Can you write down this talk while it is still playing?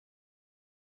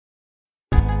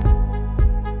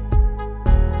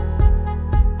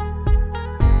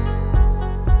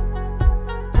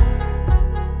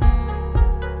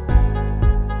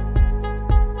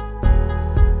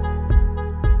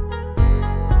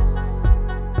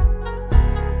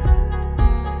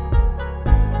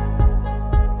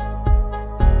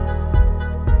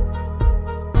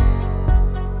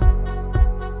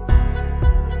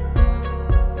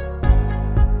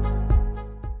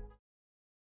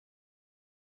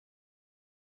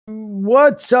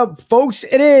What's up, folks?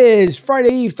 It is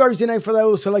Friday Eve, Thursday night for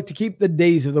those who like to keep the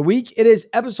days of the week. It is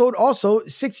episode also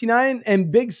 69,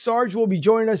 and Big Sarge will be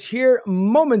joining us here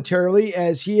momentarily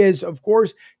as he is, of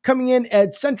course, coming in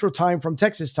at Central Time from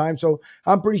Texas time. So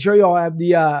I'm pretty sure y'all have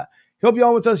he'll be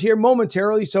on with us here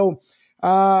momentarily. So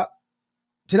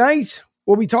tonight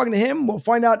we'll be talking to him. We'll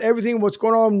find out everything, what's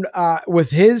going on with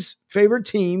his favorite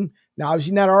team. Now,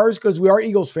 obviously not ours because we are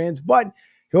Eagles fans, but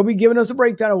he'll be giving us a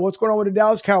breakdown of what's going on with the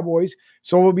Dallas Cowboys.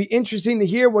 So it will be interesting to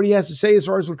hear what he has to say as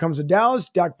far as what comes to Dallas,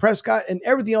 Dak Prescott, and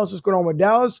everything else that's going on with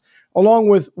Dallas, along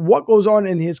with what goes on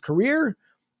in his career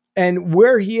and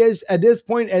where he is at this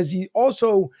point, as he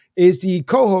also is the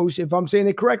co-host, if I'm saying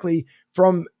it correctly,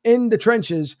 from In the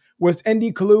Trenches with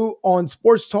ND Kalu on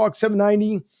Sports Talk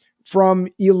 790 from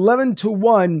 11 to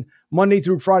 1 Monday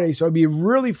through Friday. So it'll be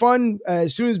really fun.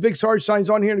 As soon as Big Sarge signs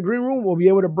on here in the green room, we'll be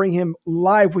able to bring him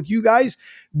live with you guys.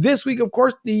 This week, of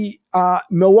course, the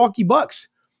Milwaukee Bucks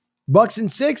in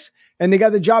 6, and they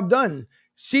got the job done.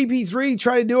 CP3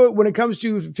 tried to do it when it comes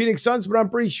to Phoenix Suns, but I'm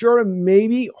pretty sure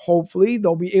maybe, hopefully,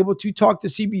 they'll be able to talk to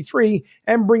CP3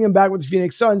 and bring him back with the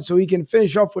Phoenix Suns so he can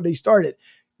finish off what they started.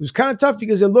 It was kind of tough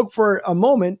because it looked for a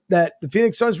moment that the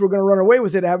Phoenix Suns were going to run away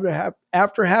with it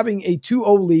after having a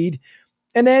 2-0 lead.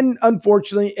 And then,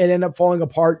 unfortunately, it ended up falling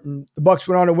apart, and the Bucks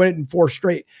went on to win it in 4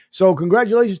 straight. So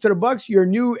congratulations to the Bucks. Your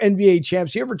new NBA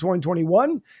champs here for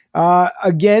 2021.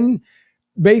 Again,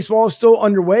 baseball is still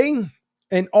underway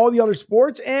and all the other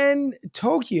sports. And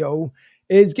Tokyo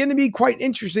is going to be quite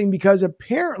interesting because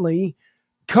apparently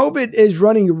COVID is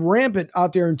running rampant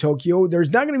out there in Tokyo. There's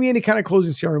not going to be any kind of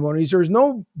closing ceremonies. There's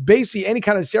no basically any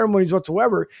kind of ceremonies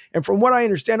whatsoever. And from what I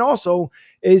understand also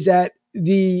is that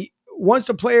once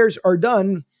the players are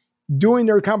done doing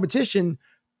their competition,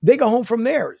 they go home from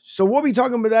there. So we'll be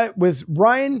talking about that with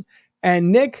Brian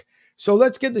and Nick. So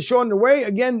let's get the show underway.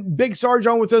 Again, Big Sarge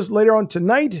on with us later on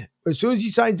tonight. As soon as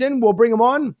he signs in, we'll bring him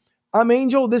on. I'm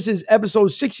Angel. This is episode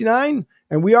 69,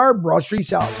 and we are Broad Street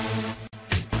South.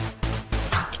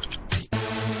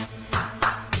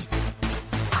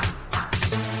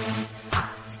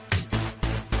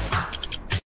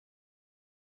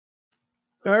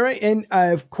 All right. And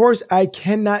of course, I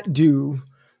cannot do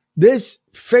this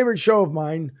favorite show of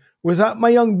mine without my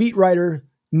young beat writer,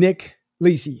 Nick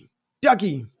Lisi.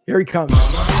 Ducky, here he comes.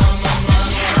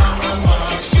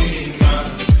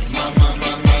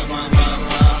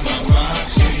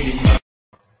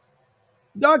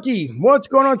 Ducky, what's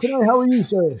going on tonight? How are you,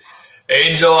 sir?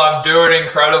 Angel, I'm doing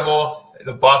incredible.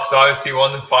 The Bucks obviously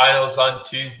won the finals on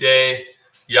Tuesday.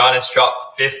 Giannis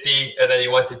dropped 50, and then he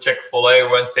went to Chick-fil-A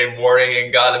Wednesday morning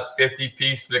and got a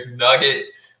 50-piece McNugget.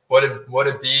 What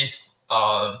a beast.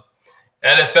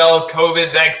 NFL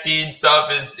COVID vaccine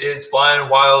stuff is flying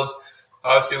wild.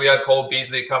 Obviously, we had Cole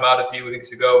Beasley come out a few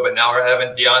weeks ago, but now we're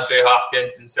having DeAndre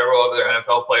Hopkins and several other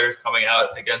NFL players coming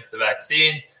out against the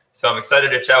vaccine. So I'm excited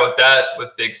to chat with that with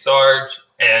Big Sarge.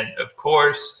 And, of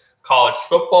course, college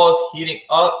football is heating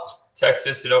up.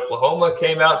 Texas and Oklahoma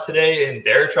came out today, and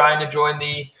they're trying to join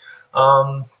the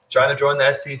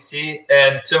SEC.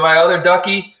 And to my other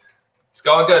Ducky, it's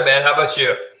going good, man. How about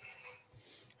you?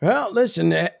 Well,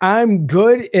 listen, I'm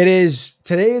good. It is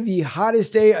today the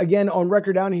hottest day again on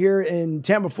record down here in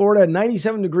Tampa, Florida,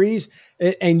 97 degrees,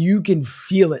 and you can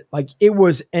feel it. Like it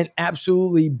was an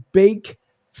absolutely bake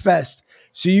fest.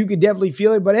 So you could definitely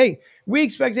feel it. But hey, we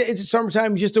expect it. It's a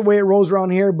summertime, just the way it rolls around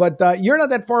here. But you're not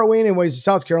that far away anyways in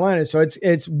South Carolina. So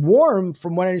it's warm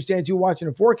from what I understand too, watching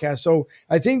the forecast. So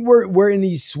I think we're in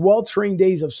these sweltering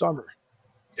days of summer.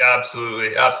 Yeah,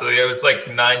 absolutely. Absolutely. It was like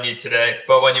 90 today.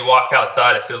 But when you walk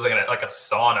outside, it feels like a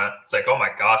sauna. It's like, oh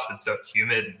my gosh, it's so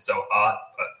humid and so hot.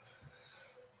 But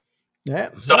yeah,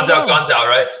 sun's out, guns out,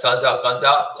 right? Sun's out, guns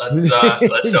out. Let's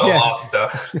show them off.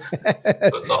 So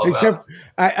that's what it's all about.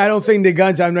 I don't think the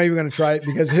guns. I'm not even going to try it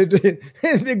because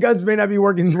the guns may not be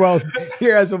working well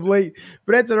here as of late.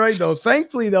 But that's all right though.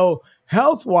 Thankfully though,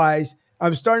 health wise,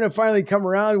 I'm starting to finally come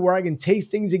around where I can taste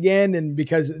things again. And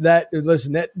because that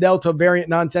Delta variant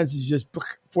nonsense is just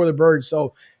for the birds.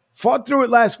 So fought through it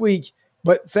last week,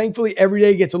 but thankfully every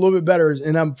day gets a little bit better,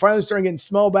 and I'm finally starting getting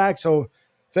smell back. So.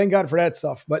 Thank God for that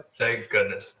stuff. But thank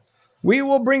goodness. We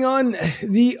will bring on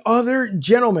the other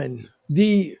gentleman,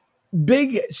 the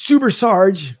big super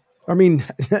Sarge. I mean,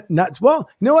 not well,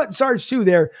 you know what? Sarge too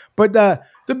there. But the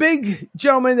big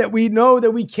gentleman that we know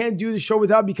that we can't do the show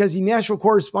without because the national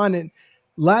correspondent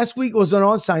last week was on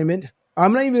assignment.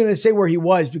 I'm not even going to say where he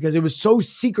was because it was so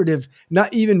secretive,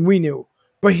 not even we knew.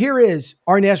 But here is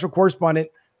our national correspondent,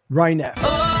 Ryan Neff.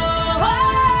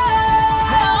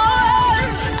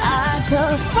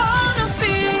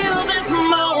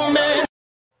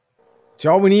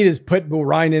 So all we need is Pitbull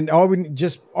Ryan, and all we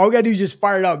gotta do is just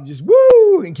fire it up, just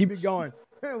woo, and keep it going.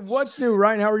 What's new,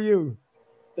 Ryan? How are you?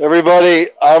 Everybody,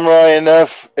 I'm Ryan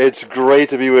Neff. It's great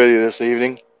to be with you this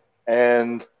evening.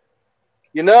 And,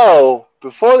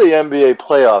 before the NBA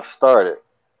playoffs started,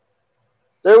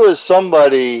 there was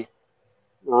somebody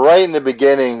right in the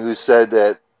beginning who said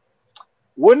that,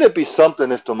 wouldn't it be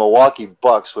something if the Milwaukee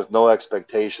Bucks, with no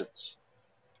expectations,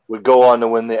 would go on to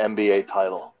win the NBA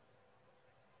title?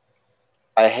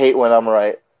 I hate when I'm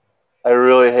right. I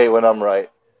really hate when I'm right.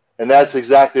 And that's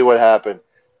exactly what happened.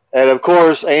 And, of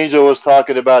course, Angel was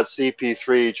talking about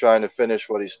CP3 trying to finish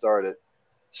what he started.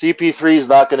 CP3 is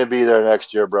not going to be there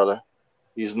next year, brother.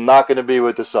 He's not going to be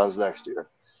with the Suns next year.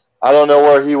 I don't know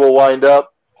where he will wind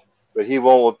up, but he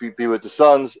won't be with the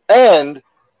Suns. And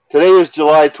today is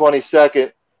July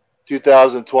 22nd,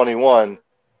 2021,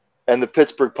 and the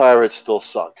Pittsburgh Pirates still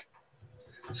suck.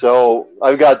 So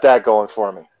I've got that going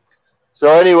for me. So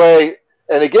anyway,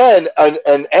 and again,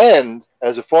 and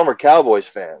as a former Cowboys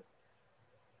fan,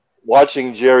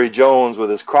 watching Jerry Jones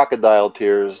with his crocodile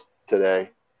tears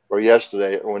today or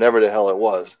yesterday or whenever the hell it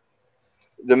was,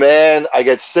 the man, I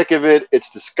get sick of it. It's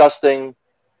disgusting.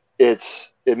 It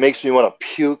makes me want to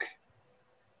puke.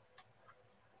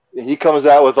 He comes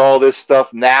out with all this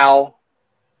stuff now,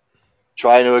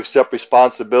 trying to accept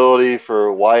responsibility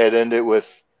for why it ended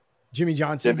with Jimmy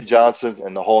Johnson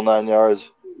and the whole 9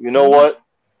 yards. You know what?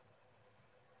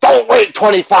 Don't wait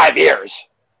 25 years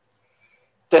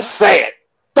to say it.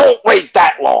 Don't wait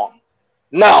that long.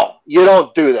 No, you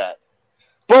don't do that.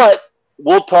 But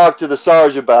we'll talk to the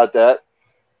Sarge about that,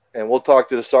 and we'll talk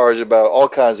to the Sarge about all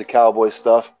kinds of Cowboy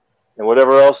stuff and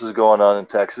whatever else is going on in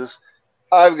Texas.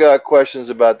 I've got questions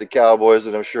about the Cowboys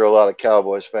that I'm sure a lot of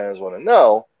Cowboys fans want to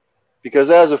know, because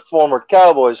as a former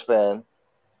Cowboys fan,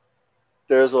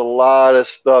 there's a lot of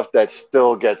stuff that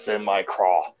still gets in my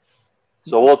craw.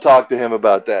 So we'll talk to him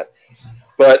about that.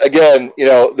 But again,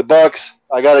 the Bucks,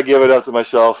 I got to give it up to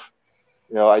myself.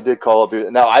 I did call up.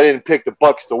 Now, I didn't pick the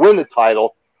Bucks to win the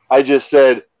title. I just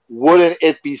said, wouldn't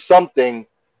it be something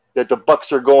that the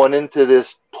Bucks are going into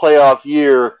this playoff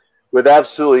year with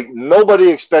absolutely nobody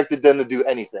expected them to do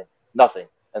anything, nothing,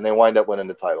 and they wind up winning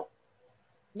the title.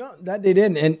 No, that they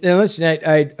didn't. And listen,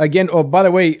 I again. Oh, by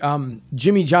the way,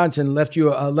 Jimmy Johnson left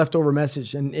you a leftover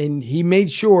message, and he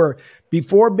made sure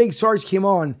before Big Sarge came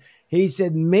on, he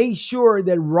said, make sure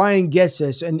that Ryan gets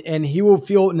this, and he will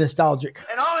feel nostalgic.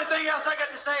 And the only thing else I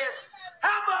got to say is,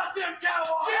 how about them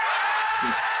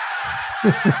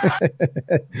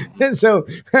Cowboys? And so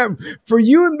for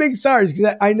you and Big Sarge,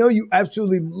 because I know you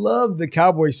absolutely love the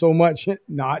Cowboys so much,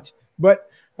 but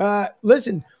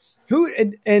listen,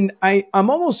 I'm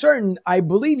almost certain, I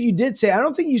believe you did say, I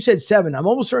don't think you said 7. I'm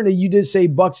almost certain that you did say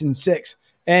Bucks in 6.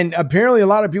 And apparently a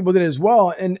lot of people did as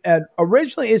well. And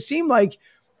originally it seemed like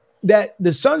that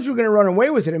the Suns were going to run away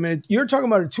with it. I mean, you're talking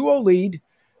about a 2-0 lead.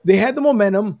 They had the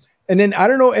momentum. And then I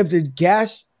don't know if the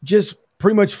gas just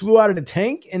pretty much flew out of the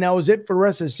tank and that was it for the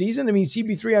rest of the season. I mean,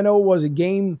 CP3, I know it was a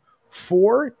game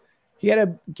 4. He had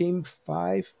a game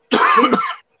 5.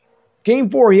 Game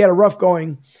 4, he had a rough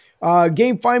going.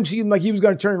 Game 5 seemed like he was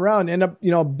going to turn around and end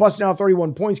up, busting out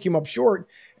 31 points, came up short.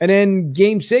 And then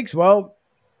game 6, well,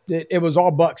 it was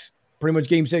all Bucks, pretty much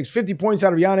game 6. 50 points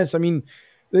out of Giannis. I mean,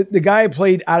 the guy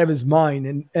played out of his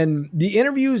mind. And the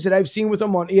interviews that I've seen with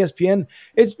him on ESPN,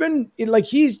 it's been like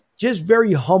he's just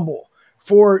very humble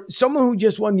for someone who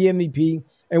just won the MVP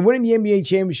and winning the NBA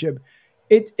championship.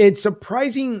 It's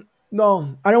surprising.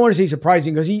 No, I don't want to say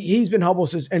surprising because he's been humble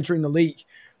since entering the league.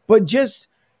 But just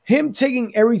him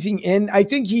taking everything in, I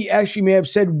think he actually may have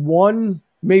said one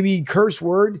maybe curse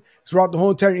word throughout the whole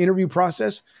entire interview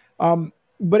process.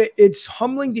 But it's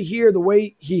humbling to hear the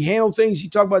way he handled things.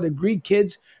 You talk about the Greek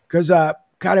kids because, God,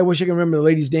 I wish I could remember the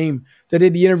lady's name that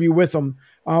did the interview with him.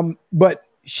 But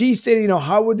she stated,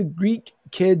 how would the Greek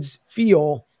kids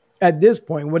feel at this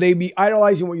point? Would they be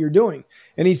idolizing what you're doing?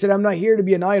 And he said, I'm not here to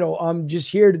be an idol. I'm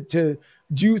just here to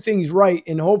do things right.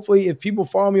 And hopefully if people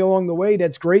follow me along the way,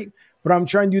 that's great. But I'm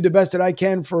trying to do the best that I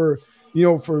can for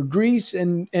Greece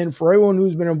and for everyone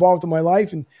who's been involved in my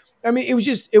life. And I mean,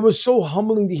 it was so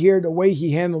humbling to hear the way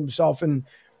he handled himself. And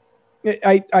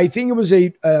I think it was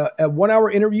a 1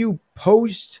 hour interview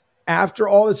post after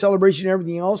all the celebration and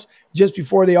everything else, just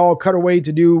before they all cut away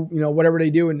to do, whatever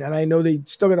they do. And I know they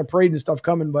still got the parade and stuff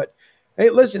coming, but hey,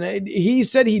 listen, he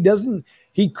said he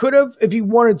could have, if he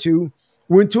wanted to,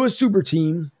 went to a super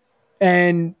team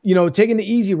and, taken the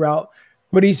easy route.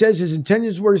 But he says his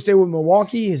intentions were to stay with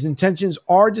Milwaukee. His intentions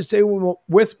are to stay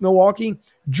with Milwaukee.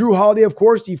 Jrue Holiday, of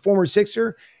course, the former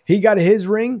Sixer, he got his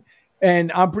ring.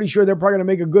 And I'm pretty sure they're probably going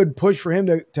to make a good push for him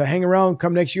to hang around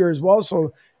come next year as well.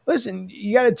 So listen,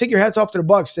 you got to take your hats off to the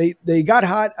Bucks. They got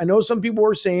hot. I know some people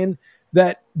were saying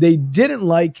that they didn't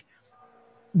like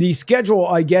the schedule.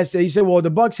 I guess they said, well, the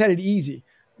Bucks had it easy.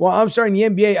 Well, I'm sorry,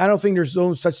 in the NBA, I don't think there's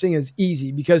no such thing as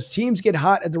easy because teams get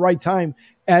hot at the right time,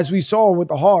 as we saw with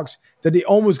the Hawks, that they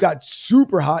almost got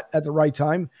super hot at the right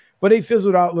time, but they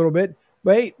fizzled out a little bit.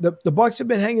 But hey, the Bucks have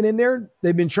been hanging in there.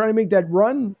 They've been trying to make that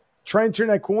run, trying to turn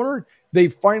that corner. They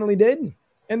finally did,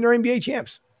 and they're NBA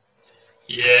champs.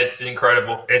 Yeah, it's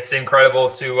incredible. It's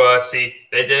incredible to see.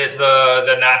 They did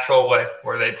the natural way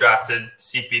where they drafted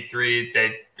CP3.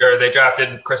 They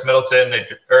drafted Chris Middleton.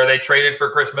 They traded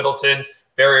for Chris Middleton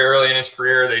very early in his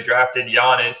career. They drafted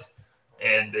Giannis,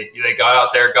 and they got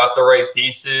out there, got the right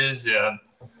pieces, and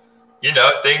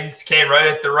things came right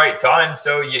at the right time.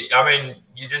 So you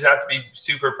just have to be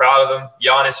super proud of them.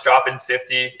 Giannis dropping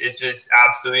 50 is just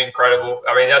absolutely incredible.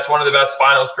 I mean, that's one of the best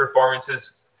finals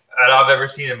performances that I've ever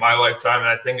seen in my lifetime, and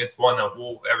I think it's one that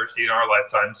we'll ever see in our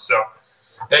lifetime. So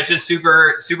it's just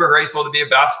super, super grateful to be a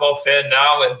basketball fan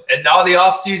now. And now the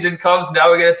offseason comes. Now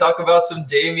we're going to talk about some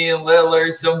Damian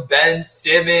Lillard, some Ben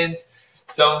Simmons,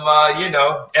 some,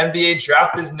 NBA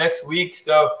draft is next week.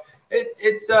 So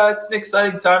it's an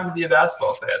exciting time to be a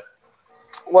basketball fan.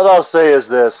 What I'll say is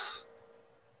this.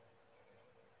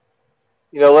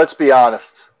 Let's be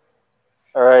honest.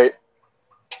 All right.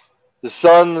 The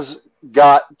Suns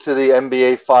got to the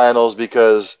NBA Finals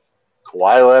because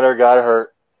Kawhi Leonard got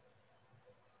hurt.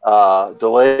 The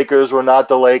Lakers were not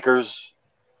the Lakers.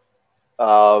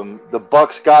 The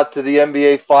Bucks got to the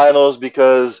NBA Finals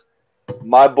because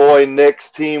my boy Nick's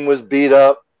team was beat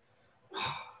up.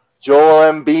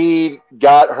 Joel Embiid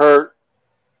got hurt.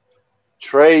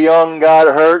 Trae Young got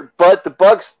hurt. But the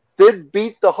Bucks did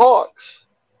beat the Hawks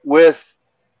with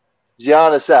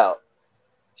Giannis out.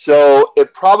 So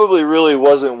it probably really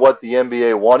wasn't what the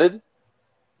NBA wanted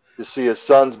to see a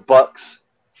Suns-Bucks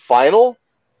final.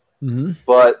 Mm-hmm.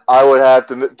 But I would have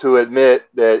to admit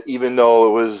that even though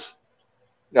it was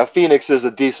 – now Phoenix is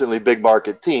a decently big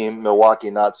market team,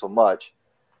 Milwaukee not so much,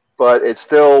 but it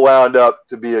still wound up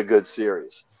to be a good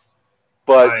series.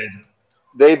 But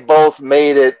they both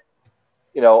made it,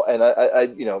 and I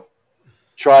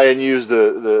try and use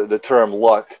the term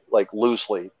luck like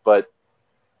loosely, but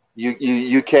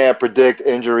you can't predict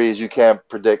injuries, you can't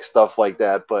predict stuff like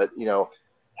that. But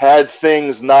had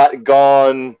things not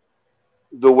gone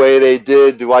the way they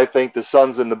did, do I think the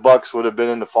Suns and the Bucks would have been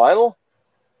in the final?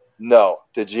 No.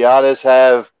 Did Giannis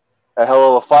have a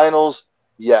hell of a finals?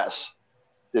 Yes.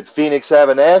 Did Phoenix have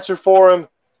an answer for him?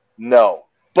 No.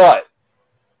 But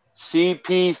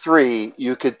CP3,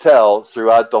 you could tell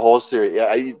throughout the whole series,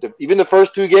 even the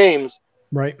first two games,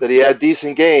 right, that he had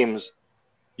decent games,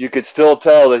 you could still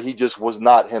tell that he just was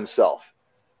not himself.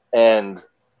 And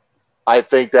I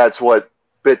think that's what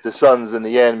bit the Suns in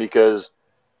the end, because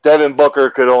Devin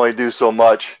Booker could only do so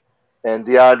much, and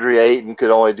DeAndre Ayton could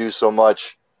only do so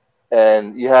much,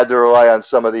 and you had to rely on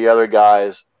some of the other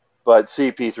guys, but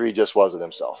CP3 just wasn't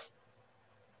himself.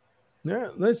 Yeah,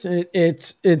 listen,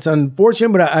 it's unfortunate,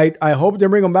 but I hope they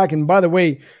bring him back. And by the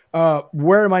way,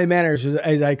 where are my manners?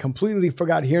 As I completely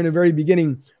forgot here in the very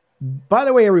beginning. By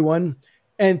the way, everyone,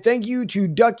 and thank you to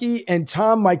Ducky and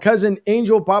Tom, my cousin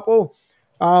Angel Papo.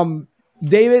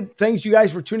 David, thanks you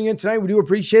guys for tuning in tonight. We do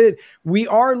appreciate it. We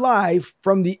are live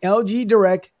from the LG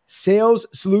Direct Sales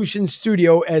Solutions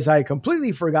Studio, as I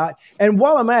completely forgot. And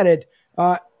while I'm at it,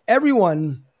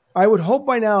 everyone, I would hope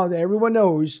by now that everyone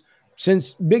knows,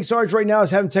 since Big Sarge right now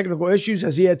is having technical issues,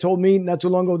 as he had told me not too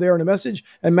long ago there in a message.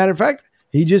 And matter of fact,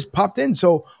 he just popped in.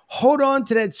 So hold on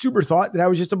to that super thought that I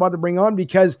was just about to bring on,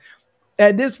 because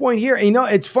at this point here,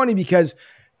 it's funny because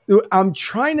I'm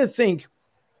trying to think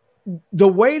the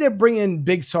way to bring in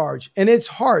Big Sarge, and it's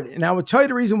hard. And I will tell you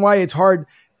the reason why it's hard,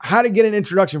 how to get an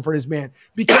introduction for this man,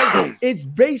 because it's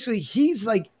basically, he's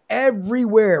like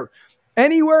everywhere,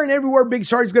 anywhere and everywhere Big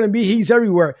Sarge is going to be. He's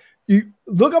everywhere. You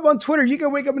look up on Twitter, you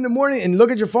can wake up in the morning and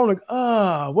look at your phone like,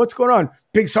 what's going on?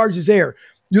 Big Sarge is there.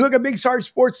 You look at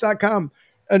BigSargeSports.com,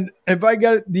 and if I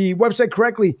got the website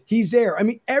correctly, he's there. I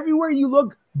mean, everywhere you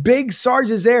look, Big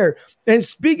Sarge is there. And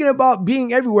speaking about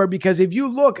being everywhere, because if you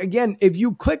look, again, if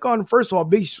you click on, first of all,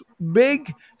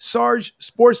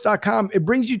 BigSargeSports.com, it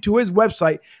brings you to his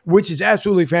website, which is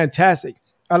absolutely fantastic.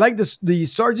 I like the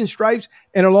Sergeant Stripes,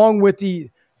 and along with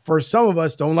for some of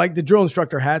us, don't like the drill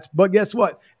instructor hats, but guess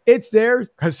what? It's there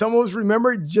because some of us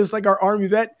remember, just like our Army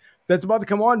vet that's about to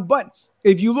come on. But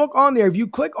if you look on there, if you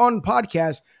click on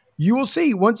podcast, you will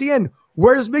see, once again,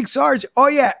 where's Big Sarge? Oh,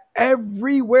 yeah,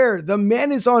 everywhere. The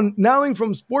man is on, not only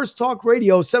from Sports Talk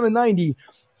Radio 790,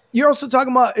 you're also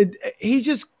talking about, he's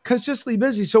just consistently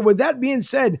busy. So with that being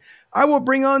said, I will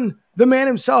bring on the man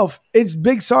himself. It's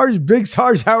Big Sarge. Big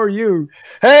Sarge, how are you?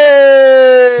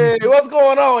 Hey, what's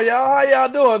going on, y'all? How y'all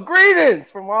doing? Greetings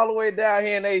from all the way down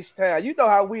here in H-Town. You know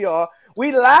how we are.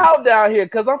 We loud down here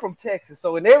because I'm from Texas.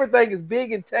 So, and everything is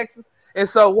big in Texas. And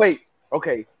so, wait.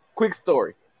 Okay, quick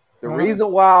story. The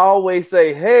reason why I always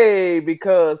say, hey,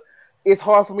 because it's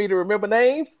hard for me to remember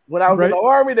names. When I was in the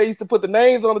Army, they used to put the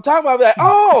names on the top. I'd be like,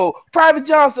 oh, Private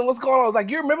Johnson, what's going on? I was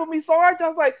like, you remember me, Sarge? I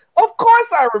was like, of course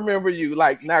I remember you.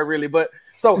 Like, not really. But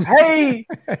so, hey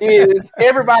is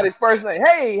everybody's first name.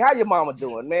 Hey, how your mama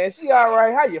doing, man? She all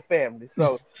right? How your family?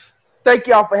 So thank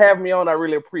y'all for having me on. I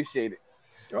really appreciate it.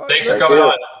 Thanks for coming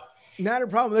on. Not a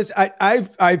problem. Listen,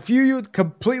 I feel you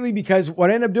completely because what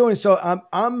I end up doing, so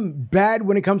I'm bad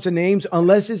when it comes to names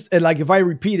unless it's like if I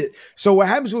repeat it. So what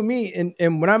happens with me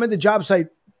and when I'm at the job site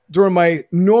during my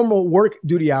normal work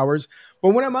duty hours, but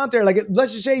when I'm out there, like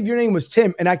let's just say if your name was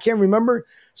Tim and I can't remember,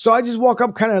 so I just walk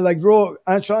up kind of like real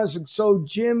nonchalant. So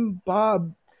Jim,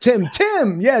 Bob, Tim.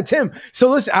 Yeah, Tim. So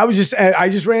listen, I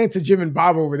just ran into Jim and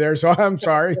Bob over there. So I'm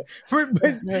sorry.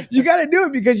 But you got to do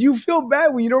it because you feel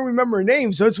bad when you don't remember a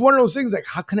name. So it's one of those things like,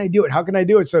 how can I do it? How can I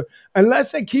do it? So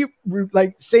unless I keep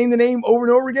like saying the name over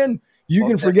and over again, you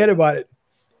can forget about it.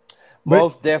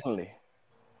 Most definitely.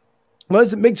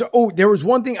 Listen, there was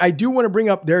one thing I do want to bring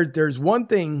up there. There's one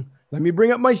thing. Let me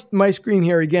bring up my screen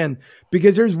here again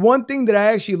because there's one thing that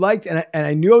I actually liked and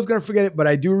I knew I was going to forget it, but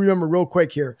I do remember real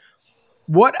quick here.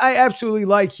 What I absolutely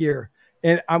like here,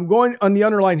 and I'm going on the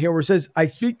underline here where it says, I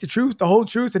speak the truth, the whole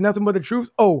truth, and nothing but the truth.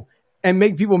 Oh, and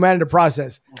make people mad in the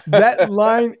process. That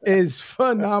line is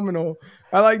phenomenal.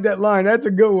 I like that line. That's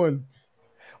a good one.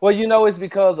 Well, it's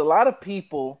because a lot of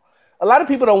people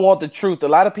don't want the truth. A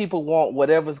lot of people want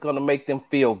whatever's going to make them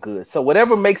feel good. So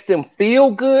whatever makes them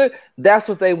feel good, that's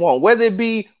what they want. Whether it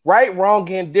be right, wrong,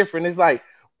 indifferent. It's like,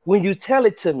 when you tell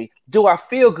it to me, do I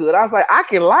feel good? I was like, I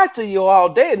can lie to you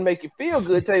all day and make you feel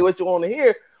good, tell you what you want to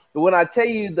hear. But when I tell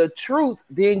you the truth,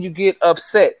 then you get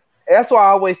upset. That's why I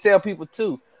always tell people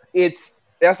too. That's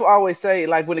what I always say.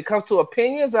 Like when it comes to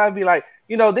opinions, I'd be like,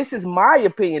 this is my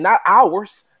opinion, not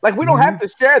ours. Like we don't have to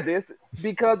share this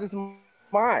because it's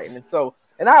mine.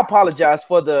 And I apologize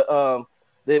for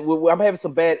I'm having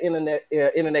some bad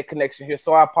internet connection here,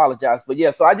 so I apologize. But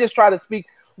yeah, so I just try to speak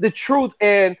the truth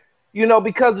and.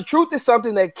 Because the truth is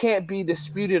something that can't be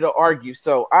disputed or argued.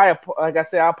 So like I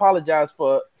said, I apologize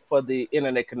for the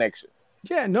internet connection.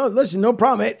 Yeah, no, listen, no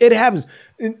problem. It happens.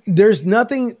 There's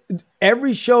nothing.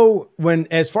 Every show,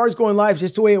 as far as going live,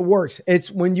 just the way it works.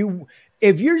 It's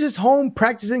if you're just home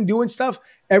practicing doing stuff,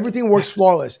 everything works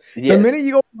flawless. Yes. The minute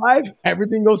you go live,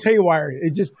 everything goes haywire.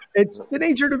 It's the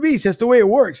nature of the beast. That's the way it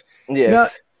works. Yes. Now,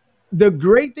 the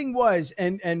great thing was,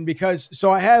 and because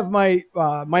I have my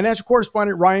national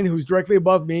correspondent Ryan, who's directly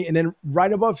above me, and then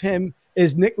right above him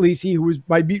is Nick Lisi, who was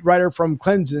my beat writer from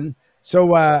Clemson.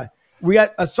 So we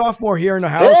got a sophomore here in the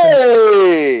house.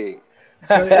 Hey!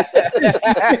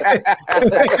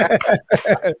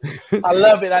 I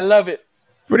love it.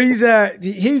 But he's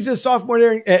a sophomore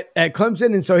there at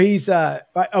Clemson, and so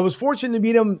I was fortunate to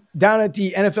meet him down at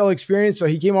the NFL Experience. So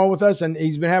he came on with us, and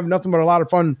he's been having nothing but a lot of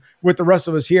fun with the rest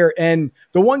of us here. And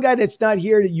the one guy that's not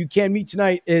here that you can't meet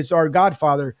tonight is our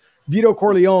godfather, Vito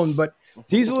Corleone. But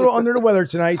he's a little under the weather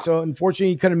tonight, so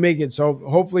unfortunately he couldn't make it. So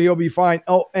hopefully he'll be fine.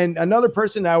 Oh, and another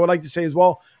person I would like to say as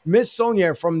well, Miss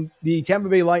Sonia from the Tampa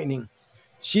Bay Lightning.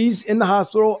 She's in the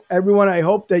hospital. Everyone, I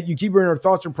hope that you keep her in our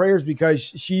thoughts and prayers because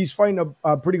she's fighting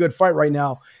a pretty good fight right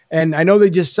now. And I know they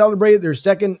just celebrated their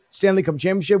second Stanley Cup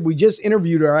championship. We just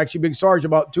interviewed her, actually, Big Sarge,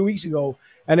 about 2 weeks ago,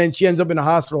 and then she ends up in the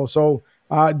hospital. So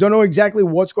don't know exactly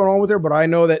what's going on with her, but I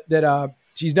know that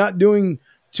she's not doing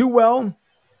too well.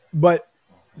 But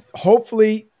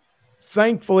hopefully,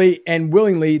 thankfully, and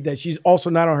willingly that she's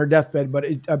also not on her deathbed. But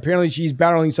apparently she's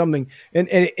battling something, and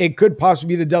it could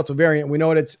possibly be the Delta variant. We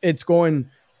know that it's going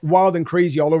wild and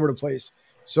crazy all over the place.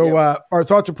 So our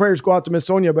thoughts and prayers go out to Miss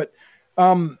Sonia. But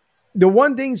the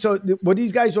one thing, what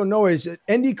these guys don't know is that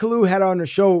Andy Kalu had on a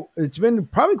show. It's been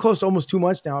probably close to almost 2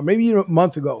 months now, maybe even a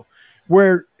month ago,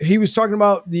 where he was talking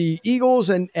about the Eagles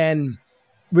and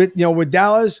with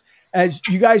Dallas, as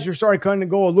you guys are starting to kind of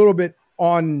go a little bit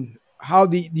on how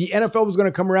the NFL was going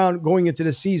to come around going into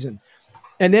the season.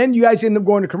 And then you guys end up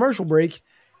going to commercial break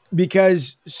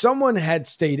because someone had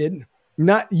stated,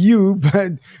 not you,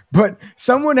 but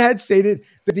someone had stated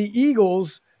that the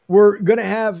Eagles were going to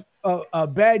have a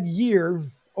bad year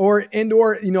or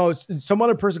some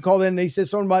other person called in and they said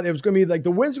something about it was going to be like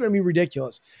the wins are going to be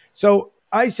ridiculous. So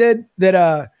I said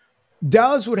that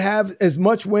Dallas would have as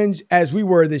much wins as we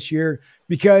were this year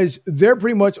because they're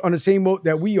pretty much on the same boat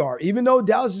that we are. Even though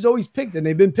Dallas is always picked, and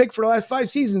they've been picked for the last 5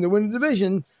 seasons to win the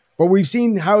division, but we've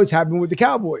seen how it's happened with the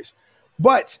Cowboys.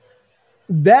 But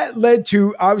that led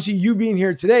to obviously you being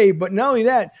here today. But not only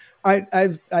that,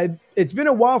 I've it's been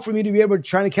a while for me to be able to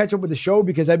try to catch up with the show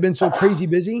because I've been so crazy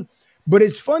busy. But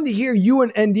it's fun to hear you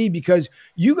and ND because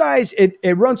you guys it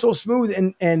runs so smooth,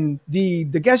 and the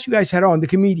guest you guys had on, the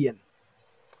comedian.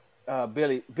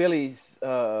 Billy's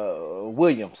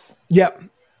Williams. Yep.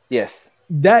 Yes.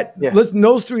 Listen,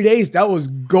 those 3 days, that was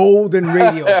golden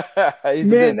radio.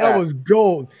 Man, that was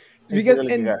gold. Because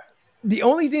the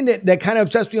only thing that kind of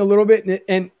upsets me a little bit,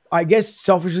 and I guess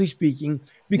selfishly speaking,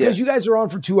 because you guys are on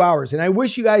for 2 hours, and I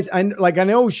wish you guys, I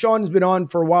know Sean has been on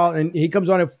for a while, and he comes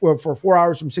on for 4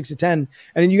 hours from 6 to 10, and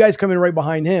then you guys come in right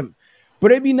behind him.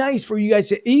 But it'd be nice for you guys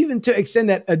to even to extend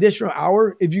that additional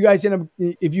hour if you guys end up,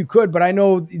 if you could. But I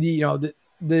know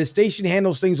the station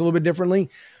handles things a little bit differently.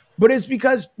 But it's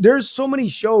because there's so many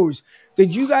shows that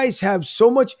you guys have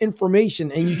so much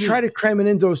information, and you try to cram it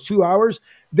into those 2 hours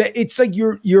that it's like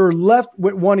you're left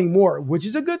with wanting more, which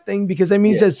is a good thing because that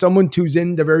means that someone tunes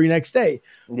in the very next day.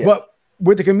 Yeah. But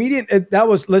with the comedian,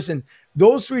 listen,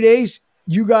 those 3 days,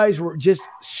 you guys were just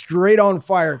straight on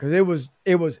fire because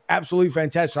it was absolutely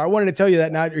fantastic. So I wanted to tell you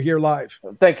that now that you're here live.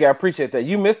 Thank you. I appreciate that.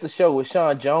 You missed the show with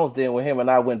Sean Jones then when him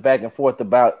and I went back and forth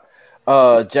about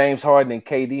James Harden and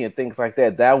KD and things like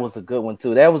that. That was a good one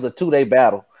too. That was a 2-day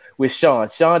battle with Sean.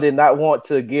 Sean did not want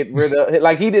to get rid of,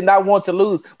 like he did not want to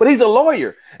lose, but he's a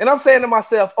lawyer. And I'm saying to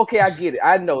myself, okay, I get it.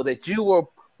 I know that you were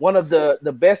one of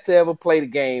the best to ever play the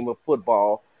game of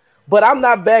football. But I'm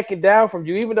not backing down from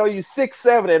you, even though you're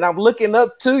 6'7" and I'm looking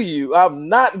up to you. I'm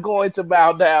not going to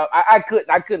bow down. I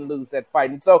couldn't lose that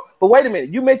fight. And so, but wait a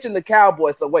minute, you mentioned the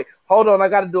Cowboys. So wait, hold on, I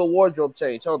got to do a wardrobe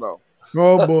change. Hold on.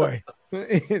 Oh boy.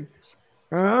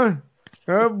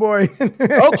 Oh boy.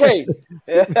 Okay,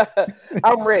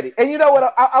 I'm ready. And you know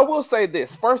what? I will say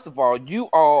this. First of all, you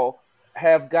all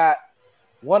have got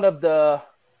one of the,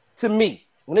 to me,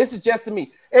 and this is just to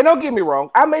me. And don't get me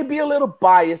wrong, I may be a little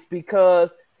biased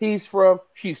because he's from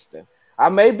Houston. I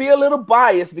may be a little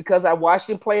biased because I watched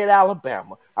him play at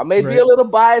Alabama. I may be a little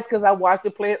biased because I watched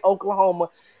him play at Oklahoma.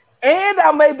 And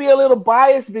I may be a little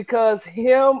biased because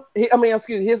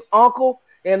his uncle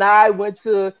and I went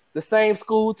to the same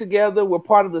school together. We're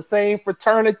part of the same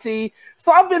fraternity.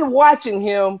 So I've been watching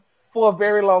him for a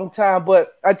very long time.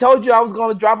 But I told you I was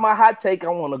going to drop my hot take. I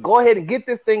want to go ahead and get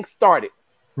this thing started.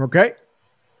 Okay.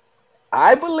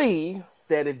 I believe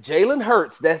that if Jalen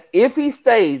Hurts, that's if he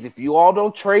stays, if you all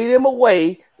don't trade him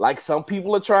away, like some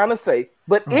people are trying to say,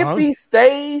 but if he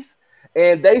stays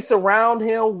and they surround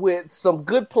him with some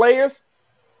good players,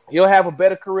 he'll have a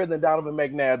better career than Donovan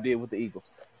McNabb did with the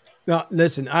Eagles. Now,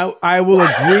 listen, I will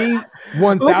agree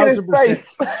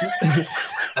 1,000%.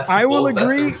 I will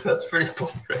agree. That's pretty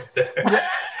bold right there. Yeah.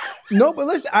 No, but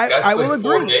listen, I will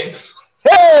agree. 4 games.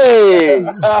 Hey!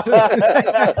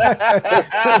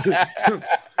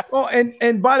 Well,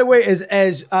 and by the way,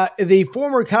 as the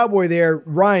former Cowboy there,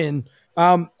 Ryan,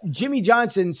 Jimmy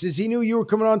Johnson, says he knew you were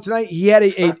coming on tonight. He had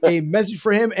a message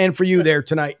for him and for you there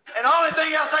tonight. And the only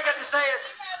thing else I got to say is,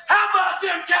 how about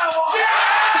them Cowboys?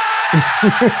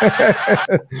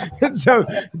 So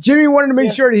Jimmy wanted to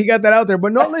make sure that he got that out there.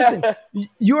 But no, listen,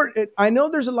 I know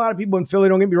there's a lot of people in Philly,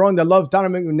 don't get me wrong, that love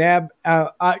Donovan McNabb.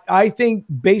 I think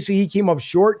basically he came up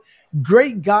short.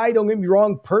 Great guy, don't get me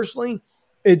wrong. Personally,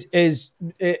 it is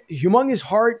humongous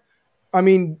heart. I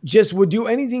mean, just would do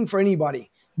anything for anybody.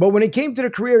 But when it came to the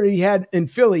career that he had in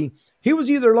Philly, he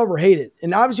was either loved or hated.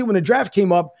 And obviously when the draft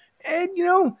came up, and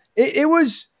it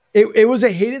was a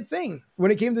hated thing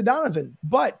when it came to Donovan.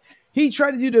 But he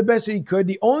tried to do the best that he could.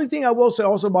 The only thing I will say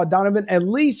also about Donovan, at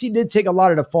least he did take a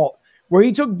lot of the fault, where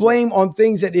he took blame on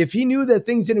things that if he knew that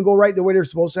things didn't go right the way they're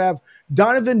supposed to have,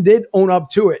 Donovan did own up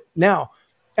to it. Now,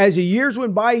 as the years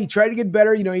went by, he tried to get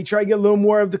better. He tried to get a little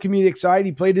more of the comedic side.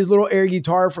 He played his little air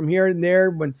guitar from here and there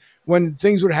when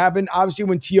things would happen. Obviously,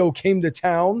 when T.O. came to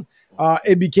town,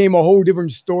 it became a whole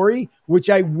different story, which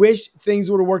I wish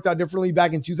things would have worked out differently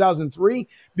back in 2003,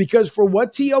 because for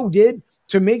what T.O. did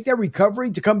to make that recovery,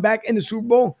 to come back in the Super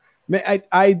Bowl, man,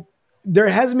 there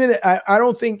hasn't been, I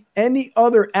don't think any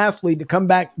other athlete to come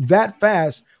back that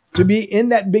fast to be in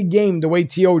that big game the way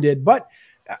T.O. did. But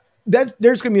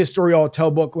there's going to be a story I'll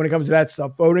tell book when it comes to that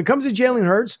stuff. But when it comes to Jalen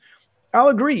Hurts, I'll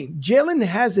agree. Jalen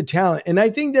has the talent, and I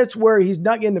think that's where he's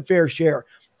not getting the fair share.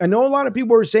 I know a lot of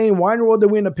people are saying, why in the world did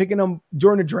we end up picking him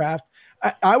during the draft?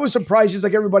 I was surprised just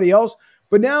like everybody else.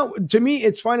 But now, to me,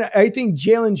 it's fine. I think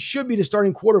Jalen should be the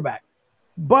starting quarterback.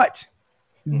 But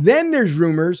then there's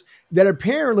rumors that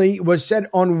apparently was said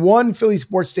on one Philly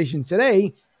sports station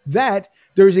today that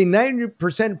there's a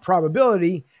 90%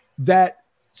 probability that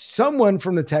someone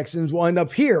from the Texans will end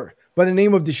up here by the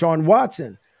name of Deshaun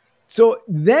Watson. So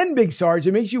then, Big Sarge,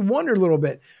 it makes you wonder a little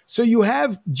bit. So you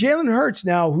have Jalen Hurts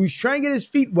now, who's trying to get his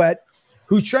feet wet,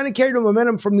 who's trying to carry the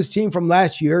momentum from this team from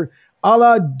last year, a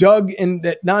la Doug and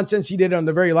that nonsense he did on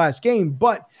the very last game.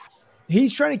 But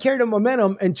he's trying to carry the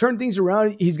momentum and turn things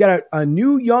around. He's got a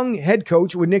new young head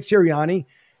coach with Nick Sirianni.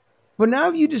 But now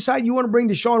if you decide you want to bring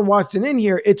Deshaun Watson in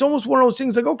here, it's almost one of those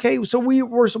things like, okay, so we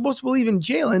were supposed to believe in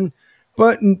Jalen,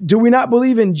 but do we not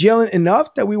believe in Jalen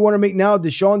enough that we want to make now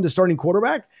Deshaun the starting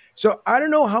quarterback? So I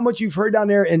don't know how much you've heard down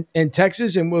there in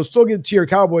Texas, and we'll still get to your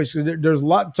Cowboys because there's a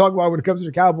lot to talk about when it comes to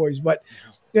the Cowboys. But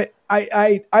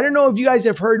I don't know if you guys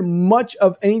have heard much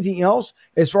of anything else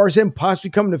as far as him possibly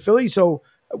coming to Philly. So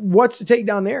what's the take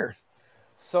down there?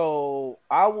 So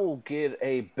I will get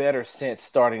a better sense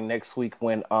starting next week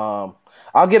when I'll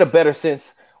get a better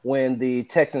sense when the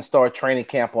Texans start training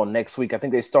camp on next week. I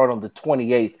think they start on the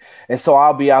 28th. And so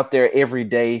I'll be out there every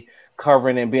day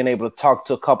covering and being able to talk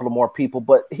to a couple of more people.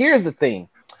 But here's the thing.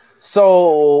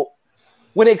 So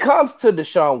when it comes to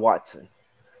Deshaun Watson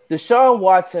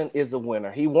is a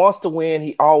winner. He wants to win.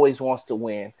 He always wants to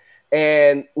win.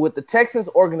 And with the Texans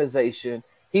organization,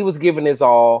 he was giving his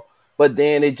all. But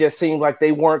then it just seemed like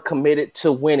they weren't committed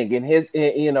to winning.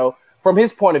 And from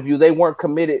his point of view, they weren't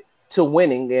committed to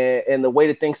winning. And the way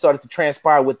that things started to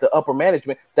transpire with the upper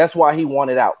management, that's why he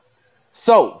wanted out.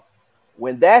 So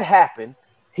when that happened,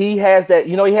 he has that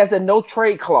no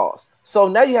trade clause. So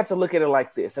now you have to look at it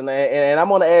like this. And I'm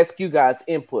going to ask you guys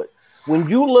input. When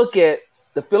you look at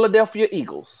the Philadelphia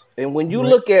Eagles and when you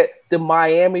look at the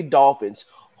Miami Dolphins,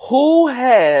 who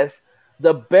has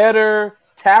the better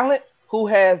talent? Who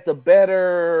has the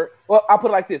better? Well, I'll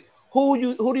put it like this: Who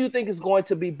do you think is going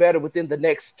to be better within the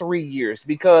next 3 years?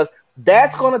 Because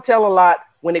that's going to tell a lot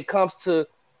when it comes to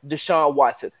Deshaun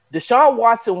Watson. Deshaun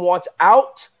Watson wants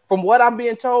out, from what I'm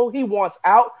being told. He wants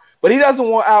out, but he doesn't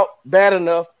want out bad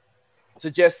enough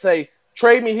to just say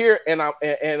trade me here, and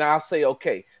I'll say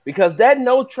okay. Because that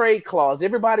no trade clause,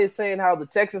 everybody is saying how the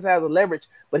Texans have the leverage,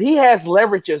 but he has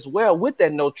leverage as well with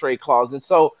that no trade clause, and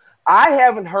so. I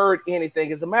haven't heard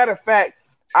anything. As a matter of fact,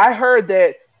 I heard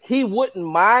that he wouldn't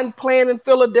mind playing in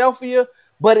Philadelphia,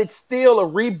 but it's still a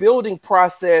rebuilding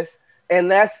process,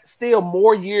 and that's still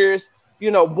more years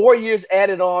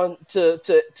added on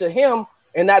to him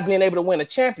and not being able to win a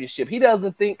championship. He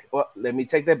doesn't think, well, let me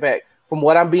take that back. From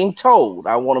what I'm being told,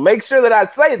 I want to make sure that I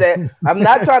say that. I'm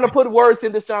not trying to put words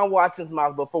in Deshaun Watson's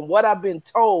mouth, but from what I've been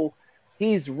told,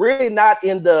 he's really not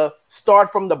in the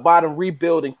start from the bottom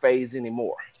rebuilding phase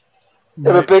anymore.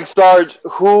 Yeah, but Big Sarge,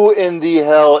 who in the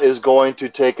hell is going to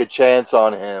take a chance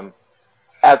on him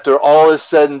after all is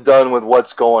said and done with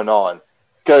what's going on?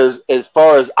 Because as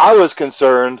far as I was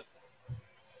concerned,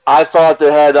 I thought that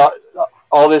had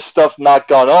all this stuff not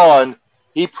gone on,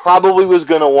 he probably was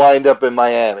going to wind up in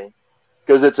Miami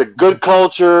because it's a good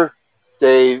culture.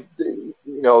 It's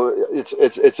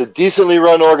a decently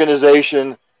run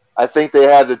organization. I think they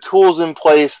have the tools in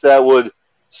place that would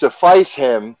suffice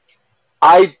him.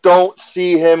 I don't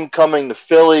see him coming to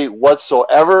Philly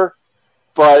whatsoever,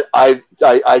 but I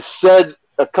said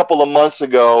a couple of months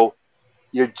ago,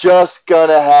 you're just going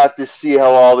to have to see how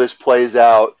all this plays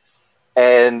out.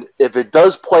 And if it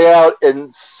does play out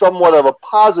in somewhat of a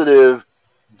positive,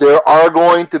 there are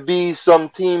going to be some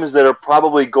teams that are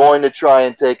probably going to try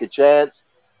and take a chance.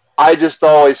 I just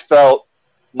always felt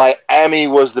Miami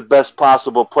was the best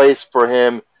possible place for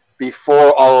him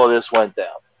before all of this went down.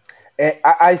 And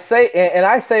I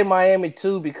say Miami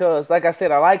too because, like I said,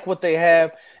 I like what they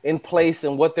have in place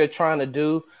and what they're trying to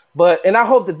do. And I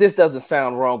hope that this doesn't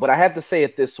sound wrong, but I have to say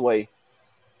it this way.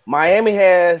 Miami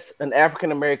has an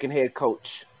African-American head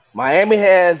coach. Miami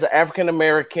has an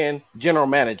African-American general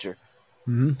manager.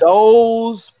 Mm-hmm.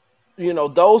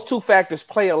 Those two factors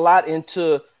play a lot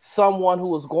into someone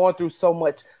who is going through so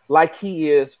much like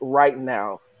he is right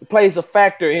now. It plays a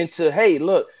factor into, hey,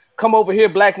 look, come over here,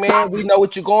 black man. We know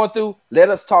what you're going through. Let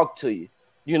us talk to you.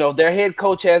 Their head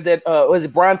coach has that. Was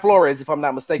it Brian Flores, if I'm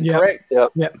not mistaken? Yep. Correct.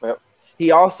 Yep. He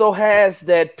also has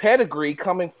that pedigree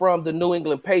coming from the New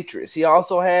England Patriots. He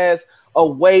also has a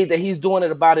way that he's doing it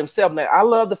about himself. Now, I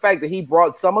love the fact that he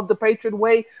brought some of the Patriot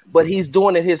way, but he's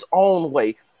doing it his own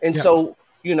way. And so,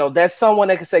 that's someone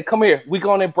that can say, come here, we're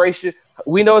going to embrace you.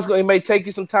 We know it may take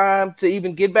you some time to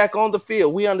even get back on the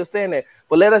field. We understand that.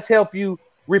 But let us help you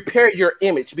repair your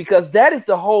image, because that is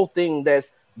the whole thing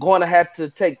that's going to have to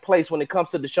take place when it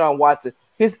comes to Deshaun Watson.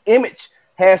 His image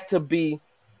has to be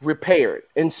repaired.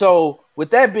 And so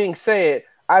with that being said,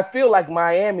 I feel like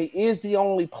Miami is the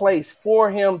only place for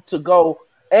him to go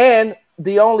and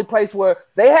the only place where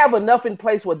they have enough in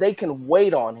place where they can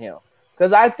wait on him.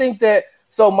 Because I think that,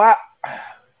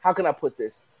 how can I put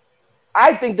this?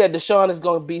 I think that Deshaun is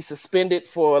going to be suspended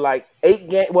for like 8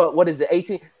 games. Well, what is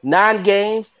it? 9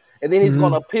 games. And then he's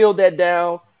going to appeal that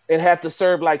down and have to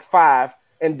serve like 5.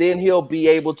 And then he'll be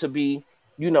able to be,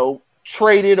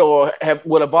 traded or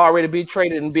would have already been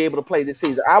traded and be able to play this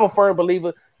season. I'm a firm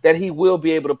believer that he will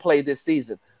be able to play this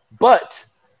season. But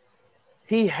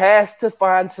he has to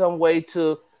find some way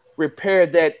to repair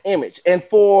that image. And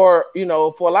for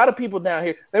a lot of people down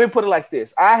here, let me put it like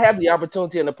this. I have the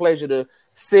opportunity and the pleasure to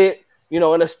sit in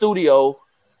a studio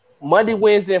Monday,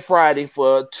 Wednesday, and Friday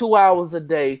for 2 hours a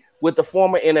day with a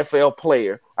former NFL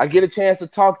player. I get a chance to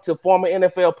talk to former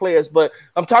NFL players, but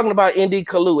I'm talking about Indy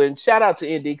Kalu. And shout out to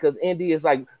Indy, because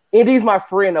Indy's my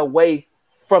friend away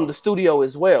from the studio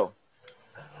as well.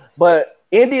 But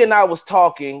Indy and I was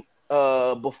talking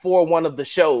before one of the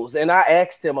shows, and I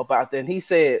asked him about that, and he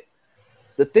said,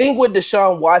 the thing with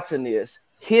Deshaun Watson is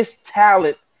his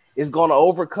talent is going to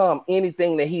overcome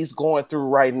anything that he's going through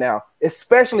right now,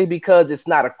 especially because it's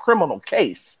not a criminal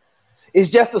case. It's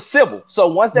just a civil. So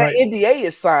once that NDA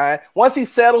is signed, once he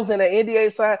settles and the NDA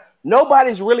is signed,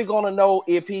 nobody's really going to know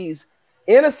if he's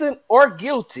innocent or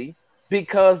guilty,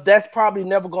 because that's probably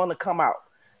never going to come out.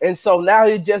 And so now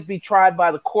he'll just be tried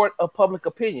by the court of public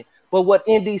opinion. But what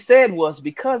ND said was,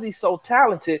 because he's so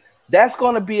talented, that's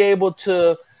going to be able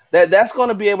to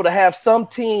have some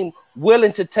team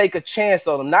willing to take a chance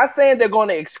on him. Not saying they're going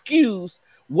to excuse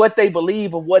what they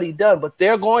believe of what he done, but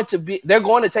they're going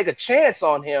to take a chance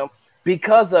on him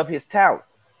because of his talent.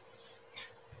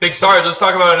 Big stars. Let's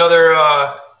talk about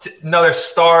another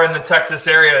star in the Texas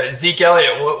area, Zeke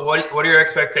Elliott. What are your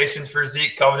expectations for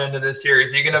Zeke coming into this year?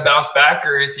 Is he going to bounce back,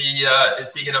 or is he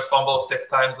going to fumble 6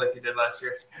 times like he did last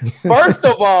year? First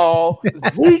of all,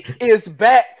 Zeke is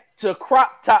back to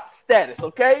crop top status,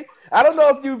 okay? I don't know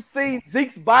if you've seen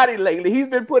Zeke's body lately. He's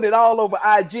been putting it all over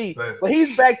IG, but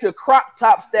he's back to crop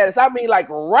top status. I mean, like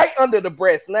right under the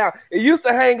breast now. It used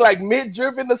to hang like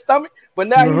midriff in the stomach, but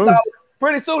now he's all,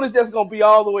 pretty soon it's just going to be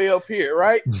all the way up here,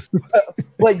 right?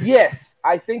 But yes,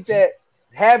 I think that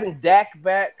having Dak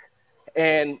back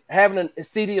and having a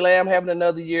CeeDee Lamb having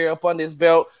another year up on his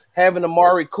belt, having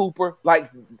Amari Cooper,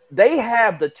 like they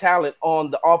have the talent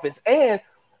on the offense. And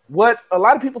what a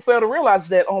lot of people fail to realize is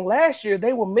that on last year,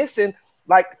 they were missing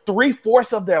like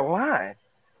 3/4 of their line.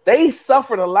 They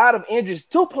suffered a lot of injuries.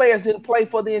 2 players didn't play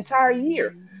for the entire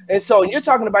year. And so you're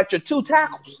talking about your 2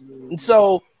 tackles. And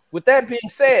so with that being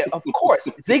said, of course,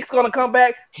 Zeke's going to come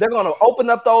back. They're going to open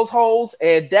up those holes,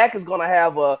 and Dak is going to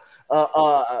have a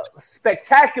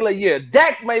spectacular year.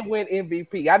 Dak may win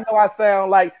MVP. I know I sound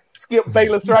like Skip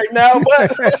Bayless right now,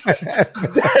 but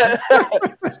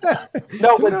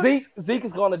no. But Zeke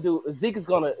is going to do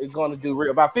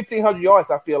real about 1,500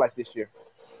 yards. I feel like this year.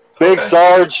 Big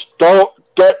Sarge, don't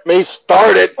get me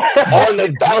started on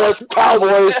the Dallas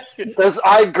Cowboys, because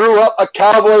I grew up a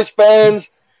Cowboys fan,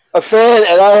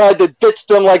 and I had to ditch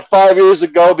them like 5 years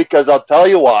ago, because I'll tell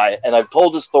you why. And I've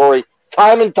told the story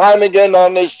time and time again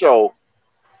on this show.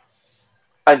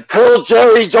 Until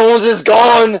Jerry Jones is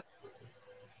gone,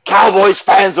 Cowboys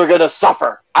fans are going to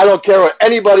suffer. I don't care what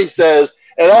anybody says.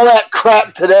 And all that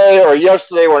crap today or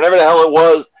yesterday, whenever the hell it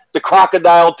was, the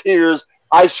crocodile tears,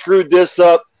 I screwed this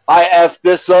up, I effed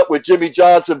this up with Jimmy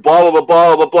Johnson, blah, blah, blah,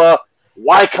 blah, blah, blah.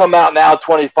 Why come out now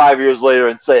 25 years later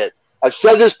and say it? I've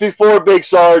said this before, Big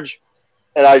Sarge,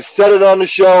 and I've said it on the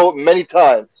show many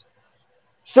times.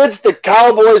 Since the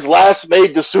Cowboys last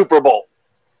made the Super Bowl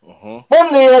from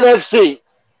the NFC,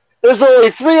 there's only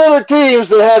 3 other teams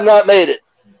that have not made it.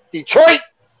 Detroit,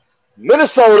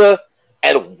 Minnesota,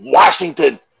 and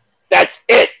Washington. That's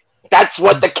it. That's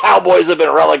what the Cowboys have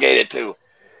been relegated to.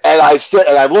 And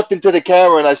I've looked into the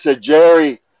camera and I said,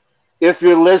 Jerry, if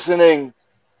you're listening,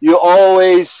 you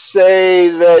always say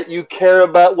that you care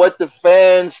about what the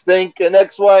fans think and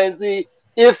X, Y, and Z.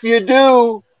 If you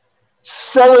do,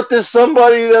 sell it to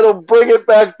somebody that'll bring it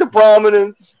back to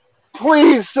prominence.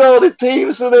 Please sell the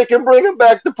team so they can bring it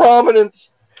back to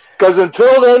prominence. Because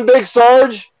until then, Big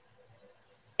Sarge,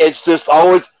 it's just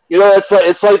always,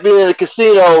 it's like being in a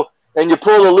casino and you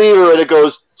pull the lever and it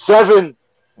goes 7.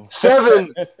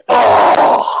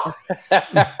 Oh.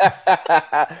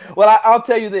 Well, I'll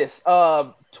tell you this.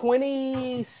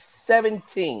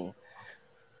 2017,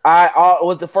 I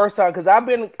was the first time, because I've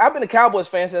been a Cowboys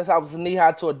fan since I was knee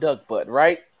high to a duck butt,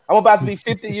 right? I'm about to be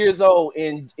 50 years old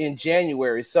in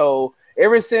January. So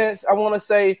ever since, I want to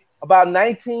say about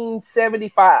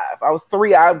 1975, I was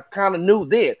 3. I kind of knew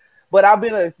then, but I've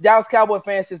been a Dallas Cowboy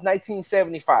fan since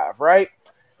 1975, right?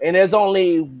 And there's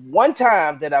only one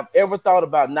time that I've ever thought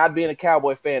about not being a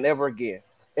Cowboy fan ever again,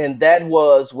 and that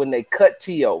was when they cut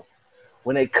T.O.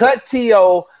 When they cut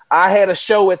T.O., I had a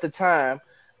show at the time,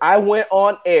 I went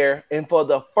on air, and for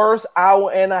the first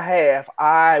hour and a half,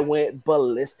 I went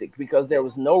ballistic because there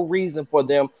was no reason for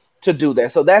them to do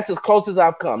that. So that's as close as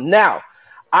I've come. Now,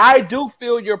 I do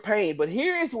feel your pain, but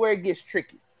here is where it gets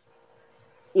tricky.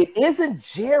 It isn't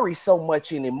Jerry so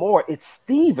much anymore. It's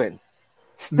Steven.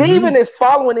 Steven is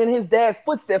following in his dad's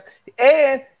footsteps,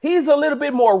 and he's a little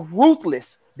bit more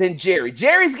ruthless than Jerry.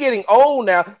 Jerry's getting old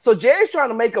now, so Jerry's trying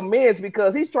to make amends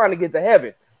because he's trying to get to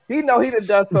heaven. He know he'd have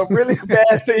done some really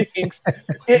bad things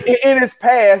in his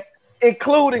past,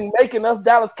 including making us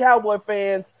Dallas Cowboy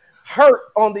fans hurt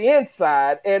on the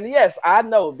inside. And yes, I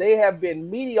know they have been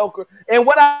mediocre. And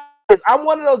I'm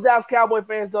one of those Dallas Cowboy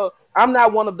fans, though. I'm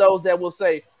not one of those that will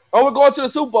say, "Oh, we're going to the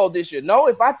Super Bowl this year." No,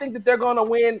 if I think that they're going to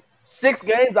win 6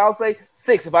 games, I'll say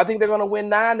 6. If I think they're going to win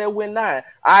 9, they'll win 9.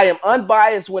 I am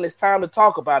unbiased when it's time to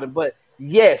talk about it. But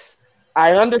yes,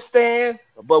 I understand.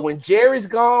 But when Jerry's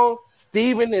gone,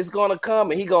 Steven is going to come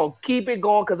and he's going to keep it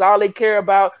going because all they care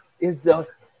about is the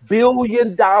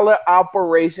billion-dollar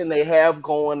operation they have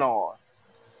going on.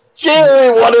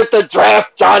 Jerry wanted to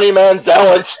draft Johnny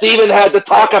Manziel, and Steven had to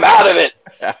talk him out of it.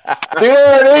 Do you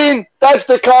know what I mean? That's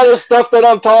the kind of stuff that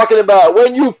I'm talking about.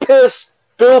 When you piss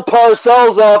Bill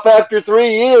Parcells off after 3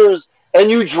 years and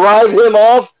you drive him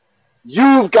off,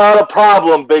 you've got a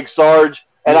problem, Big Sarge.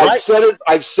 And Right.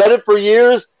 I've said it for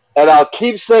years, and I'll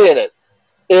keep saying it.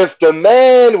 If the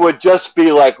man would just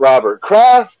be like Robert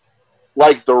Kraft,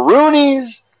 like the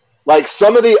Rooneys, like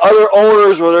some of the other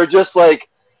owners where they're just like,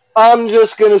 I'm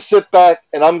just going to sit back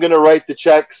and I'm going to write the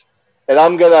checks and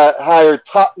I'm going to hire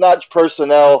top-notch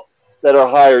personnel that are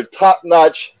hired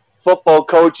top-notch football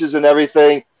coaches and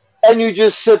everything. And you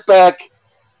just sit back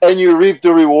and you reap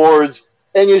the rewards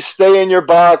and you stay in your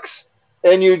box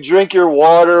and you drink your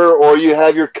water or you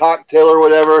have your cocktail or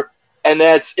whatever, and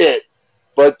that's it.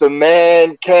 But the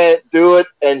man can't do it,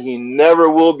 and he never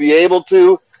will be able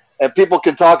to. And people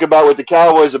can talk about with the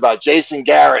Cowboys about Jason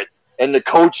Garrett and the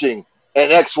coaching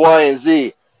and X, Y, and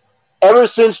Z. Ever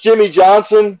since Jimmy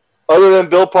Johnson, other than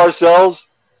Bill Parcells,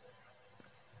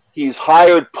 he's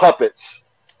hired puppets,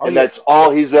 and that's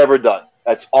all he's ever done.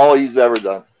 That's all he's ever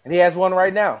done. And he has one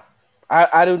right now.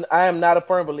 I am not a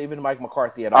firm believer in Mike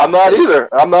McCarthy at all. I'm not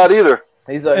either.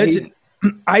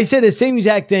 I said the same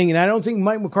exact thing, and I don't think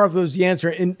Mike McCarthy was the answer.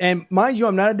 And mind you,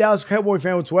 I'm not a Dallas Cowboy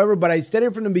fan whatsoever, but I said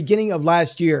it from the beginning of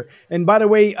last year. And by the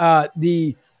way,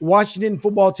 the Washington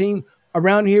football team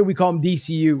around here, we call them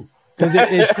DCU because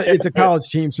it's a college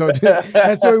team. So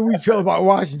that's the way we feel about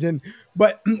Washington.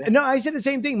 But no, I said the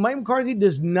same thing. Mike McCarthy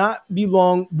does not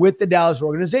belong with the Dallas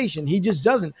organization. He just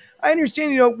doesn't. I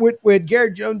understand, with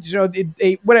Garrett Jones,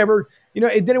 whatever,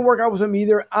 it didn't work out with him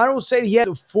either. I don't say he had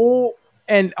the full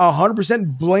and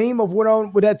 100% blame of what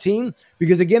on with that team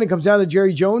because, again, it comes down to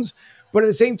Jerry Jones. But at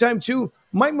the same time, too,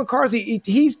 Mike McCarthy,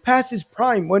 he's past his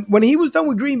prime. When he was done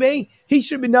with Green Bay, he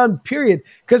should have been done, period.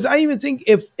 Because I even think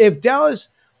if Dallas,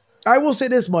 I will say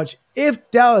this much,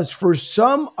 if Dallas, for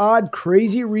some odd,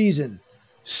 crazy reason,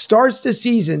 starts the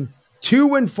season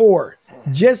 2-4,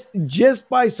 just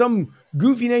by some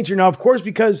goofy nature. Now, of course,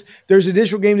 because there's an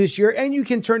additional game this year, and you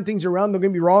can turn things around. Don't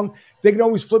get me wrong. They can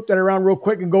always flip that around real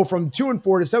quick and go from 2-4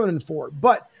 to 7-4.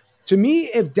 But to me,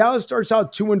 if Dallas starts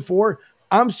out 2-4,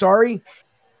 I'm sorry,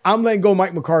 I'm letting go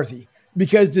Mike McCarthy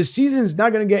because the season's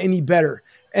not going to get any better.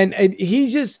 And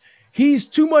he's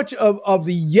too much of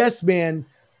the yes man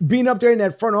being up there in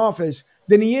that front office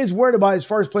than he is worried about as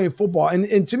far as playing football.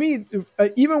 And to me,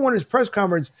 even when his press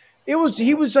conference, he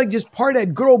was like just part of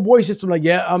that good old boy system. Like,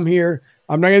 yeah, I'm here.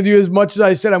 I'm not going to do as much as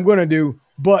I said I'm going to do,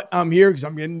 but I'm here because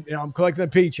I'm getting, I'm collecting a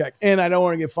paycheck and I don't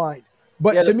want to get fined.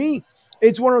 But to me,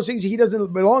 it's one of those things he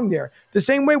doesn't belong there. The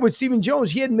same way with Stephen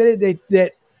Jones, he admitted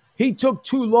that he took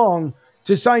too long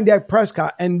to sign Dak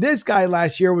Prescott. And this guy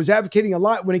last year was advocating a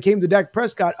lot when it came to Dak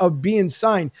Prescott of being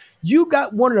signed. You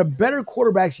got one of the better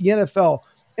quarterbacks in the NFL,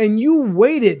 and you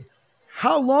waited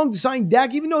how long to sign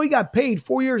Dak, even though he got paid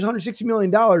 4 years, $160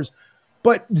 million.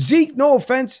 But Zeke, no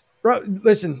offense. Bro,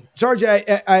 listen, Sarge,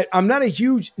 I'm not a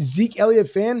huge Zeke Elliott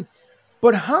fan,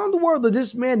 but how in the world did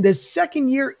this man, the second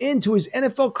year into his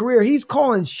NFL career, he's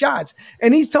calling shots,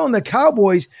 and he's telling the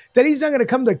Cowboys that he's not going to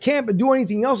come to camp and do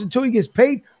anything else until he gets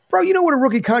paid? Bro, you know what a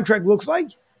rookie contract looks like?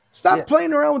 Stop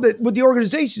playing around with the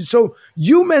organization. So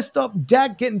you messed up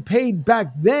Dak getting paid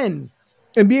back then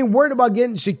and being worried about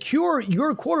getting secure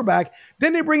your quarterback.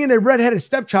 Then they bring in their redheaded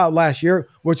stepchild last year,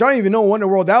 which I don't even know what in the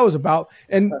world that was about.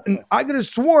 And I could have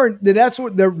sworn that that's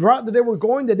what the route that they were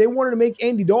going, that they wanted to make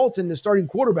Andy Dalton the starting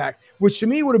quarterback, which to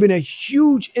me would have been a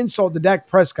huge insult to Dak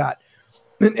Prescott.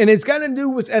 And it's got to do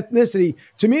with ethnicity.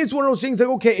 To me, it's one of those things like,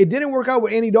 okay, it didn't work out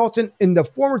with Andy Dalton in the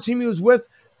former team he was with.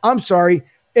 I'm sorry.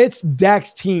 it's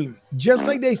Dak's team. Just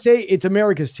like they say it's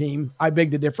America's team. I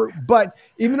beg to differ. But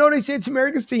even though they say it's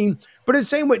America's team, but it's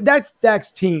the same way, that's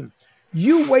Dak's team.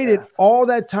 You waited all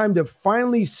that time to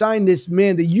finally sign this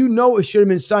man that you know it should have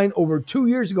been signed over 2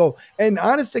 years ago. And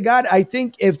honest to God, I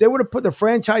think if they would have put the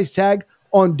franchise tag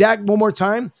on Dak one more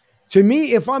time, to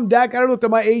me, if I'm Dak, I'd have looked at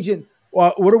my agent.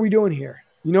 Well, what are we doing here?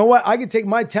 You know what? I could take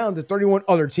my talent to 31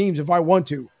 other teams if I want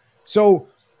to. So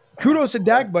kudos to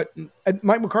Dak, but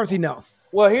Mike McCarthy, no.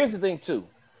 Well, here's the thing, too.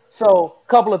 So, a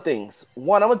couple of things.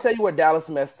 One, I'm going to tell you where Dallas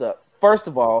messed up. First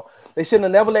of all, they shouldn't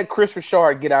have never let Chris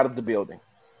Richard get out of the building.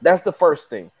 That's the first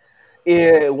thing.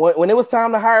 When it was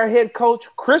time to hire a head coach,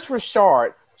 Chris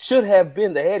Richard should have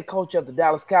been the head coach of the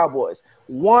Dallas Cowboys.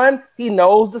 One, he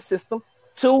knows the system.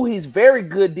 Two, he's very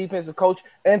good defensive coach.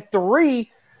 And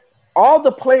three, all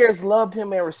the players loved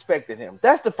him and respected him.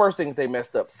 That's the first thing that they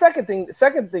messed up. Second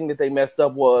thing that they messed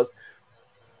up was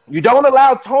you don't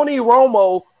allow Tony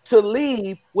Romo to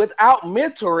leave without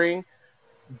mentoring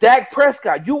Dak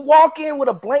Prescott. You walk in with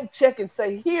a blank check and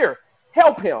say, "Here,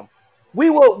 help him. We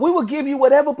will give you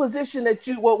whatever position that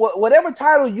you whatever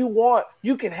title you want,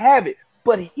 you can have it.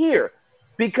 But here,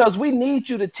 because we need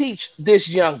you to teach this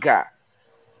young guy."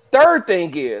 Third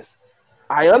thing is,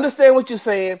 I understand what you're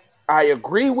saying. I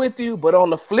agree with you, but on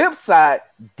the flip side,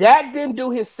 Dak didn't do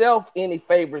himself any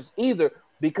favors either,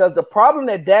 because the problem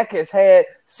that Dak has had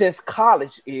since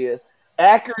college is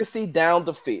accuracy down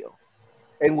the field.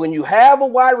 And when you have a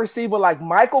wide receiver like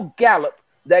Michael Gallup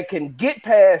that can get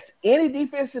past any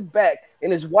defensive back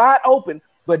and is wide open,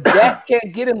 but Dak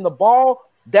can't get him the ball,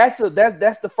 that's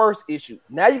the first issue.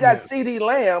 Now you got CeeDee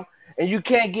Lamb, and you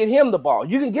can't get him the ball.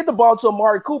 You can get the ball to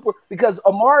Amari Cooper because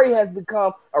Amari has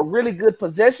become a really good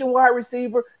possession wide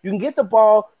receiver. You can get the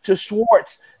ball to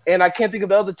Schwartz, and I can't think of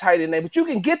the other tight end name, but you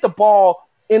can get the ball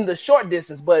in the short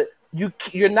distance, but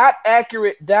you're not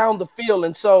accurate down the field.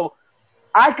 And so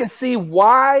I can see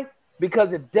why,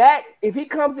 because if he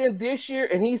comes in this year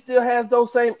and he still has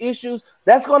those same issues,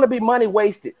 that's going to be money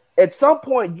wasted. At some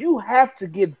point, you have to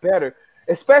get better,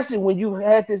 especially when you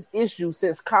had this issue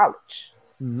since college.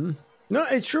 Mm-hmm. No,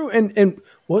 it's true. And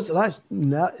what was it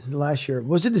not last year?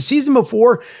 Was it the season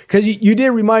before? Because you did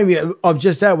remind me of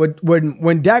just that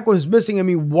when Dak was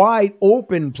missing, wide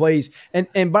open plays.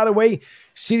 And by the way,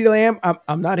 CeeDee Lamb,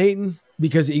 I'm not hating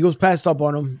because the Eagles passed up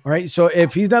on him. All right. So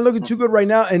if he's not looking too good right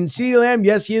now, and CeeDee Lamb,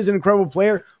 yes, he is an incredible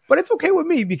player, but it's okay with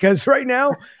me because right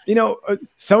now,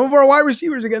 some of our wide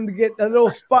receivers are going to get a little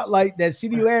spotlight that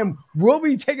CeeDee Lamb will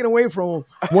be taken away from him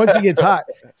once he gets hot.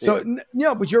 So,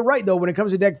 but you're right, though, when it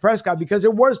comes to Dak Prescott, because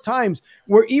there was times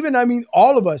where even,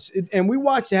 all of us, and we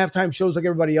watched the halftime shows like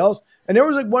everybody else, and there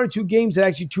was like one or two games that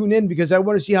actually tuned in because I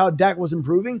want to see how Dak was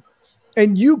improving.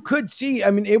 And you could see,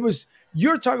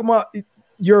 you're talking about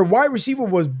your wide receiver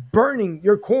was burning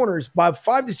your corners by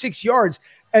 5 to 6 yards.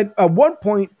 And at one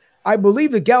point, I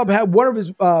believe that Gallup had one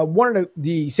of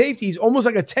the safeties almost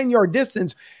like a 10-yard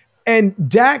distance, and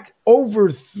Dak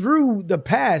overthrew the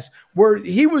pass where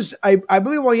he was, I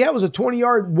believe all he had was a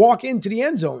 20-yard walk into the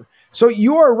end zone. So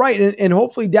you are right, and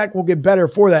hopefully Dak will get better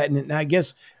for that. And I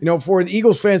guess, for the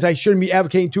Eagles fans, I shouldn't be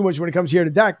advocating too much when it comes here to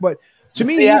Dak, but to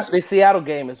me, the Seattle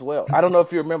game as well. I don't know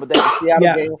if you remember that the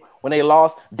Seattle game when they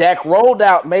lost. Dak rolled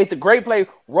out, made the great play,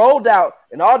 rolled out,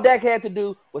 and all Dak had to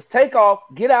do was take off,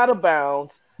 get out of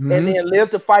bounds, and then live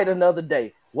to fight another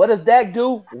day. What does Dak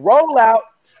do? Roll out,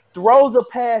 throws a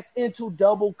pass into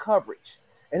double coverage.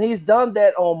 And he's done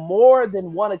that on more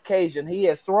than one occasion. He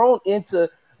has thrown into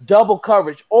double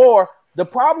coverage. Or the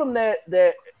problem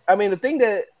the thing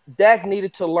that Dak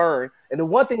needed to learn, and the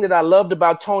one thing that I loved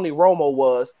about Tony Romo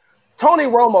was Tony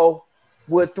Romo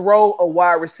would throw a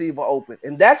wide receiver open.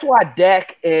 And that's why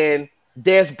Dak and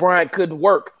Dez Bryant couldn't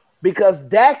work. Because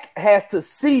Dak has to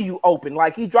see you open.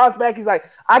 Like, he drops back, he's like,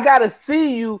 I got to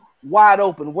see you wide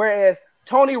open. Whereas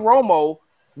Tony Romo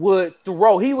would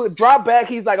throw. He would drop back.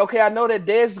 He's like, okay, I know that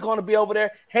Dez is going to be over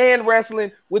there hand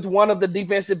wrestling with one of the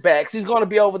defensive backs. He's going to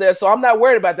be over there, so I'm not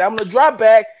worried about that. I'm going to drop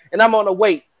back, and I'm going to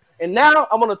wait. And now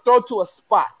I'm going to throw to a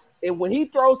spot. And when he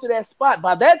throws to that spot,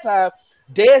 by that time,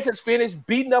 Dez has finished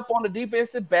beating up on the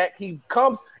defensive back. He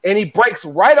comes, and he breaks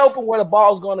right open where the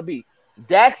ball is going to be.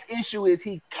 Dak's issue is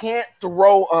he can't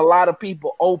throw a lot of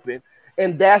people open,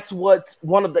 and that's what's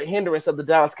one of the hindrances of the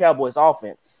Dallas Cowboys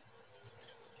offense.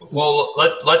 Well,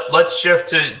 let's shift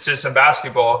to some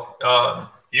basketball.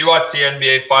 You watched the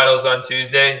NBA Finals on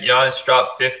Tuesday. Giannis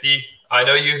dropped 50. I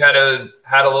know you had a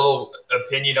little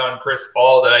opinion on Chris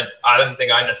Paul that I didn't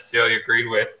think I necessarily agreed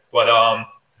with, but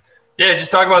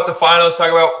just talk about the finals. Talk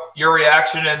about your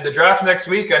reaction and the draft next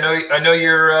week. I know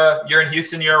you're in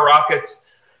Houston. You're a Rockets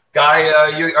Guy,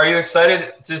 are you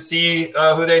excited to see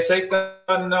who they take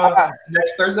on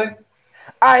next Thursday?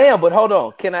 I am, but hold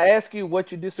on. Can I ask you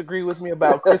what you disagree with me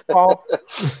about Chris Paul?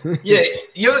 Yeah,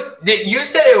 you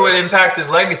said it would impact his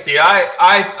legacy.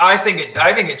 I think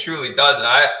it truly does, and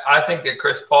I think that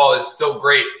Chris Paul is still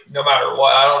great no matter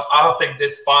what. I don't think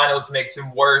this finals makes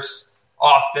him worse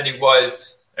off than he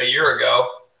was a year ago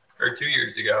or 2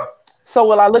 years ago. So,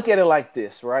 well, I look at it like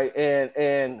this, right?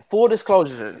 And full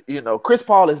disclosure, Chris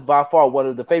Paul is by far one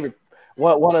of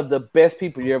the best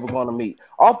people you're ever going to meet.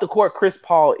 Off the court, Chris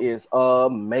Paul is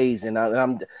amazing,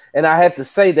 and I have to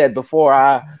say that before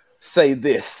I say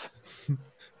this.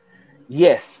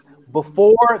 Yes,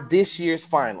 before this year's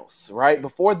finals, right?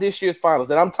 Before this year's finals,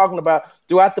 and I'm talking about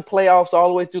throughout the playoffs, all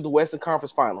the way through the Western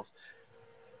Conference Finals,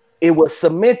 it was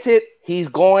cemented. He's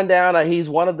going down. He's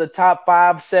one of the top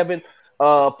 5-7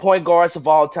 point guards of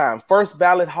all time, first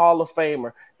ballot Hall of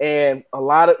Famer, and a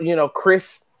lot of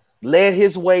Chris led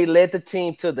the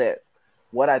team to that.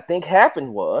 What I think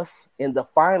happened was in the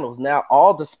finals, now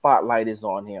all the spotlight is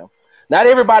on him. Not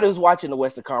everybody was watching the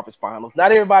Western Conference Finals.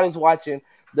 Not everybody's watching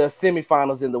the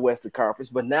semifinals in the Western Conference,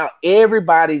 but now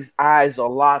everybody's eyes are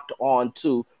locked on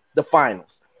to the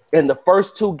finals. In the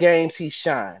first 2 games, he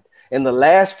shined. In the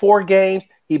last 4 games,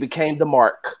 he became the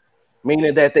mark,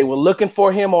 meaning that they were looking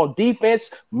for him on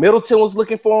defense. Middleton was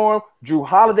looking for him. Drew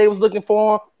Holiday was looking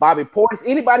for him. Bobby Portis,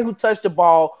 anybody who touched the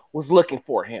ball was looking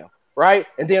for him, right?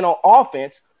 And then on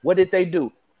offense, what did they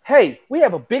do? Hey, we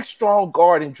have a big, strong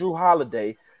guard in Drew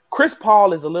Holiday. Chris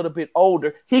Paul is a little bit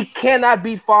older. He cannot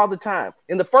beat Father Time.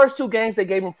 In the first 2 games, they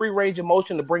gave him free range of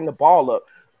motion to bring the ball up.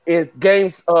 In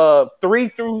games 3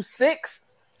 through 6,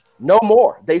 no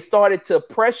more. They started to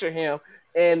pressure him,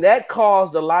 and that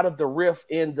caused a lot of the rift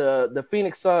in the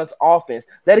Phoenix Suns offense.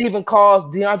 That even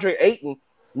caused DeAndre Ayton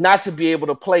not to be able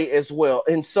to play as well.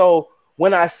 And so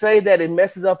when I say that it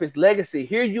messes up his legacy,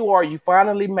 here you are, you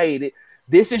finally made it.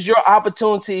 This is your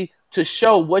opportunity to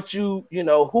show what who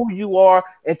you are,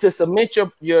 and to cement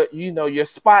your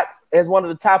spot as one of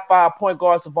the top 5 point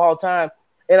guards of all time.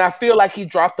 And I feel like he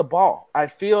dropped the ball. I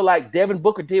feel like Devin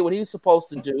Booker did what he's supposed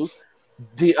to do.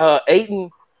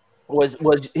 Ayton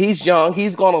he's young,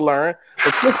 he's going to learn.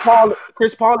 But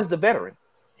Chris Paul is the veteran.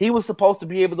 He was supposed to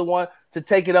be able the one to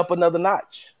take it up another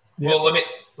notch. Well,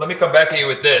 let me come back at you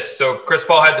with this. So Chris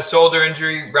Paul had the shoulder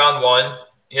injury round 1.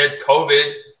 He had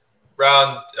COVID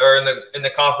in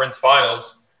the conference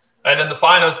finals, and in the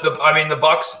finals, the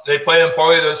Bucks, they played him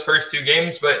poorly those first 2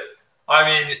 games. But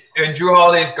in Drew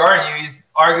Holiday's guarding you, he's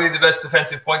arguably the best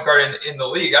defensive point guard in the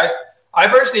league. I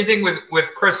personally think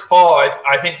with Chris Paul,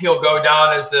 I think he'll go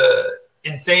down as an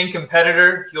insane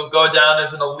competitor. He'll go down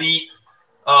as an elite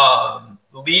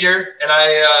leader. And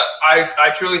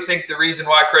I truly think the reason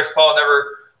why Chris Paul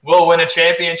never will win a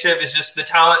championship is just the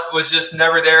talent was just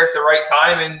never there at the right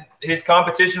time, and his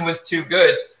competition was too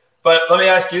good. But let me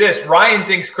ask you this. Ryan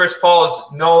thinks Chris Paul is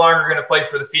no longer going to play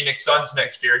for the Phoenix Suns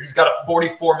next year. He's got a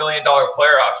 $44 million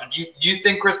player option. You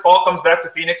think Chris Paul comes back to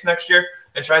Phoenix next year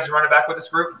and tries to run it back with this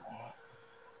group?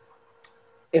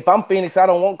 If I'm Phoenix, I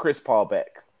don't want Chris Paul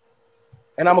back.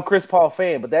 And I'm a Chris Paul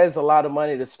fan, but that is a lot of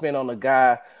money to spend on a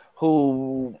guy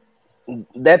who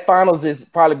that finals is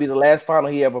probably be the last final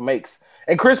he ever makes.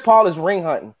 And Chris Paul is ring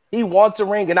hunting. He wants a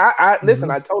ring. And I listen,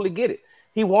 I totally get it.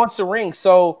 He wants a ring.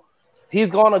 So he's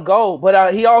going to go.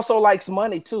 But he also likes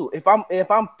money too. If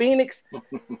I'm Phoenix,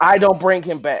 I don't bring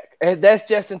him back. And that's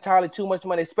just entirely too much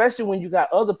money, especially when you got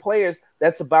other players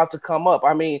that's about to come up.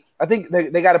 I mean, I think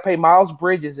they got to pay Miles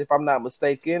Bridges, if I'm not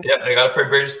mistaken. Yeah, they got to pay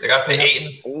Bridges. They got to pay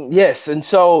Ayton. Yes. And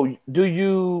so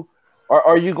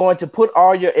are you going to put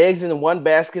all your eggs in one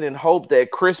basket and hope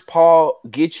that Chris Paul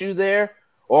gets you there?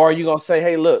 Or are you going to say,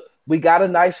 hey, look, we got a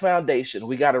nice foundation.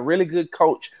 We got a really good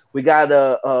coach. We got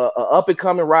a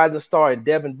up-and-coming rising star in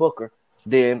Devin Booker.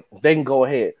 Then they can go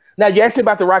ahead. Now, you asked me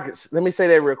about the Rockets. Let me say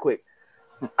that real quick.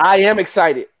 I am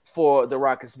excited for the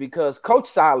Rockets because Coach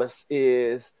Silas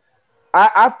is –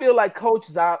 I feel like Coach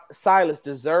Silas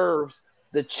deserves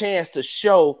the chance to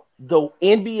show the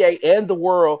NBA and the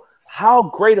world how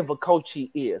great of a coach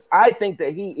he is. I think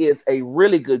that he is a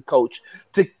really good coach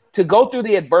to go through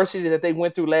the adversity that they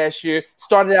went through last year,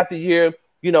 started out the year,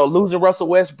 losing Russell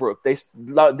Westbrook. They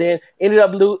then ended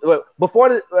up before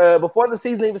the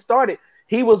season even started,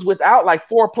 he was without like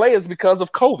 4 players because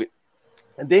of COVID.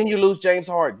 And then you lose James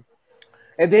Harden.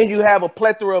 And then you have a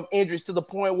plethora of injuries to the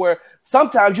point where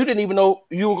sometimes you didn't even know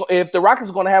if the Rockets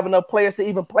were going to have enough players to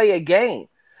even play a game.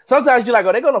 Sometimes you're like,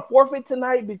 are they going to forfeit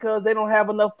tonight because they don't have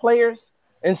enough players?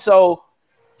 And so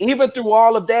even through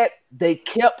all of that, they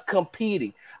kept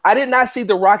competing. I did not see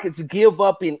the Rockets give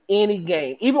up in any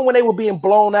game. Even when they were being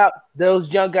blown out,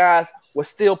 those young guys were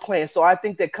still playing. So I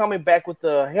think that coming back with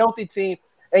a healthy team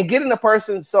and getting a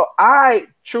person. So I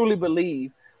truly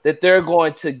believe that they're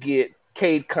going to get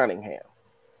Cade Cunningham.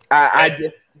 I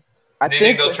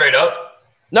think they'll trade up.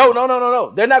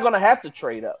 No. They're not going to have to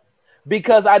trade up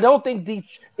because I don't think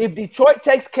if Detroit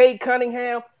takes Cade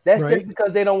Cunningham, that's just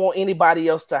because they don't want anybody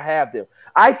else to have them.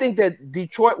 I think that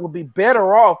Detroit would be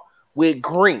better off with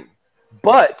Green,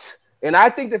 and I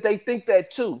think that they think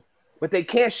that too, but they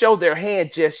can't show their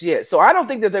hand just yet. So I don't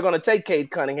think that they're going to take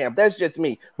Cade Cunningham. That's just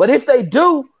me. But if they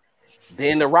do,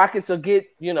 then the Rockets will get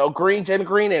Jalen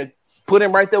Green, and put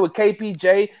him right there with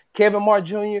KPJ, Kevin Martin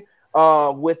Jr.,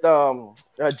 with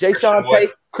Jayshawn Tate,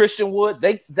 Christian Wood.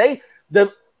 The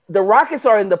Rockets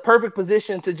are in the perfect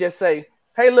position to just say,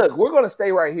 hey, look, we're going to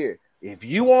stay right here. If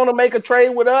you want to make a trade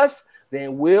with us,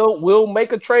 then we'll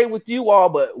make a trade with you all,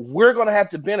 but we're going to have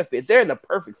to benefit. They're in the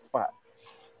perfect spot.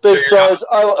 Big Sarge,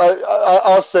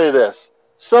 I'll say this.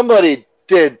 Somebody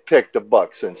did pick the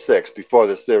Bucks in 6 before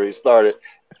the series started,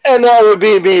 and that would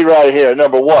be me right here,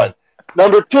 number 1.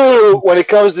 Number 2, when it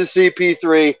comes to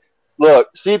CP3,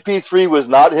 look, CP3 was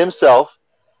not himself.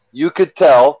 You could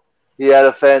tell. He had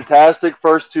a fantastic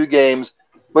first 2 games,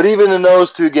 but even in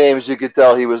those 2 games, you could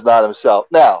tell he was not himself.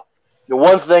 Now, the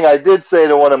one thing I did say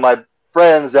to one of my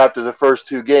friends after the first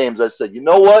 2 games, I said, you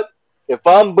know what? If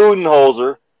I'm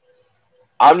Budenholzer,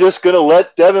 I'm just going to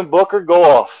let Devin Booker go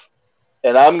off,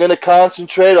 and I'm going to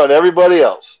concentrate on everybody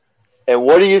else. And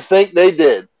what do you think they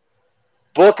did?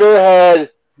 Booker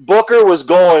was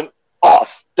going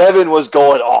off. Devin was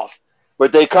going off.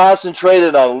 But they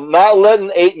concentrated on not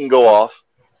letting Ayton go off,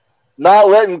 not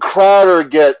letting Crowder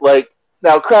get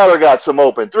now Crowder got some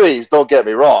open threes, don't get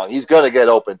me wrong. He's going to get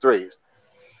open threes.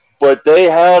 But they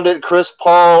hounded Chris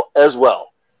Paul as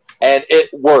well. And it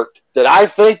worked. Did I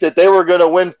think that they were going to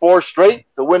win 4 straight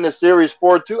to win the series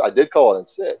 4-2? I did call it in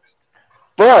 6.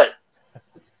 But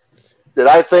did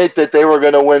I think that they were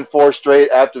going to win 4 straight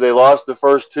after they lost the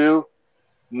first 2?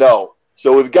 No.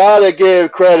 So we've got to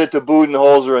give credit to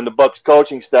Budenholzer and the Bucks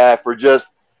coaching staff for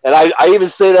and I even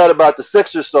say that about the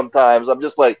Sixers sometimes. I'm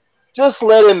just like, just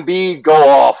let Embiid go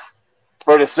off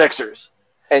for the Sixers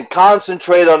and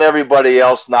concentrate on everybody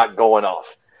else not going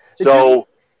off. So,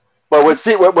 but with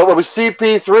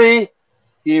CP3,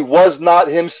 he was not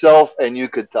himself, and you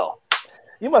could tell.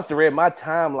 You must have read my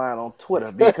timeline on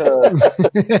Twitter because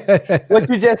what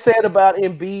you just said about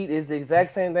Embiid is the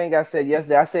exact same thing I said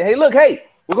yesterday. I said, hey,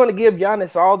 we're going to give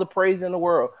Giannis all the praise in the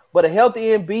world, but a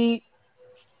healthy Embiid,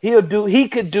 he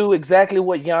could do exactly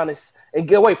what Giannis and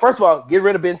first of all, get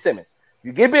rid of Ben Simmons. If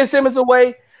you get Ben Simmons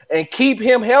away and keep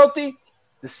him healthy,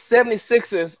 the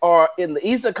 76ers are in the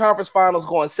Eastern Conference Finals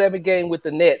going 7-game with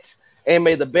the Nets, and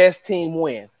may the best team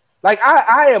win. Like,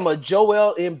 I am a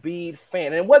Joel Embiid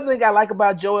fan. And one thing I like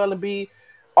about Joel Embiid,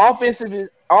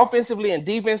 offensively and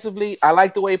defensively, I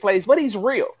like the way he plays, but he's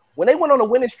real. When they went on a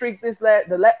winning streak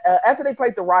after they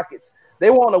played the Rockets, they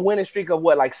were on a winning streak of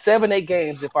 7-8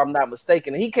 games, if I'm not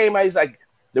mistaken. And he came out, he's like,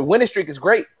 the winning streak is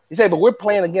great. He said, but we're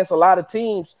playing against a lot of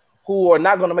teams who are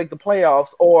not going to make the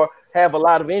playoffs or have a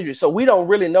lot of injuries. So we don't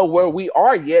really know where we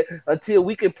are yet until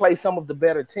we can play some of the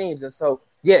better teams. And so,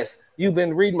 yes, you've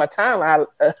been reading my timeline,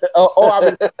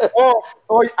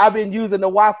 or I've been using the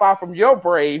Wi-Fi from your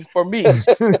brain for me.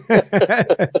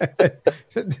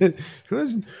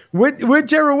 Listen,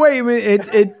 whichever way, I mean,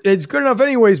 it's good enough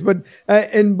anyways. But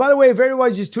and by the way, if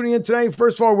everybody's just tuning in tonight,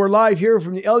 first of all, we're live here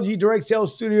from the LG Direct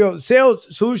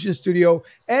Sales Solutions Studio,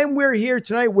 and we're here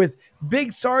tonight with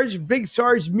Big Sarge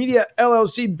Media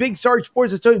LLC, Big Sarge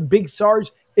Sports. I tell you, Big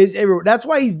Sarge is everywhere. That's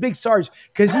why he's Big Sarge,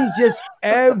 because he's just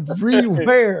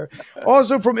everywhere.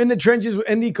 Also from In the Trenches with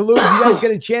Andy Kalu. If you guys get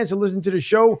a chance to listen to the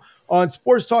show on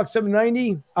Sports Talk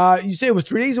 790, you say it was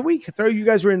 3 days a week? I thought you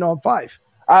guys were in on 5.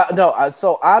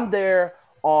 So I'm there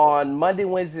on Monday,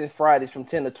 Wednesdays, and Fridays from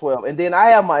 10 to 12. And then I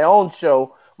have my own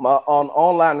show on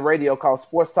online radio called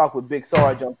Sports Talk with Big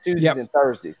Sarge on Tuesdays and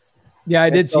Thursdays. Yeah,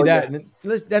 I did see that. Yeah. And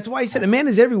that's why he said the man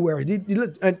is everywhere.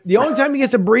 The only time he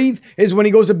gets to breathe is when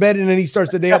he goes to bed and then he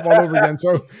starts the day up all over again.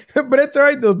 So, but it's all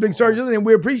right, though, Big Sarge. And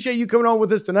we appreciate you coming on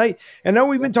with us tonight. And now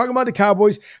we've been talking about the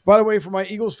Cowboys. By the way, for my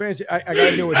Eagles fans, I got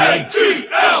to do it here.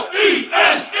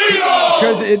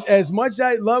 Because as much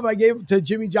love I gave to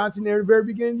Jimmy Johnson there at the very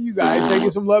beginning to you guys, I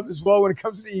give some love as well when it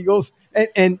comes to the Eagles.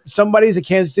 And somebody's a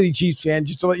Kansas City Chiefs fan,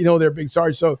 just to let you know they're Big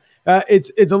Sarge. So it's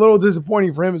a little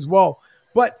disappointing for him as well.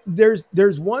 But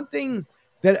there's one thing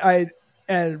that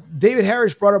David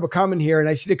Harris brought up a comment here, and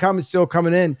I see the comments still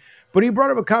coming in, but he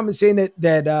brought up a comment saying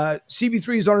that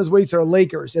CP3 is on his way to the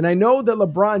Lakers. And I know that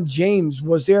LeBron James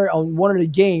was there on one of the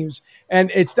games,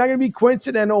 and it's not going to be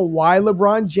coincidental why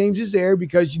LeBron James is there,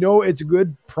 because, it's a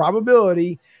good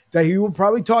probability that he will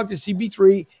probably talk to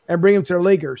CP3 and bring him to the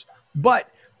Lakers. But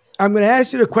I'm going to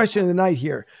ask you the question of the night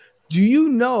here. Do you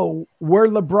know where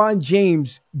LeBron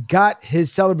James got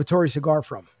his celebratory cigar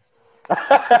from?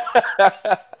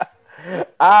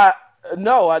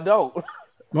 No, I don't.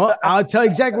 Well, I'll tell you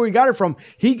exactly where he got it from.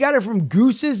 He got it from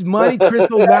Goose's Monte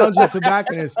Cristo Lounge and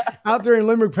Tobacconist out there in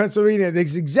Limerick, Pennsylvania.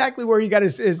 That's exactly where he got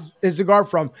his cigar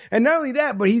from. And not only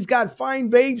that, but he's got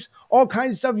fine vapes, all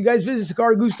kinds of stuff. You guys visit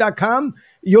cigargoose.com.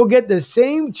 You'll get the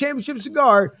same championship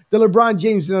cigar that LeBron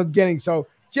James ended up getting. So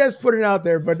just put it out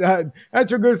there. But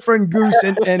that's our good friend Goose.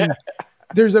 And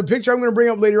there's a picture I'm going to bring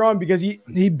up later on because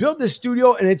he built this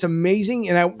studio and it's amazing.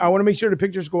 And I want to make sure the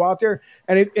pictures go out there.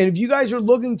 And if you guys are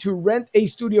looking to rent a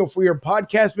studio for your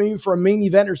podcast, maybe for a main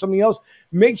event or something else,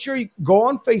 make sure you go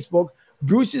on Facebook,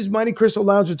 Goose's Monte Cristo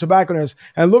Lounge with Tobacconist,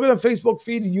 and look at the Facebook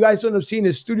feed. You guys end up seeing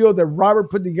the studio that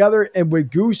Robert put together and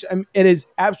with Goose. And it is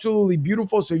absolutely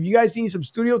beautiful. So if you guys need some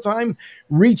studio time,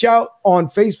 reach out on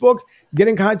Facebook, get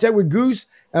in contact with Goose,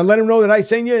 and let him know that I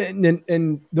sent you,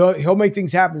 and he'll make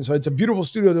things happen. So it's a beautiful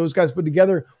studio those guys put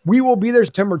together. We will be there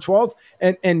September 12th.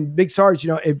 And Big Sarge,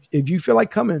 if you feel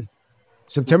like coming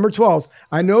September 12th,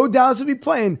 I know Dallas will be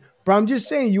playing, but I'm just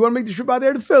saying, you want to make the trip out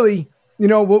there to Philly,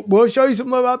 we'll show you some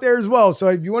love out there as well. So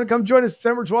if you want to come join us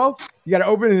September 12th, you got to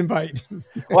open an invite.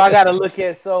 Well, I got to look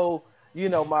at,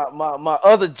 my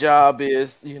other job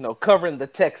is, covering the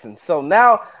Texans. So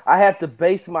now I have to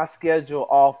base my schedule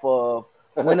off of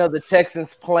when are the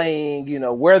Texans playing,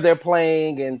 where they're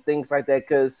playing and things like that.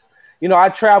 Because, I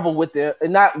travel with them,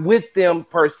 and not with them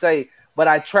per se, but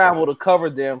I travel to cover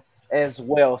them as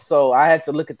well. So I had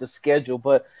to look at the schedule.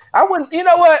 But I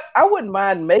wouldn't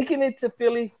mind making it to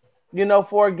Philly,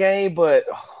 for a game. But,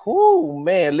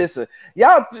 man, listen,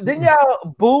 didn't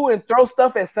y'all boo and throw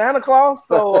stuff at Santa Claus?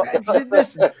 So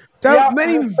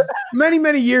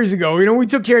many years ago, we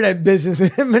took care of that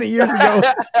business many years ago.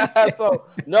 So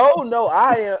no,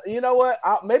 I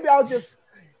maybe I'll just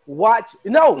watch.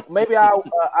 No, maybe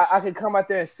I could come out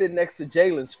there and sit next to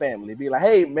Jalen's family. Be like,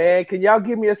 hey man, can y'all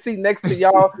give me a seat next to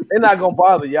y'all? They're not gonna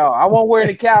bother y'all. I won't wear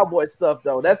any cowboy stuff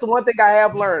though. That's the one thing I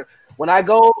have learned when I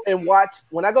go to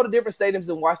different stadiums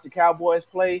and watch the Cowboys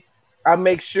play. I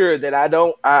make sure that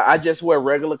I just wear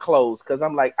regular clothes because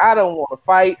I'm like, I don't want to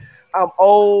fight. I'm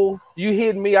old. You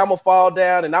hit me, I'm going to fall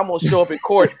down, and I'm going to show up in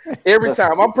court every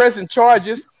time. I'm pressing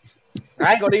charges.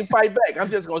 I ain't going to even fight back.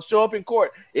 I'm just going to show up in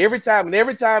court every time. And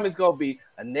every time it's going to be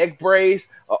a neck brace,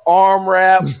 an arm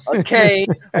wrap, a cane,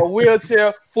 a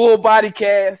wheelchair, full body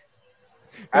cast.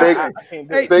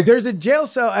 There's a jail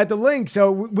cell at the link,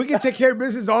 so we can take care of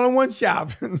business all in one shop.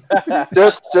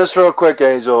 just real quick,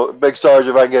 Angel, Big Sarge,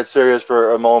 if I can get serious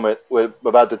for a moment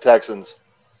about the Texans.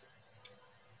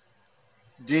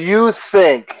 Do you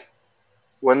think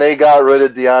when they got rid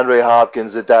of DeAndre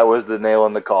Hopkins that was the nail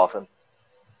in the coffin?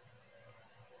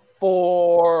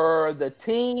 For the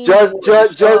team?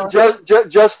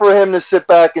 Just for him to sit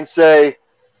back and say,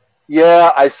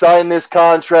 yeah, I signed this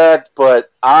contract,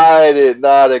 but I did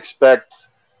not expect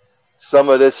some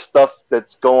of this stuff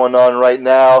that's going on right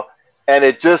now. And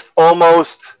it just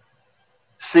almost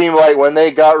seemed like when they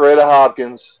got rid of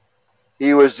Hopkins,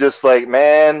 he was just like,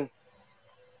 man,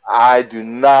 I do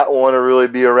not want to really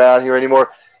be around here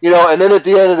anymore. And then at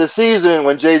the end of the season,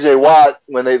 when J.J. Watt,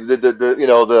 when they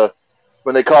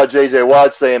when they caught J.J.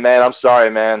 Watt saying, man, I'm sorry,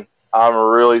 man, I'm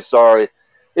really sorry.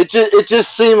 It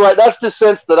just seemed like that's the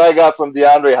sense that I got from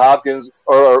DeAndre Hopkins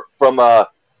or from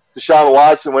Deshaun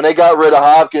Watson. When they got rid of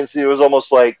Hopkins, he was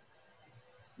almost like,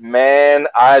 man,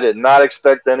 I did not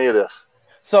expect any of this.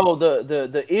 So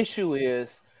the issue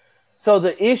is,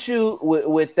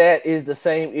 with that is the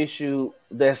same issue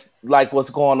that's like what's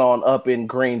going on up in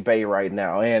Green Bay right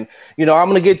now. And, I'm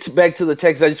going to get back to the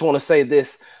Texans. I just want to say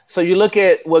this. So you look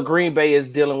at what Green Bay is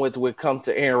dealing with when it comes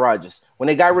to Aaron Rodgers. When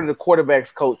they got rid of the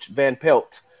quarterbacks coach, Van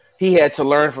Pelt, he had to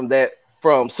learn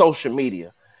from social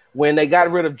media. When they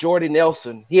got rid of Jordy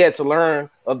Nelson, he had to learn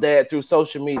of that through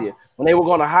social media. When they were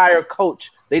going to hire a coach,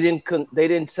 they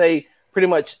didn't say pretty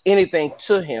much anything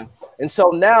to him. And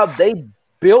so now they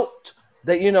built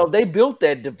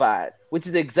that divide, which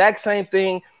is the exact same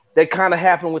thing that kind of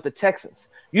happened with the Texans.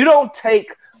 You don't take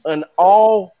an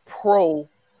all-pro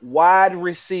wide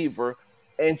receiver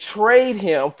and trade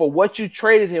him for what you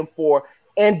traded him for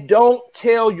and don't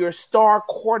tell your star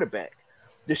quarterback.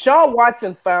 Deshaun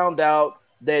Watson found out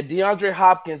that DeAndre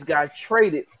Hopkins got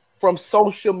traded from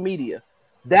social media.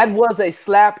 That was a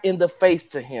slap in the face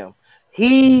to him.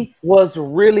 He was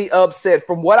really upset.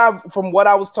 From what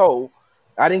I was told,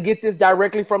 I didn't get this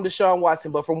directly from Deshaun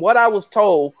Watson, but from what I was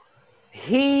told,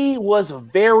 he was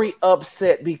very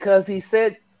upset because he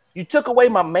said You took away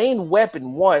my main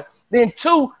weapon, one. Then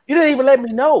two, you didn't even let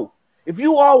me know. If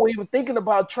you all were even thinking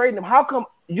about trading him, how come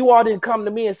you all didn't come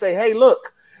to me and say, hey,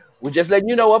 look, we're just letting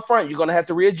you know up front, you're going to have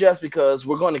to readjust because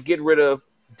we're going to get rid of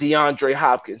DeAndre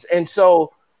Hopkins. And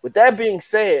so with that being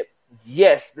said,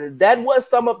 yes, that was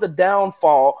some of the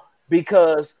downfall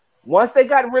because once they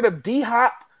got rid of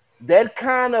D-Hop, that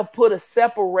kind of put a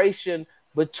separation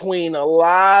between a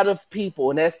lot of people.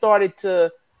 And that started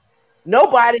to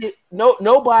nobody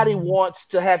wants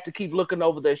to have to keep looking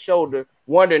over their shoulder,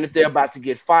 wondering if they're about to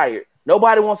get fired.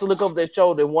 Nobody wants to look over their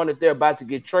shoulder and wonder if they're about to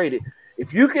get traded.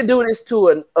 If you can do this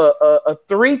to a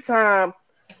three-time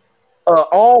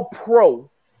All-Pro,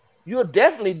 you'll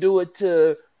definitely do it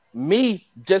to me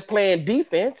just playing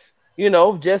defense,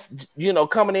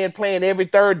 coming in playing every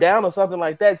third down or something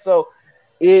like that. So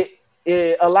a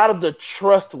lot of the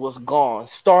trust was gone,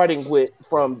 starting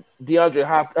from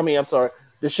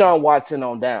Deshaun Watson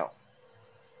on down.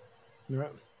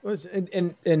 Right.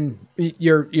 And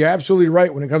you're absolutely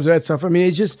right when it comes to that stuff. I mean,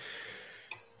 it's just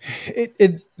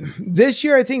this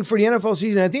year, I think for the NFL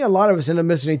season, I think a lot of us end up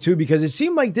missing it too, because it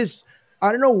seemed like this,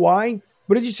 I don't know why,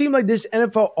 but it just seemed like this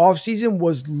NFL offseason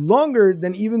was longer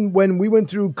than even when we went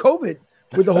through COVID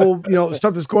with the whole,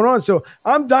 stuff that's going on. So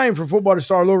I'm dying for football to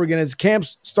start all over again as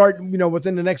camps start,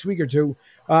 within the next week or two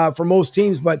for most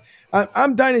teams. But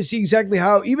I'm dying to see exactly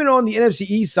how, even on the NFC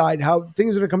East side, how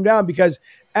things are going to come down, because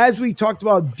as we talked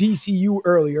about DCU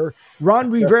earlier,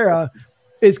 Ron Rivera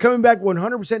is coming back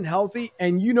 100% healthy.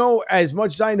 And as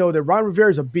much as I know that Ron Rivera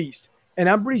is a beast. And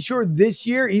I'm pretty sure this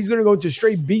year he's going to go into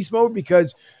straight beast mode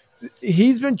because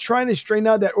he's been trying to straighten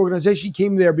out that organization. He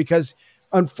came there because,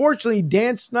 unfortunately,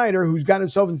 Dan Snyder, who's gotten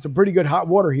himself into some pretty good hot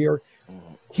water here,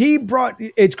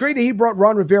 it's great that he brought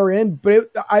Ron Rivera in,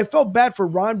 but I felt bad for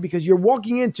Ron because you're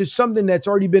walking into something that's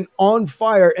already been on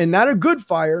fire, and not a good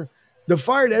fire, the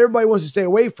fire that everybody wants to stay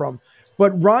away from.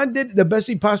 But Ron did the best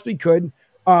he possibly could.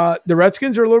 The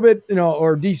Redskins are a little bit,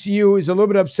 or DCU is a little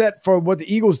bit upset for what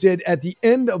the Eagles did at the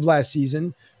end of last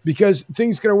season, because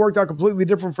things could have worked out completely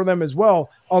different for them as well,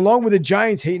 along with the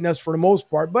Giants hating us for the most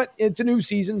part. But it's a new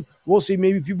season. We'll see.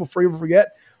 Maybe people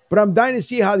forget. But I'm dying to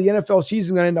see how the NFL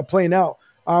season is going to end up playing out.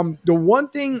 The one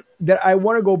thing that I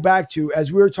want to go back to,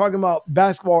 as we were talking about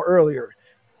basketball earlier,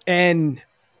 and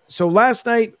so last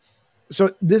night,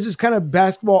 so this is kind of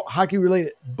basketball, hockey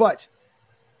related, but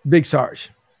Big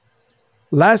Sarge.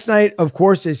 Last night, of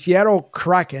course, the Seattle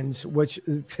Krakens, which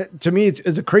to me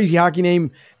it's a crazy hockey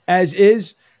name as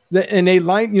is. And they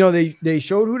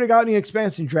showed who they got in the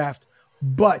expansion draft,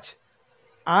 but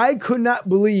I could not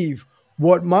believe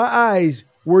what my eyes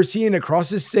were seeing across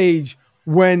the stage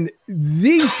when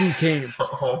these two came.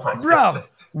 Oh my Bro, God.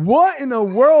 what in the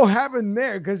world happened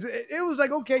there? Because it was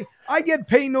like, okay, I get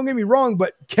Peyton, don't get me wrong,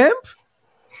 but Kemp,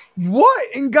 what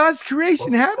in God's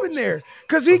creation happened there?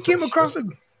 Because he came across the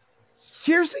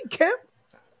seriously, Kemp?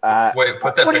 Wait,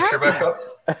 put that picture back up.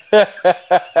 You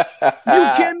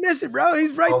can't miss it, bro.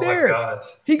 He's right there. Gosh.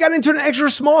 He got into an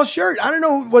extra small shirt. I don't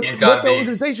know what the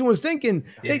organization was thinking.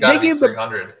 They gave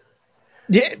 300.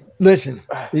 Yeah, listen,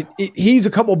 he's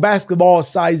a couple basketball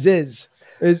sizes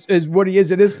is what he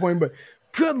is at this point. But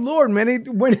good Lord, man,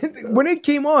 when it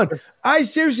came on, I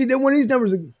seriously did one of these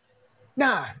numbers. Like,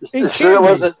 nah, sure it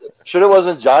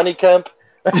wasn't Johnny Kemp.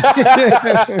 I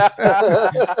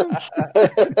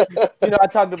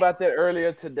talked about that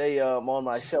earlier today on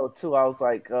my show too. I was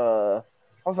like,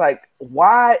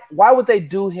 why would they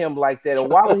do him like that, or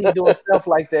why would he do himself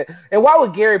like that, and why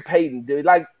would Gary Payton do it?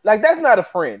 Like that's not a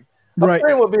friend. A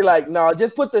friend would be like, no,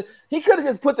 he could have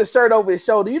just put the shirt over his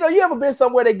shoulder. You ever been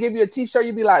somewhere they give you a t-shirt,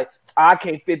 you'd be like, I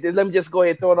can't fit this. Let me just go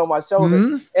ahead and throw it on my shoulder,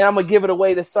 and I'm gonna give it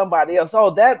away to somebody else.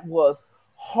 Oh, that was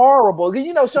horrible.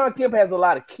 Sean Kemp has a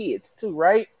lot of kids too,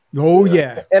 right? Oh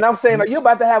yeah. And I'm saying, are you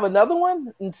about to have another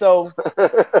one? And so,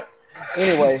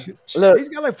 anyway, look, he's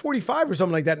got like 45 or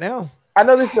something like that now. I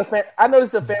know this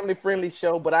is a family friendly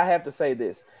show, but I have to say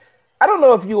this. I don't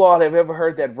know if you all have ever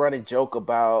heard that running joke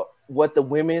about what the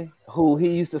women who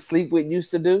he used to sleep with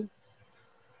used to do.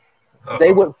 Uh-oh.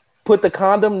 They would put the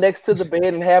condom next to the bed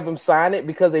and have him sign it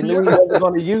because they knew he wasn't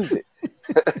going to use it.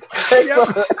 Yes.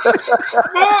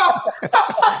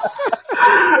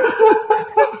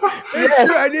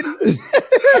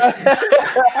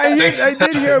 I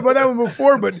did hear about that one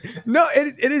before, but no,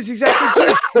 it is exactly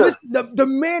true. Listen, the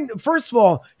man, first of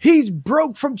all, he's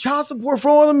broke from child support for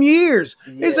all them years.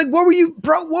 Yes. It's like, what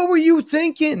were you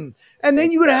thinking? And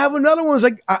then you're gonna have another one. It's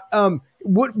like,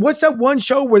 what's that one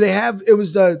show where they have? It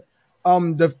was the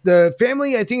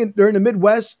family. I think they're in the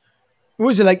Midwest. What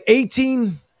was it, like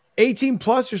 18 18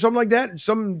 plus or something like that.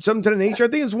 Some to the nature. I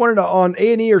think it's one on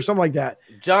A&E or something like that.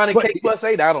 Johnny K plus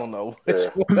 8. I don't know.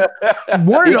 Yeah.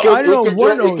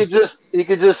 He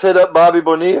could just hit up Bobby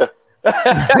Bonilla. Yeah,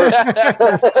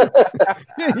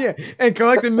 and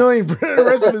collect $1 million for the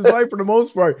rest of his life for the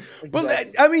most part. But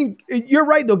exactly. I mean, you're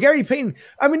right though, Gary Payton.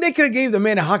 I mean, they could have gave the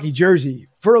man a hockey jersey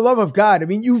for the love of God. I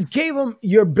mean, you gave him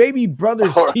your baby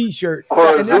brother's T-shirt,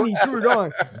 and then he threw it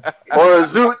on. Or a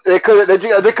zoot. They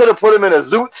could have put him in a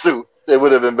zoot suit. It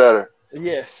would have been better.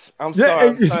 Yes, I'm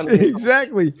sorry. I'm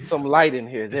exactly. Some light in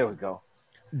here. There we go.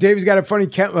 Dave's got a funny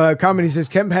comment. He says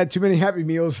Kemp had too many Happy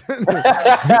Meals, which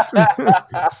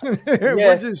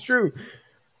is true.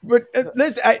 But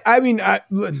listen, I mean, I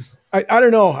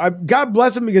don't know. God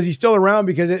bless him because he's still around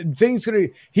because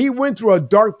he went through a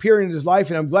dark period in his life,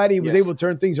 and I'm glad he was able to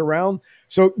turn things around.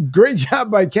 So great job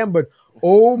by Kemp. But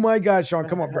oh my God, Sean,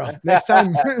 come on, bro. Next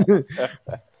time,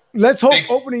 let's hope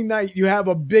opening night you have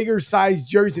a bigger size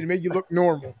jersey to make you look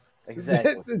normal.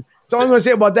 Exactly. That's all I'm going to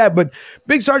say about that. But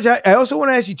Big Sarge, I also want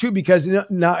to ask you too, because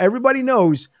now everybody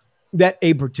knows that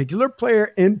a particular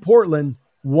player in Portland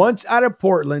wants out of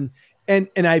Portland. And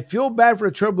I feel bad for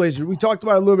the Trailblazers. We talked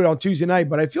about it a little bit on Tuesday night,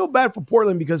 but I feel bad for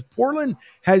Portland because Portland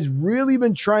has really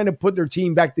been trying to put their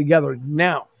team back together.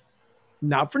 Now,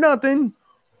 not for nothing,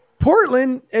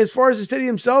 Portland, as far as the city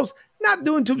themselves, not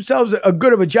doing to themselves a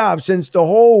good of a job since the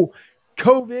whole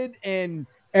COVID and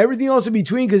everything else in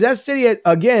between, because that city,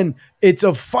 again, it's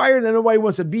a fire that nobody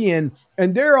wants to be in,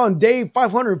 and they're on day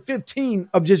 515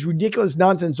 of just ridiculous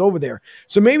nonsense over there.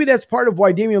 So maybe that's part of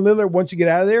why Damian Lillard wants to get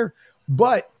out of there.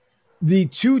 But the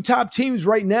two top teams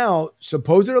right now,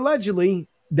 supposed allegedly,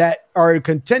 that are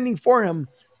contending for him,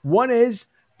 one is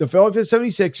the Philadelphia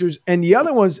 76ers, and the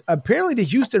other one's apparently the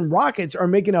Houston Rockets are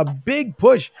making a big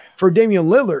push for Damian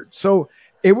Lillard. So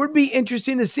it would be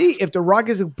interesting to see if the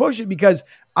Rockets can push it, because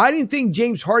I didn't think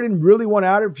James Harden really went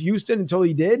out of Houston until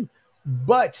he did.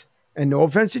 But, and no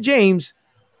offense to James,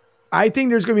 I think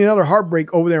there's going to be another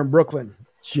heartbreak over there in Brooklyn.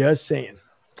 Just saying.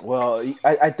 Well,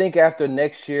 I think after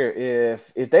next year,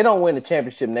 if they don't win the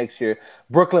championship next year,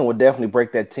 Brooklyn will definitely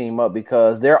break that team up,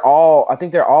 because I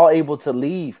think they're all able to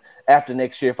leave after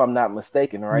next year, if I'm not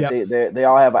mistaken, right? Yep. They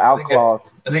all have an out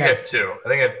clause. I think I have two. I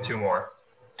think I have two more.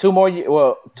 Two more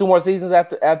seasons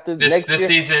after this next year?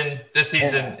 This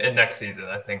season and next season,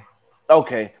 I think.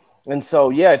 Okay. And so,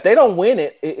 yeah, if they don't win,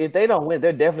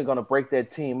 they're definitely going to break that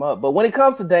team up. But when it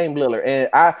comes to Dame Lillard, and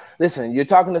listen, you're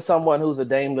talking to someone who's a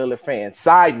Dame Lillard fan.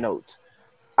 Side note,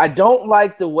 I don't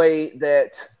like the way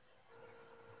that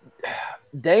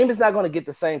Dame is not going to get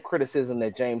the same criticism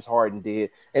that James Harden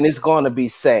did, and it's going to be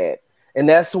sad. And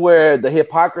that's where the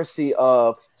hypocrisy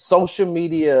of social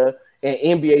media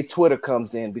and NBA Twitter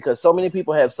comes in, because so many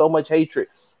people have so much hatred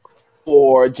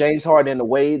for James Harden and the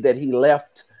way that he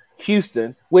left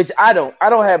Houston, which I'll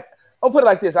put it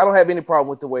like this. I don't have any problem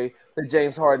with the way that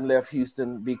James Harden left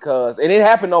Houston, because, and it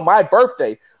happened on my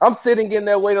birthday. I'm sitting in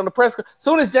there waiting on the press conference. As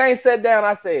soon as James sat down,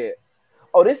 I said,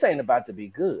 oh, this ain't about to be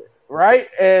good, right?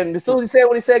 And as soon as he said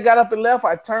what he said, got up and left,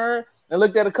 I turned and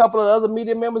looked at a couple of other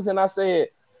media members and I said,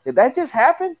 did that just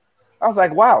happen? I was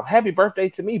like, wow, happy birthday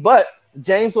to me. But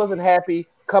James wasn't happy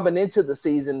coming into the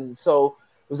season, so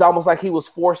it was almost like he was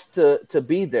forced to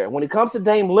be there. When it comes to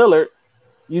Dame Lillard,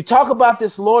 you talk about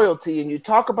this loyalty and you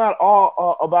talk about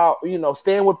about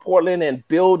staying with Portland and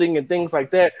building and things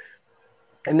like that,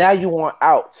 and now you want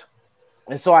out.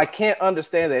 And so I can't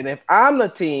understand that. And if I'm the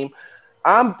team,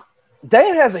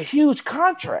 Dame has a huge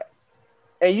contract,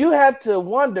 and you have to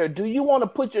wonder, do you want to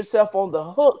put yourself on the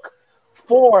hook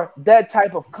for that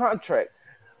type of contract?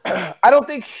 I don't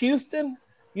think Houston,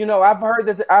 I've heard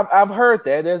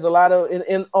that there's a lot of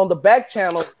on the back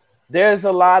channels, there's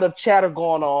a lot of chatter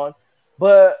going on,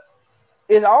 but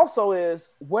it also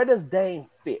is, where does Dame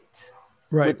fit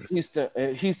with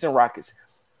Houston Rockets?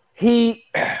 They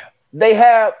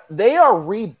are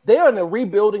in a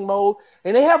rebuilding mode,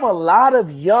 and they have a lot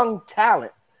of young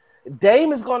talent.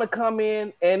 Dame is going to come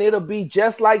in, and it'll be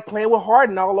just like playing with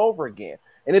Harden all over again.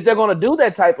 And if they're going to do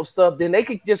that type of stuff, then they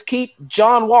could just keep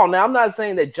John Wall. Now, I'm not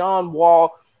saying that John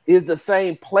Wall is the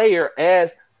same player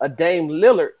as a Dame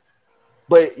Lillard,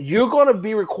 but you're going to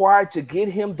be required to get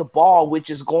him the ball,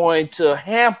 which is going to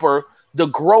hamper the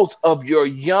growth of your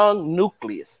young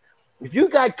nucleus. If you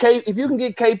can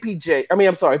get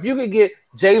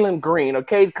Jalen Green or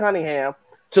Cade Cunningham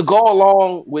to go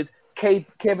along with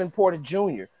Kevin Porter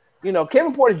Jr.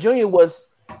 Kevin Porter Jr.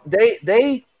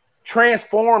 they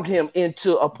transformed him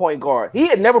into a point guard. He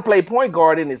had never played point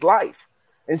guard in his life.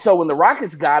 And so when the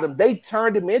Rockets got him, they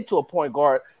turned him into a point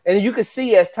guard. And you could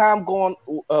see as time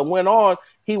went on,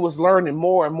 he was learning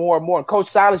more and more and more. And Coach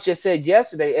Silas just said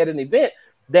yesterday at an event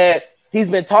that he's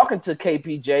been talking to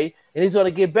KPJ and he's going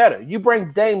to get better. You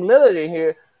bring Dame Lillard in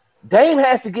here, Dame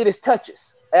has to get his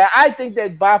touches. And I think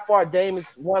that by far Dame is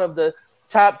one of the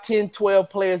top 10, 12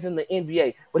 players in the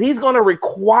NBA. But he's going to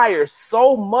require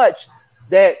so much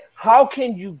that how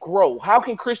can you grow? How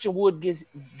can Christian Wood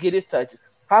get his touches?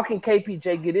 How can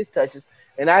KPJ get his touches?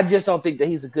 And I just don't think that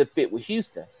he's a good fit with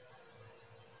Houston.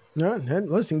 No,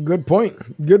 listen, good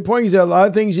point. Good point. There's a lot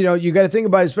of things, you got to think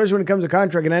about, especially when it comes to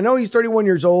contract. And I know he's 31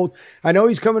 years old. I know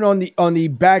he's coming on the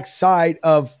backside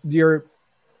of your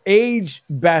age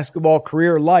basketball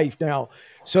career life now.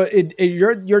 So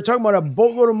you're talking about a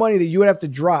boatload of money that you would have to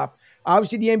drop.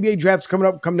 Obviously, the NBA draft's coming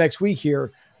up next week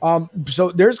here.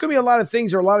 So there's going to be a lot of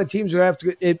things or a lot of teams that have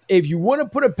to. If you want to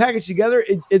put a package together,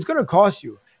 it's going to cost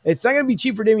you. It's not going to be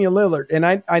cheap for Damian Lillard. And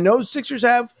I know Sixers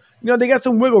have, they got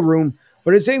some wiggle room.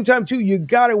 But at the same time, too, you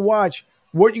got to watch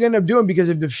what you're going to end up doing, because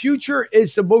if the future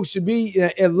is supposed to be,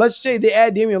 and let's say they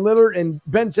add Damian Lillard and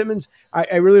Ben Simmons,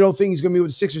 I really don't think he's going to be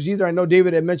with the Sixers either. I know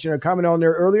David had mentioned a comment on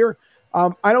there earlier.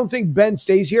 I don't think Ben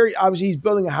stays here. Obviously, he's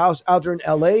building a house out there in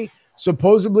L.A.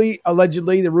 Supposedly,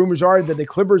 allegedly, the rumors are that the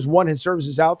Clippers want his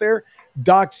services out there.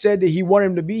 Doc said that he wanted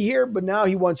him to be here, but now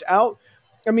he wants out.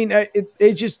 I mean,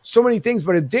 it's just so many things.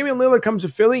 But if Damian Lillard comes to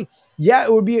Philly, yeah,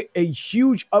 it would be a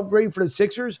huge upgrade for the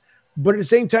Sixers. But at the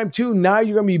same time, too, now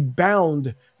you're going to be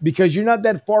bound because you're not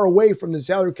that far away from the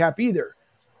salary cap either.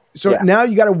 So now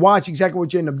you got to watch exactly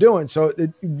what you end up doing. So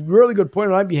really good point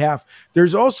on my behalf.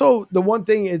 There's also the one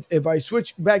thing, if I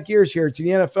switch back gears here to the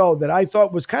NFL, that I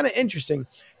thought was kind of interesting,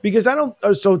 because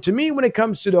so to me, when it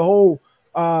comes to the whole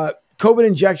COVID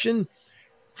injection,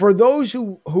 for those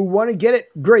who want to get it,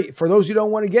 great. For those who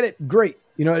don't want to get it, great.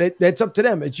 That's up to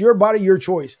them. It's your body, your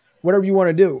choice, whatever you want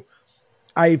to do.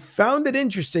 I found it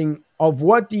interesting of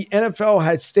what the NFL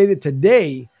had stated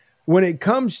today when it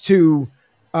comes to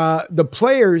the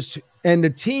players and the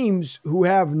teams who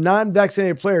have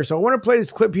non-vaccinated players. So I want to play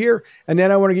this clip here, and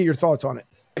then I want to get your thoughts on it.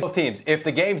 Both teams, if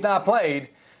the game's not played,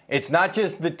 it's not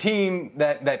just the team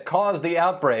that caused the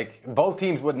outbreak. Both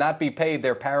teams would not be paid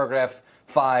their Paragraph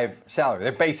 5 salary,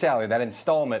 their base salary, that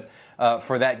installment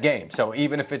for that game. So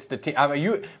even if it's the team,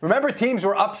 you remember teams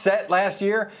were upset last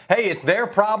year. Hey, it's their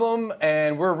problem,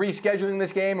 and we're rescheduling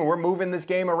this game, and we're moving this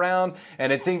game around,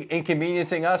 and it's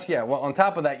inconveniencing us. Yeah. Well, on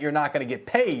top of that, you're not going to get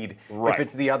paid if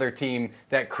it's the other team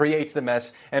that creates the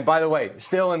mess. And by the way,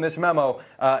 still in this memo,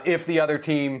 if the other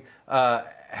team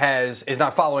is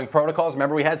not following protocols.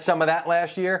 Remember, we had some of that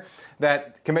last year.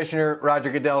 That Commissioner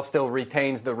Roger Goodell still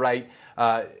retains the right.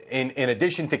 In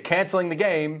addition to canceling the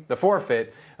game, the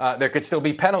forfeit, there could still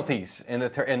be penalties in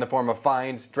the form of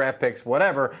fines, draft picks,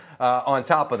 whatever, on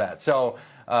top of that. So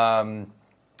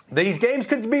these games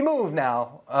could be moved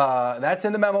now. That's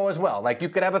in the memo as well. Like, you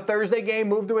could have a Thursday game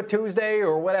moved to a Tuesday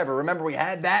or whatever. Remember, we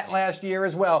had that last year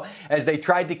as well, as they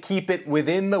tried to keep it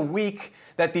within the week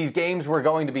that these games were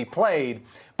going to be played.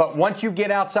 But once you get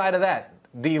outside of that,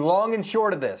 the long and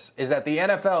short of this is that the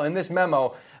NFL in this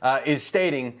memo is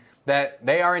stating that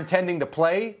they are intending to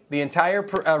play the entire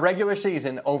regular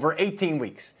season over 18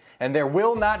 weeks. And there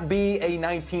will not be a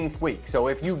 19th week. So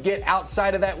if you get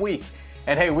outside of that week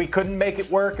and, hey, we couldn't make it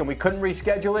work and we couldn't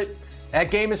reschedule it, that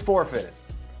game is forfeited.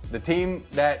 The team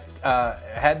that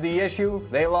had the issue,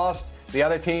 they lost. The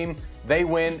other team, they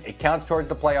win. It counts towards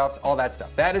the playoffs, all that stuff.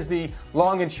 That is the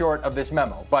long and short of this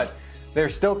memo. But there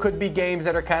still could be games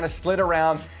that are kind of slid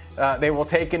around. They will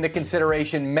take into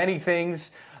consideration many things.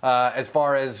 As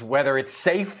far as whether it's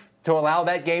safe to allow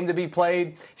that game to be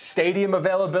played. Stadium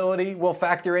availability will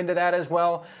factor into that as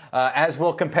well, as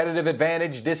will competitive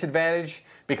advantage, disadvantage,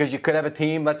 because you could have a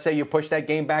team, let's say you push that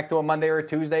game back to a Monday or a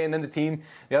Tuesday, and then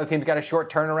the other team's got a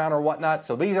short turnaround or whatnot.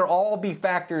 So these are all be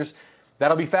factors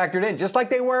that'll be factored in, just like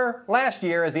they were last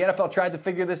year as the NFL tried to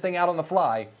figure this thing out on the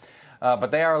fly.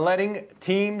 But they are letting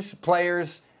teams,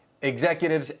 players,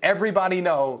 executives, everybody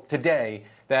know today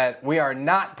that we are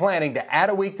not planning to add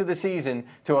a week to the season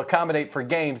to accommodate for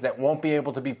games that won't be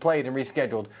able to be played and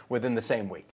rescheduled within the same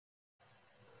week.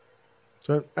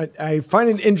 So I find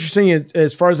it interesting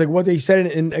as far as like what they said.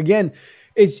 And again,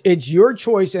 it's your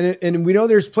choice. And we know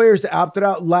there's players that opted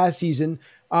out last season.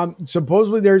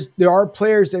 Supposedly there are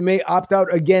players that may opt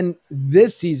out again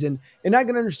this season. And I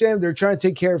can understand they're trying to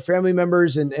take care of family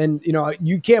members and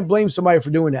you can't blame somebody for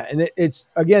doing that. And it's,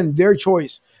 again, their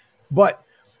choice. But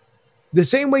the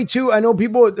same way, too, I know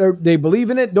people, they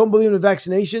believe in it, don't believe in the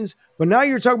vaccinations. But now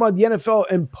you're talking about the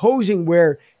NFL imposing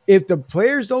where if the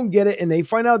players don't get it and they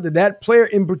find out that player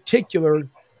in particular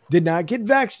did not get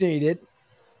vaccinated,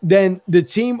 then the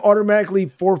team automatically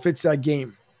forfeits that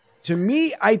game. To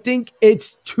me, I think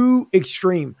it's too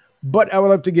extreme. But I would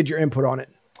love to get your input on it.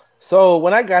 So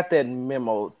when I got that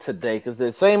memo today, because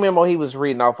the same memo he was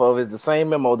reading off of is the same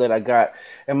memo that I got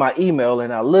in my email,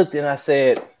 and I looked and I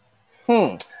said,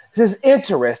 this is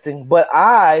interesting, but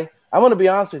I'm gonna be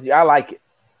honest with you, I like it.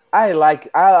 I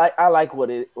like what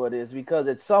it is, because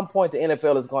at some point the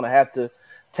NFL is gonna have to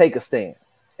take a stand.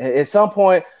 At some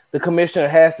point, the commissioner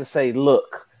has to say,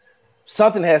 look,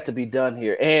 something has to be done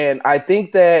here. And I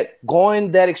think that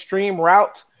going that extreme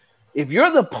route, if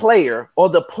you're the player or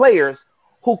the players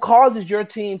who causes your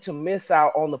team to miss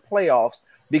out on the playoffs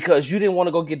because you didn't want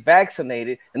to go get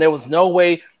vaccinated and there was no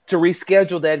way to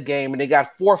reschedule that game and they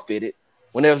got forfeited,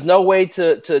 when there was no way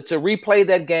to replay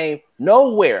that game,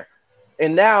 nowhere.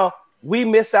 And now we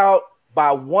miss out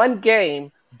by one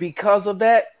game because of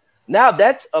that. Now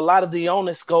that's a lot of the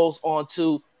onus goes on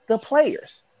to the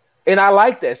players. And I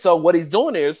like that. So what he's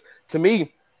doing is, to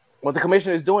me, what the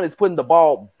commissioner is doing is putting the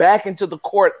ball back into the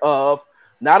court of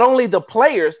not only the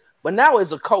players, but now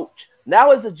as a coach,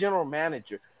 now as a general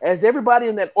manager, as everybody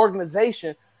in that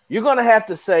organization, you're going to have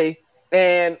to say,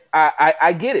 and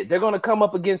I get it, they're going to come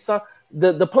up against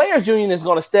the players union is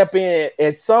going to step in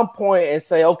at some point and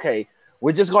say, okay,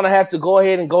 we're just going to have to go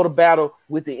ahead and go to battle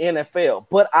with the NFL.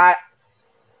 But I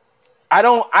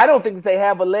don't think that they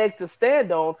have a leg to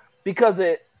stand on, because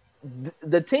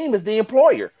the team is the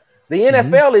employer. The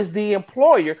NFL is the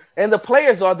employer and the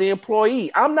players are the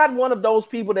employee. I'm not one of those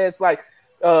people that's like,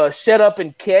 shut up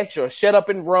and catch, or shut up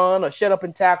and run, or shut up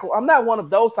and tackle. I'm not one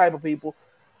of those type of people.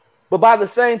 But by the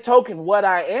same token, what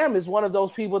I am is one of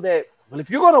those people that, well, if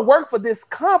you're going to work for this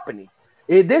company,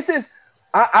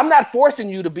 I'm not forcing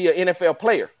you to be an NFL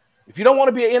player. If you don't want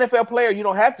to be an NFL player, you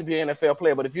don't have to be an NFL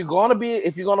player. But if you're going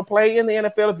to play in the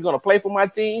NFL, if you're going to play for my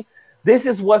team, this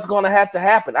is what's going to have to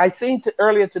happen. I seen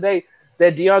earlier today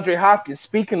that DeAndre Hopkins,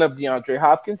 speaking of DeAndre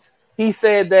Hopkins, he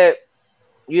said that,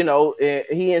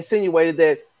 he insinuated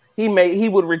that he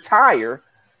would retire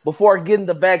before getting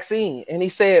the vaccine. And he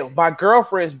said, my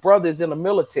girlfriend's brother is in the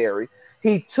military.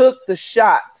 He took the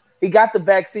shot. He got the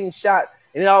vaccine shot.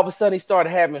 And then all of a sudden he started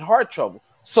having heart trouble.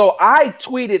 So I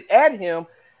tweeted at him,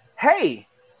 hey,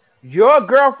 your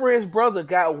girlfriend's brother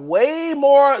got way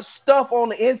more stuff on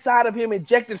the inside of him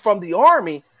injected from the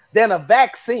Army than a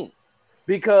vaccine.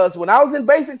 Because when I was in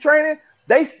basic training,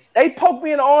 they poked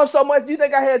me in the arm so much. Do you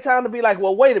think I had time to be like,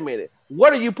 well, wait a minute.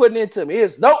 What are you putting into me?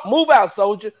 It's nope, move out,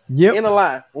 soldier. Yep. In the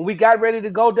line. When we got ready to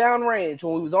go down range,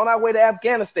 when we was on our way to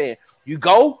Afghanistan, you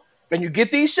go and you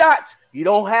get these shots. You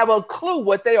don't have a clue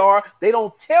what they are. They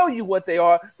don't tell you what they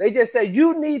are. They just say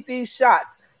you need these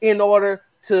shots in order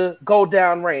to go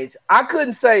down range. I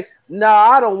couldn't say, no,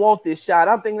 I don't want this shot.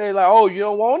 I'm thinking they're like, oh, you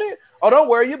don't want it? Oh, don't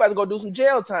worry, you're about to go do some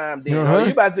jail time then. Or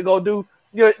you're about to go do,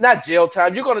 not jail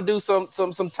time. You're going to do some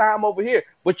time over here.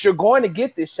 But you're going to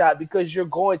get this shot because you're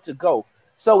going to go.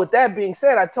 So with that being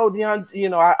said, I told Deion,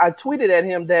 I tweeted at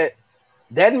him that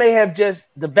may have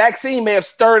the vaccine may have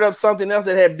stirred up something else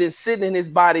that had been sitting in his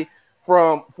body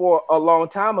for a long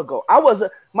time ago.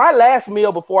 My last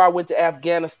meal before I went to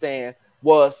Afghanistan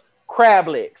was crab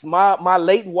legs. My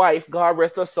late wife, God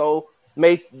rest her soul,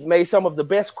 made some of the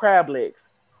best crab legs.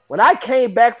 When I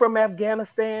came back from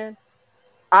Afghanistan,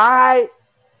 I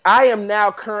am now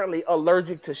currently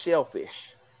allergic to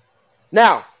shellfish.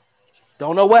 Now,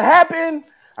 don't know what happened.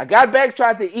 I got back,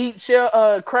 tried to eat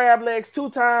crab legs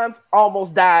 2 times,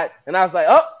 almost died. And I was like,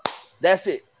 oh, that's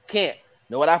it. Can't.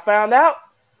 Know what I found out?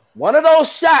 One of those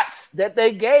shots that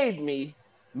they gave me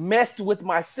messed with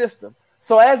my system.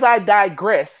 So as I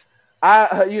digress,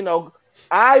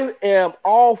 I am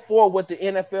all for what the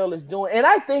NFL is doing. And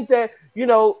I think that,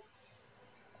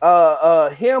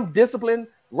 him disciplining,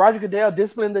 Roger Goodell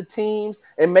disciplining the teams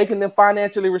and making them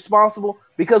financially responsible.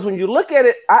 Because when you look at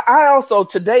it, I also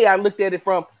today I looked at it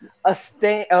from a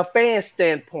fan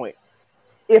standpoint.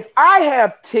 If I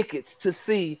have tickets to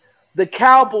see the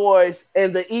Cowboys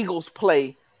and the Eagles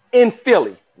play in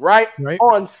Philly, right?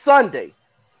 On Sunday,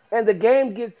 and the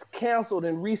game gets canceled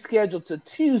and rescheduled to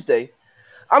Tuesday,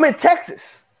 I'm in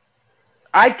Texas.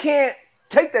 I can't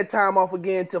take that time off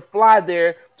again to fly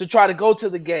there to try to go to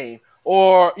the game.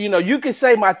 Or, you can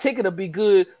say my ticket will be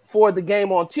good for the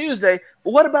game on Tuesday,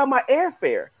 but what about my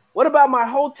airfare? What about my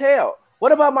hotel?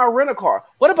 What about my rental car?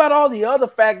 What about all the other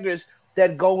factors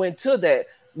that go into that?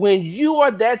 When you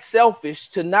are that selfish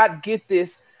to not get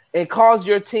this and cause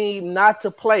your team not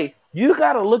to play, you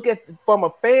got to look at from a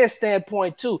fan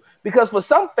standpoint too, because for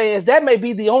some fans, that may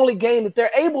be the only game that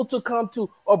they're able to come to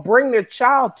or bring their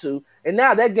child to. And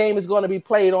now that game is going to be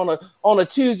played on a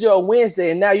Tuesday or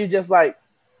Wednesday. And now you're just like,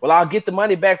 well, I'll get the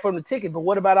money back from the ticket, but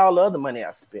what about all the other money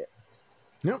I spent?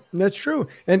 Yeah, that's true.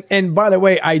 And by the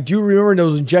way, I do remember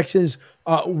those injections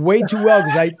way too well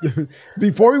because I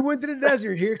before we went to the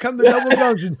desert, here come the double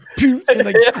guns and pew, and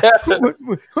like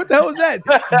what the hell was that?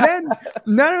 Then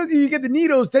not only do you get the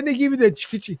needles, then they give you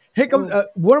the here comes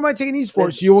what am I taking these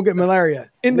for? So you won't get malaria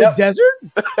in the desert?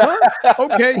 Huh?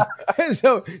 Okay.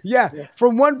 So yeah,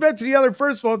 from one vet to the other.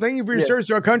 First of all, thank you for your service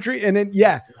to our country, and then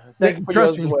thank you for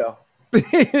yours as well.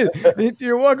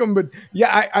 You're welcome. But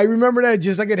yeah, I remember that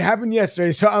just like it happened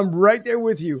yesterday. So I'm right there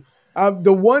with you.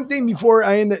 The one thing before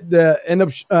I end up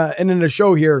ending the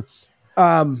show here,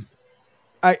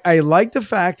 I like the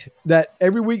fact that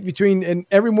every week and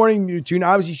every morning between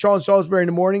obviously Sean Salisbury in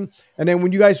the morning, and then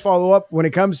when you guys follow up when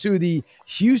it comes to the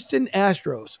Houston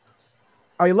Astros.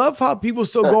 I love how people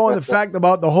still go on the fact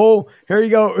about the whole, here you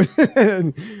go,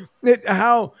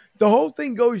 how the whole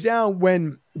thing goes down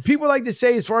when people like to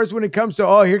say, as far as when it comes to,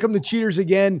 oh, here come the cheaters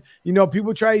again. You know,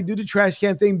 people try to do the trash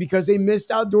can thing because they missed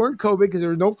out during COVID because there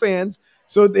were no fans.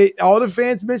 So all the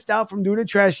fans missed out from doing the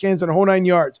trash cans on the whole 9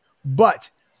 yards. But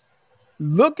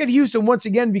look at Houston once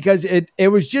again, because it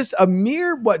was just a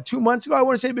mere, 2 months ago, I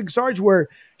want to say, Big Sarge, where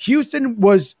Houston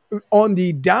was on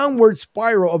the downward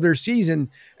spiral of their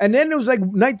season. And then it was like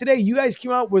night today, you guys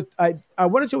came out with, I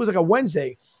want to say it was like a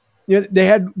Wednesday. You know, they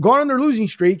had gone on their losing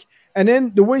streak, and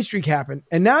then the win streak happened.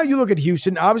 And now you look at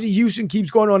Houston. Obviously, Houston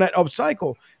keeps going on that up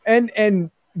cycle. And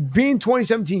being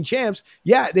 2017 champs,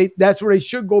 that's where they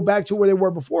should go back to where they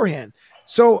were beforehand.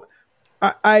 So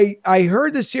I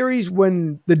heard the series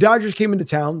when the Dodgers came into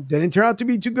town. They didn't turn out to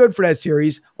be too good for that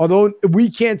series, although we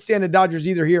can't stand the Dodgers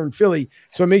either here in Philly,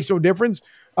 so it makes no difference.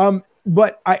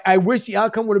 But I wish the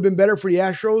outcome would have been better for the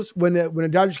Astros when the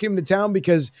Dodgers came into town,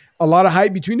 because a lot of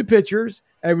hype between the pitchers,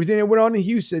 everything that went on in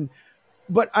Houston.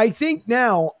 But I think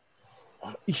now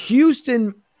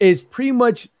Houston is pretty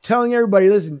much telling everybody,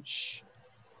 listen,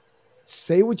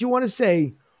 say what you want to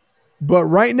say. But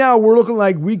right now we're looking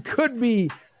like we could be,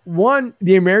 one,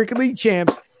 the American League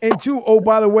champs, and two, oh,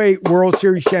 by the way, World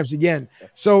Series champs again.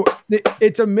 So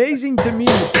it's amazing to me.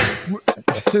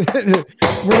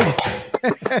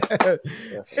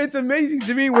 It's amazing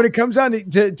to me when it comes down to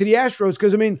the Astros,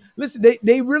 because, I mean, listen,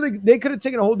 they could have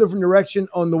taken a whole different direction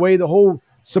on the way the whole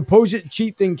supposed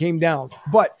cheat thing came down.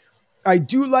 But I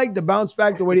do like the bounce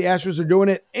back, the way the Astros are doing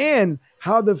it, and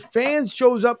how the fans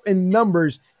shows up in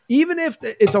numbers, even if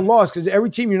it's a loss, because every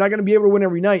team, you're not going to be able to win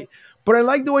every night. But I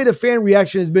like the way the fan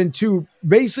reaction has been too,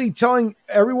 basically telling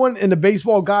everyone in the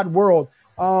baseball god world,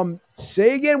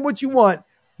 say again what you want,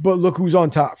 but look who's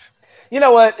on top. You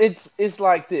know what? It's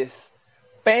like this.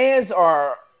 Fans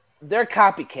they're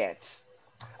copycats.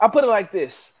 I'll put it like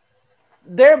this.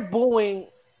 They're booing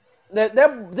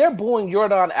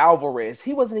Yordan Alvarez.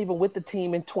 He wasn't even with the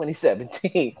team in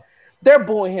 2017. They're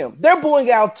booing him. They're booing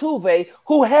Altuve,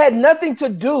 who had nothing to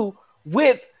do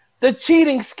with the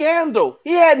cheating scandal.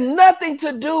 He had nothing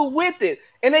to do with it.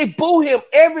 And they boo him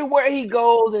everywhere he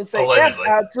goes and say, F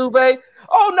Altuve.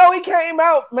 Oh, no, he came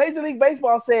out. Major League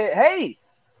Baseball said, hey,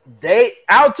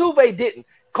 Altuve didn't.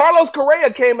 Carlos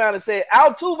Correa came out and said,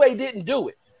 Altuve didn't do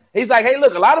it. He's like, hey,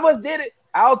 look, a lot of us did it.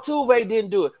 Altuve didn't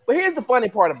do it. But here's the funny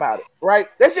part about it, right?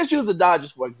 Let's just use the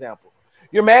Dodgers, for example.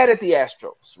 You're mad at the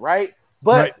Astros, right?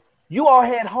 But you all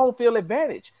had home field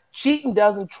advantage. Cheating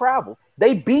doesn't travel.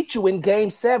 They beat you in Game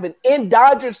 7 in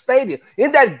Dodger Stadium,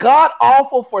 in that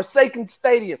god-awful Forsaken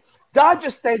Stadium. Dodger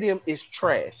Stadium is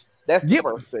trash. That's the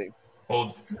first thing. Well,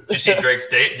 did you see Drake's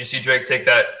date? Did you see Drake take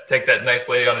that nice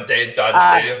lady on a date at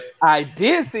Dodger Stadium? I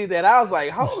did see that. I was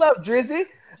like, hold up, Drizzy.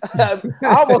 I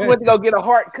almost went to go get a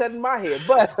heart cut in my head.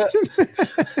 But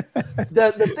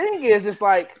the thing is, it's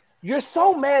like, you're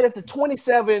so mad at the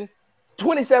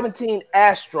 2017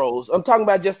 Astros. I'm talking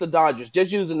about just the Dodgers,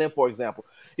 just using them for example.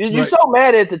 You're so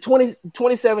mad at the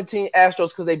 2017 Astros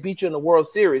because they beat you in the World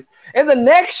Series. And the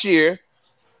next year,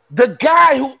 the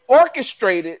guy who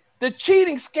orchestrated the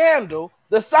cheating scandal,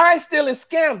 the sign-stealing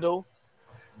scandal,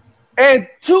 and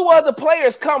two other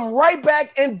players come right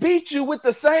back and beat you with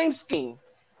the same scheme.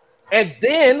 And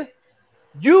then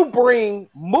you bring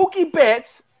Mookie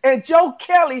Betts and Joe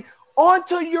Kelly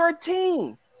onto your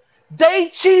team. They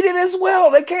cheated as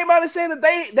well. They came out and said that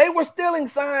they were stealing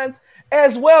signs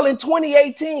as well in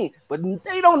 2018. But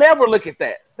they don't ever look at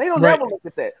that. They don't ever look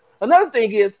at that. Another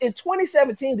thing is, in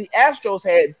 2017, the Astros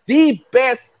had the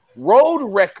best road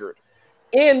record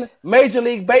in Major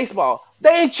League Baseball. They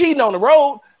ain't cheating on the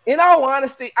road. In all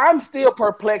honesty, I'm still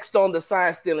perplexed on the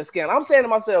sign-stealing scandal. I'm saying to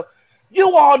myself,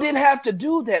 you all didn't have to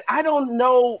do that. I don't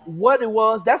know what it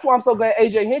was. That's why I'm so glad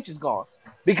AJ Hinch is gone,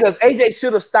 because AJ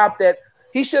should have stopped that.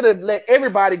 He should have let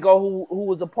everybody go who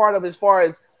was a part of, as far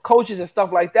as coaches and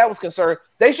stuff like that was concerned.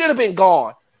 They should have been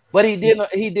gone. But he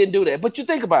didn't do that. But you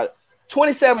think about it.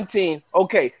 2017,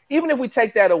 okay, even if we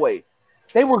take that away,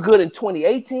 they were good in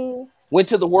 2018, went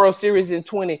to the World Series in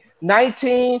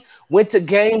 2019, went to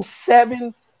Game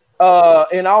 7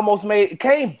 and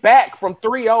came back from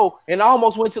 3-0 and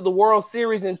almost went to the World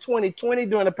Series in 2020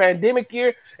 during the pandemic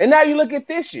year. And now you look at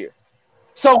this year.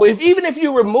 So even if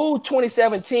you remove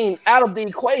 2017 out of the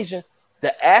equation,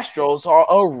 the Astros are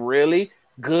a really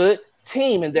good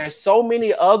team. And there's so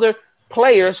many other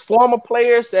players, former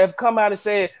players, that have come out and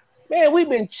said, man, we've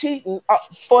been cheating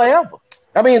forever.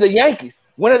 I mean, the Yankees,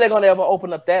 when are they going to ever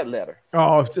open up that letter?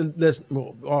 Oh, listen.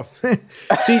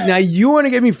 See, now you want to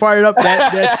get me fired up.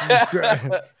 That's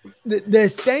the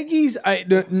Stankies.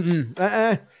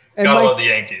 Gotta love the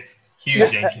Yankees.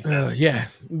 Huge Yankee fan. Yeah.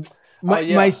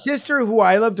 My sister, who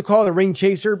I love to call the ring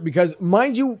chaser, because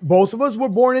mind you, both of us were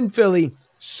born in Philly.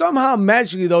 Somehow,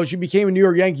 magically, though, she became a New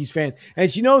York Yankees fan. And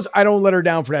she knows I don't let her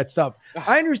down for that stuff.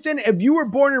 I understand if you were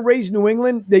born and raised in New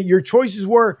England, that your choices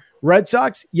were Red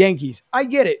Sox, Yankees. I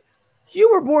get it. You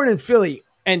were born in Philly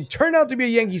and turned out to be a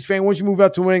Yankees fan once you moved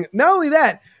out to New England. Not only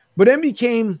that, but then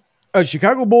became a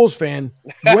Chicago Bulls fan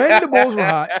when the Bulls were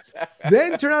hot.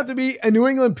 Then turned out to be a New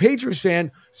England Patriots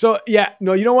fan. So, yeah,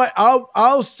 no, you know what?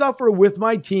 I'll suffer with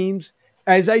my teams,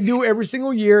 as I do every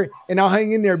single year, and I'll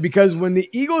hang in there, because when the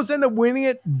Eagles end up winning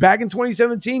it back in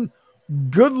 2017,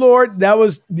 good Lord, that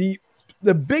was the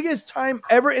biggest time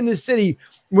ever in the city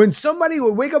when somebody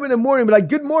would wake up in the morning and be like,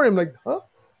 good morning. I'm like, huh?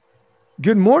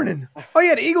 Good morning. Oh,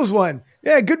 yeah, the Eagles won.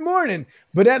 Yeah, good morning.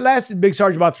 But that lasted, Big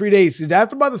Sarge, about 3 days. Because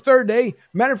after about the third day,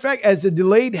 matter of fact, as the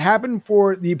delayed happened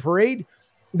for the parade,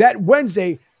 that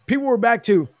Wednesday, people were back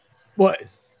to, what?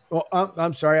 Well,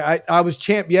 I'm sorry. I was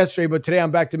champ yesterday, but today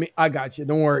I'm back to me. I got you.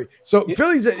 Don't worry. So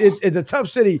Philly's it's a tough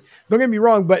city. Don't get me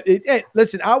wrong, but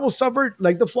listen, I will suffer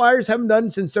like the Flyers haven't done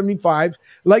since 75,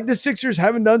 like the Sixers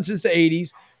haven't done since the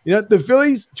 80s. You know, the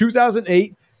Phillies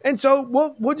 2008, and so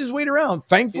we'll just wait around.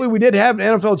 Thankfully, we did have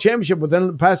an NFL championship within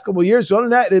the past couple of years. So other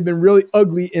than that, it had been really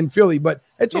ugly in Philly, but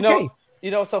it's okay.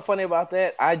 You know what's so funny about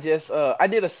that? I just I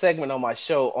did a segment on my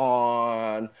show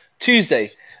on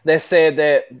Tuesday that said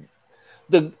that.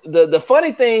 The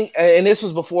funny thing, and this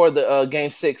was before the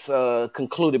Game 6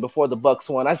 concluded, before the Bucks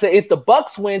won. I said, if the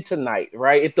Bucks win tonight,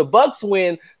 right? If the Bucks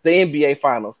win the NBA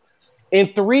Finals,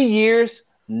 in 3 years,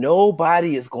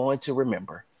 nobody is going to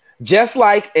remember. Just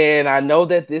like, and I know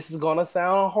that this is going to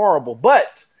sound horrible,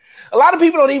 but a lot of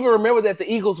people don't even remember that the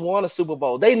Eagles won a Super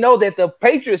Bowl. They know that the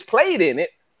Patriots played in it,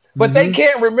 but they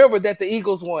can't remember that the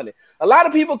Eagles won it. A lot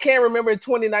of people can't remember in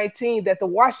 2019 that the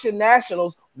Washington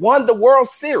Nationals won the World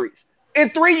Series. In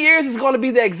 3 years, it's going to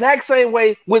be the exact same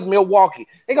way with Milwaukee.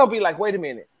 They're going to be like, wait a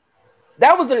minute.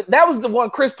 That was the one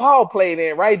Chris Paul played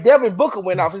in, right? Devin Booker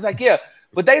went off. It's like, yeah,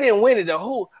 but they didn't win it.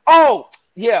 Who? Oh,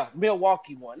 yeah,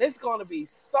 Milwaukee won. It's going to be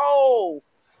so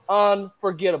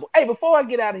unforgettable. Hey, before I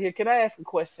get out of here, can I ask a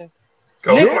question?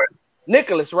 Go for it.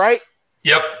 Nicholas, right?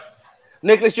 Yep.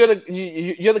 Nicholas, you're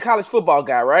the college football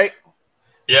guy, right?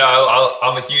 Yeah,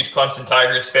 I'm a huge Clemson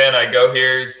Tigers fan. I go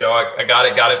here, so I got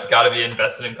to be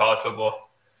invested in college football.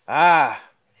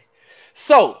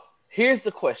 So here's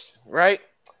the question, right?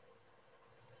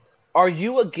 Are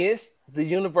you against the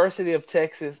University of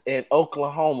Texas and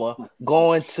Oklahoma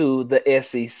going to the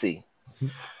SEC?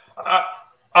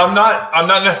 I'm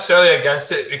not necessarily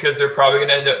against it, because they're probably going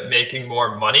to end up making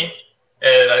more money.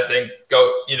 And I think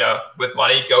with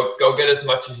money, go get as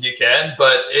much as you can.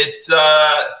 But it's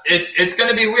going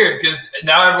to be weird, because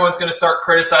now everyone's going to start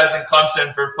criticizing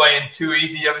Clemson for playing too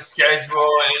easy of a schedule,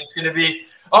 and it's going to be,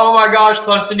 oh my gosh,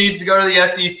 Clemson needs to go to the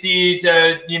SEC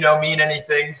to mean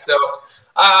anything. So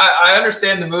I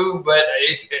understand the move, but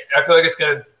I feel like it's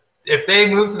going to, if they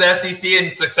move to the SEC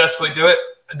and successfully do it,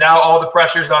 now all the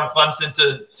pressure's on Clemson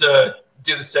to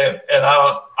do the same. And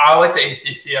I like the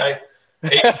ACC.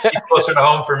 ACC is closer to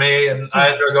home for me, and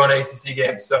I enjoy going to ACC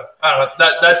games. So I don't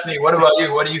know. That's me. What about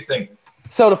you? What do you think?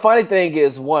 So the funny thing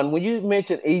is, when you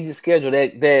mentioned easy schedule,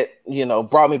 that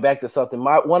brought me back to something.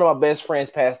 One of my best friends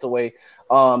passed away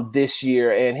this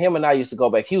year, and him and I used to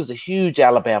go back. He was a huge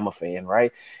Alabama fan,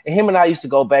 right? And him and I used to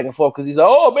go back and forth, because he's like,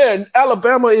 "Oh man,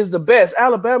 Alabama is the best.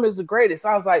 Alabama is the greatest."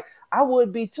 I was like, I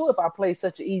would be too if I played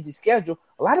such an easy schedule.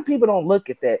 A lot of people don't look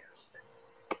at that.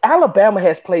 Alabama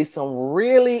has played some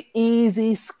really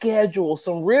easy schedules,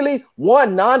 some really,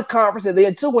 one, non-conference, and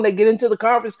then two, when they get into the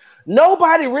conference,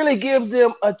 nobody really gives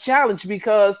them a challenge,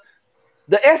 because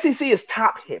the SEC is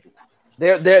top-heavy.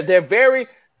 They're very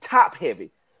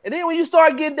top-heavy. And then when you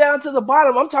start getting down to the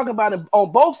bottom, I'm talking about it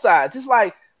on both sides. It's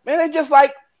like, man, they're just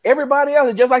like everybody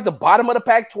else. It's just like the bottom of the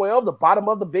Pac-12, the bottom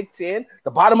of the Big Ten,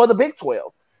 the bottom of the Big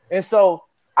 12. And so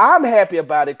I'm happy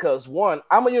about it because, one,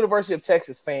 I'm a University of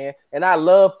Texas fan, and I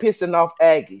love pissing off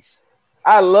Aggies.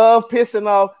 I love pissing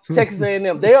off Texas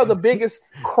A&M. They are the biggest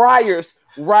criers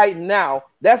right now.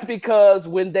 That's because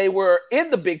when they were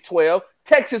in the Big 12,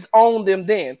 Texas owned them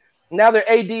then. Now their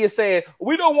AD is saying,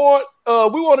 we want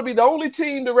to be the only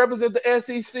team to represent the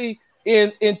SEC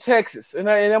in Texas. And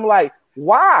I'm like,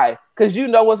 why? Because you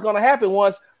know what's going to happen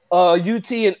once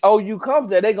UT and OU comes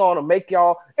there. They're going to make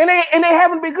y'all. And they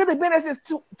haven't been good. They've been there since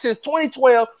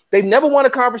 2012. They've never won a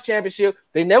conference championship.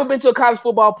 They've never been to a college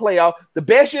football playoff. The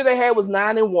best year they had was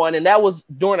 9-1, and that was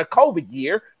during a COVID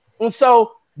year. And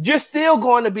so you're still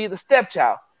going to be the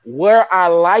stepchild. Where I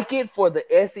like it for the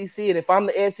SEC, and if I'm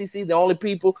the SEC, the only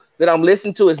people that I'm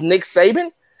listening to is Nick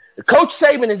Saban. Coach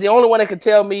Saban is the only one that can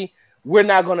tell me we're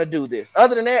not going to do this.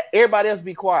 Other than that, everybody else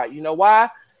be quiet. You know why?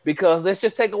 Because let's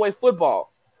just take away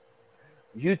football.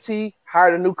 UT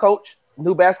hired a new coach,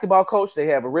 new basketball coach. They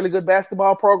have a really good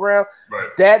basketball program. Right.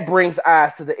 That brings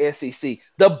eyes to the SEC.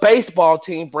 The baseball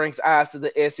team brings eyes to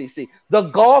the SEC. The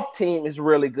golf team is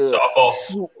really good.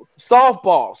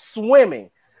 Softball,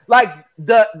 swimming. Like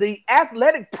the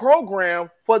athletic program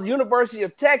for the University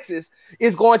of Texas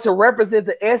is going to represent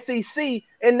the SEC,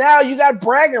 and now you got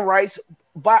bragging rights.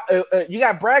 You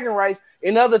got bragging rights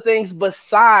in other things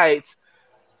besides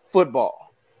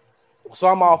football. So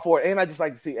I'm all for it, and I just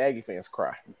like to see Aggie fans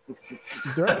cry.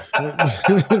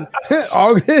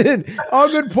 all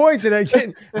good points, and I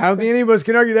don't think any of us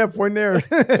can argue that point there.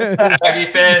 Aggie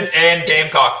fans and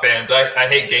Gamecock fans. I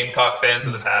hate Gamecock fans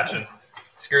with a passion.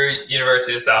 Screw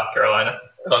University of South Carolina,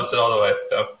 Clemson all the way.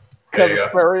 So because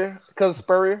of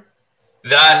Spurrier.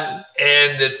 That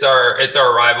and it's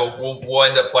our rival. We'll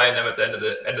end up playing them at the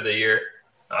end of the year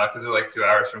because they're like 2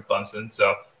 hours from Clemson.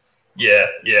 So yeah,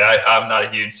 I'm not a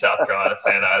huge South Carolina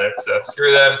fan either. So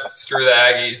screw them, screw the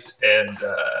Aggies,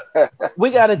 and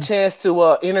we got a chance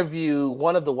to interview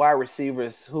one of the wide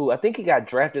receivers who I think he got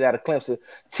drafted out of Clemson,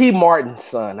 T. Martin's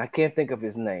son. I can't think of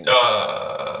his name.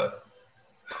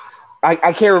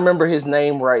 I can't remember his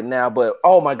name right now, but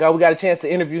oh my God, we got a chance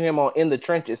to interview him on In the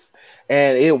Trenches,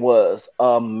 and it was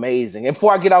amazing. And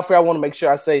before I get off here, I want to make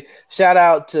sure I say shout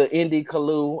out to Indy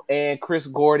Kalu and Chris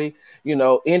Gordy. You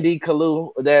know, Indy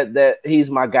Kalu, that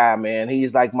he's my guy, man.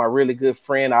 He's like my really good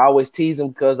friend. I always tease him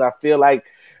because I feel like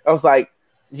I was like,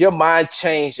 your mind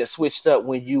changed and switched up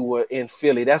when you were in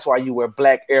Philly. That's why you wear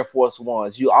black Air Force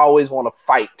Ones. You always want to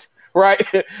fight, right?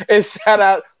 And shout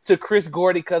out to Chris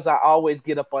Gordy because I always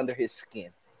get up under his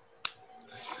skin.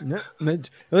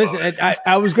 Listen,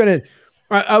 I was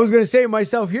gonna say it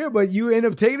myself here, but you end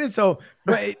up taking it. So,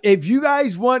 but if you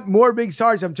guys want more Big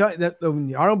Sarge, I'm telling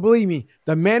you, I don't believe me.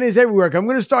 The man is everywhere. I'm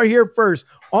going to start here first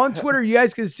on Twitter. You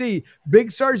guys can see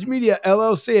Big Sarge Media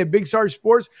LLC at Big Sarge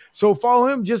Sports. So follow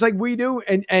him just like we do,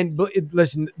 and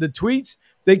listen, the tweets.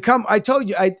 They come. I told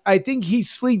you. I think he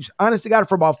sleeps, honest to God,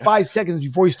 for about 5 seconds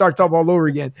before he starts up all over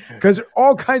again because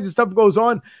all kinds of stuff goes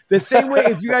on. The same way,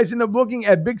 if you guys end up looking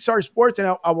at Big Sarge Sports,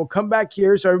 and I will come back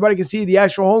here so everybody can see the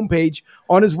actual homepage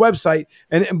on his website.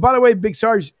 And by the way, Big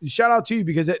Sarge, shout out to you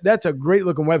because that's a great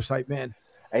looking website, man.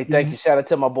 Hey, thank you. Shout out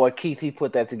to my boy Keith. He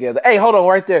put that together. Hey, hold on,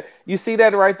 right there. You see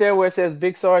that right there where it says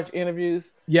Big Sarge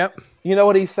interviews? Yep. You know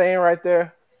what he's saying right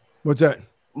there? What's that?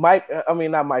 Not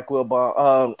Mike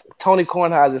Wilbon. Tony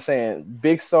Kornheiser is saying,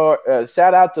 Big Sarge,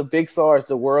 shout out to Big Sarge,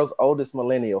 the world's oldest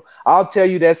millennial. I'll tell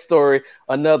you that story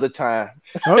another time.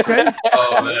 Okay.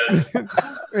 Oh,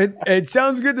 man. It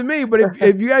sounds good to me. But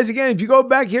if you guys, again, if you go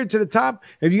back here to the top,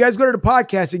 if you guys go to the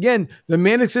podcast, again, the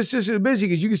man assistant is busy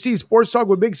because you can see Sports Talk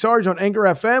with Big Sarge on Anchor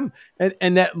FM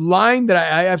and that line that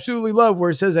I absolutely love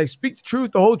where it says, I speak the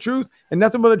truth, the whole truth, and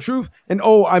nothing but the truth. And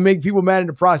I make people mad in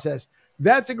the process.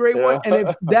 That's a great one. And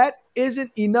if that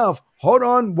isn't enough, hold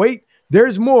on, wait,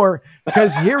 there's more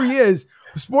because here he is.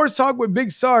 Sports Talk with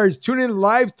Big Sarge. Tune in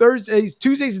live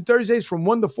Tuesdays and Thursdays from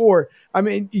 1 to 4. I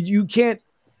mean, you can't.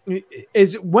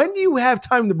 When do you have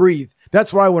time to breathe?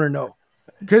 That's what I want to know.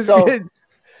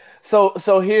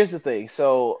 So here's the thing.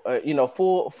 So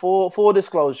full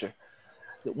disclosure.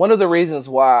 One of the reasons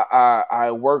why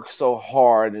I work so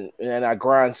hard and I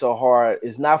grind so hard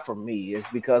is not for me. It's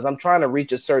because I'm trying to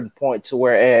reach a certain point to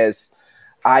whereas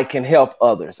I can help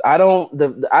others. I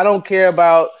don't care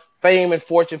about fame and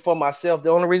fortune for myself.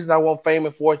 The only reason I want fame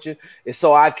and fortune is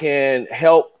so I can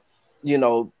help,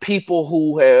 people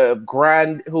who are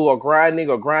grinding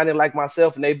or grinding like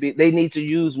myself, and they need to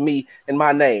use me and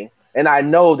my name. And I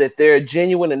know that they're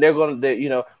genuine and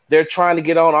they're trying to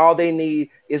get on. All they need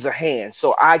is a hand.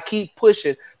 So I keep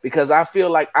pushing because I feel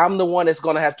like I'm the one that's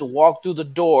going to have to walk through the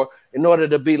door in order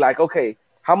to be like, okay,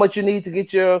 how much you need to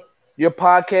get your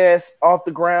podcast off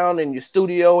the ground and your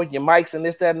studio and your mics and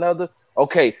this, that, and other.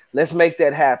 Okay, let's make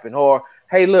that happen. Or,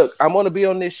 hey, look, I'm going to be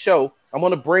on this show. I'm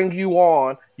going to bring you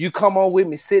on. You come on with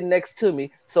me, sit next to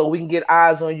me so we can get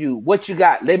eyes on you. What you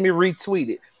got? Let me retweet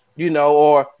it,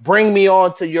 or bring me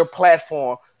on to your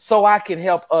platform so I can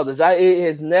help others. It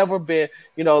has never been,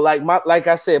 like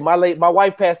I said, my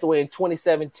wife passed away in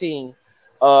 2017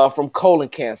 from colon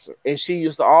cancer. And she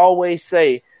used to always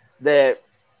say that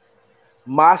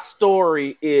my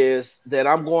story is that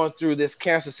I'm going through this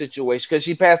cancer situation because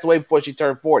she passed away before she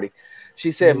turned 40.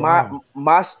 She said,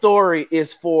 my story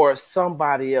is for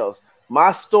somebody else.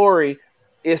 My story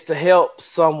is to help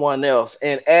someone else.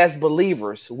 And as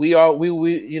believers, we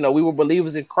were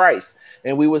believers in Christ,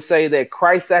 and we would say that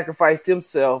Christ sacrificed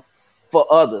himself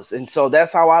for others. And so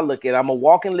that's how I look at it. I'm a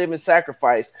walking, living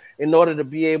sacrifice in order to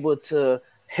be able to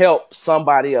help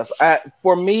somebody else.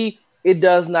 For me, it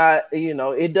does not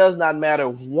matter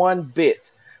one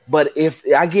bit. But if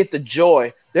I get the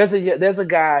joy, there's a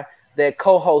guy that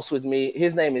co-hosts with me.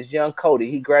 His name is Young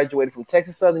Cody. He graduated from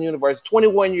Texas Southern University,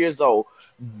 21 years old.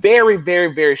 Very,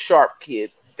 very, very sharp kid.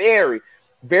 Very,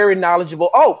 very knowledgeable.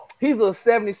 Oh, he's a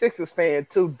 76ers fan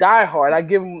too, diehard. I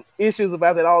give him issues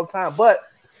about that all the time. But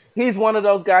he's one of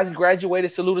those guys. He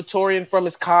graduated salutatorian from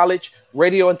his college,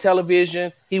 radio and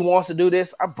television. He wants to do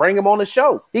this. I bring him on the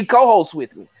show. He co-hosts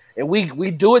with me. And we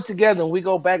do it together and we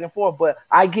go back and forth. But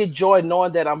I get joy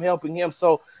knowing that I'm helping him.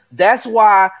 So that's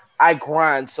why I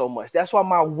grind so much. That's why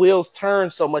my wheels turn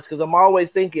so much, because I'm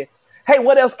always thinking, hey,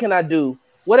 what else can I do?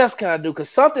 What else can I do? Because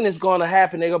something is going to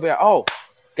happen. They're going to be like, oh,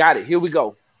 got it. Here we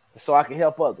go. So I can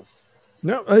help others.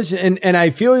 No, listen, and I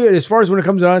feel you as far as when it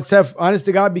comes to Steph, honest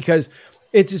to God, because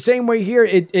it's the same way here.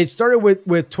 It started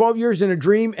with 12 years in a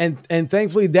dream, and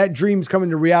thankfully that dream's coming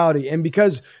to reality. And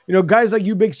because, guys like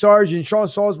you, Big Sarge, and Sean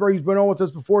Salisbury's been on with us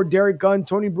before, Derek Gunn,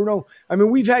 Tony Bruno. I mean,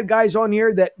 we've had guys on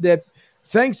here that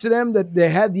thanks to them that they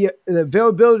had the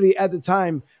availability at the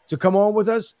time to come on with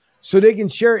us so they can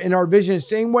share in our vision the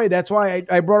same way. That's why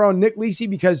I brought on Nick Lisi,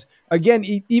 because again,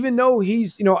 even though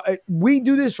he's, we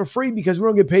do this for free because we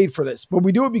don't get paid for this, but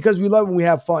we do it because we love it and we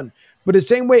have fun. But the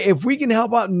same way, if we can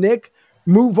help out Nick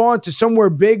move on to somewhere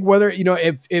big, whether,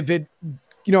 if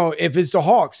it's the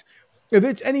Hawks, if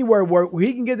it's anywhere where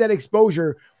he can get that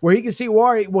exposure, where he can see,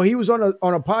 well, he was on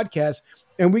a podcast,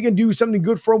 and we can do something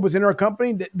good for him within our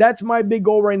company. That's my big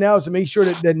goal right now, is to make sure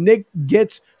that Nick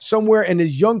gets somewhere in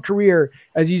his young career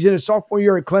as he's in his sophomore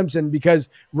year at Clemson, because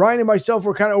Ryan and myself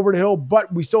were kind of over the hill,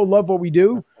 but we still love what we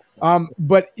do.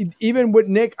 But even with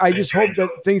Nick, I just hope that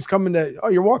things come into, oh,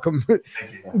 you're welcome,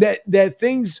 that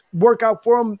things work out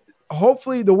for him,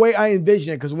 hopefully the way I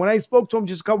envision it. Because when I spoke to him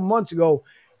just a couple months ago,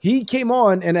 he came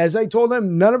on, and as I told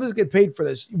him, none of us get paid for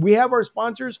this. We have our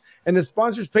sponsors, and the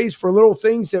sponsors pays for little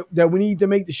things that we need to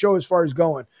make the show as far as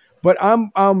going. But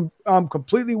I'm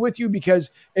completely with you,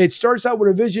 because it starts out with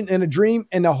a vision and a dream,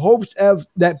 and the hopes of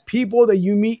that people that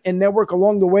you meet and network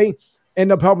along the way end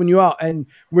up helping you out. And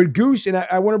with Goose, and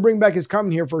I want to bring back his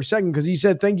comment here for a second, because he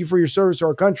said, thank you for your service to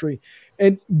our country.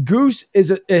 And Goose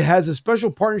has a special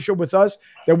partnership with us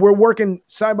that we're working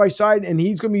side by side, and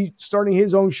he's going to be starting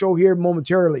his own show here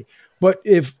momentarily.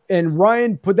 And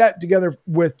Ryan put that together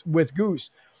with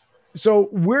Goose. So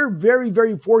we're very,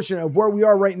 very fortunate of where we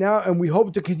are right now, and we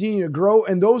hope to continue to grow.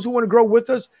 And those who want to grow with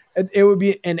us, it would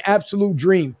be an absolute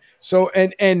dream. So,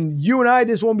 and you and I,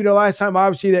 this won't be the last time,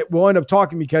 obviously, that we'll end up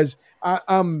talking, because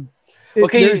can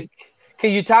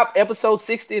you top episode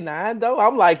 69 though?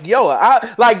 I'm like,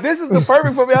 this is the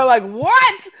perfect for me. I'm like,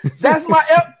 what? That's my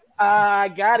I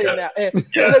got it now. And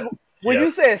look, when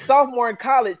you said sophomore in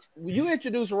college, you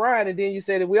introduced Ryan, and then you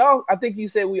said I think you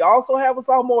said we also have a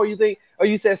sophomore. Or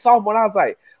you said sophomore, and I was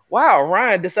like, wow,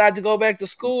 Ryan decided to go back to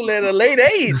school at a late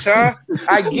age, huh?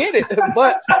 I get it.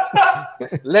 But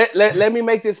let me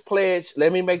make this pledge.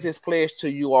 Let me make this pledge to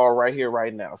you all right here,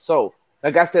 right now. So,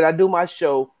 like I said, I do my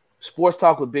show, Sports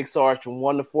Talk with Big Sarge, from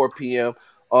 1 to 4 p.m.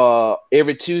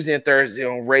 Every Tuesday and Thursday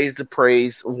on Raise the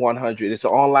Praise 100. It's an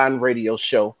online radio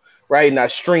show, right? And I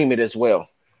stream it as well.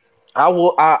 I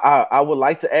would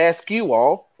like to ask you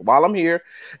all, while I'm here,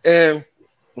 and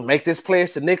make this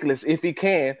pledge to Nicholas, if he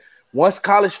can. Once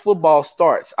college football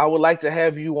starts, I would like to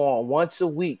have you on once a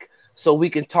week so we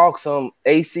can talk some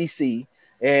ACC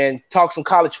and talk some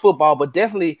college football, but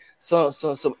definitely some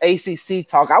ACC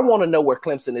talk. I want to know where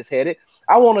Clemson is headed.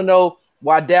 I want to know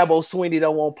why Dabo Swinney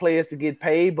don't want players to get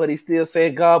paid, but he's still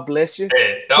saying, God bless you.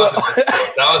 Hey, that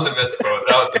was a misquote.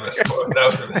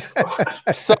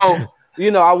 So,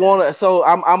 I want to, so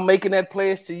I'm making that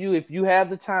pledge to you. If you have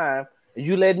the time,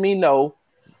 you let me know.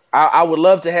 I would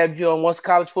love to have you on once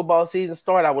college football season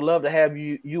start. I would love to have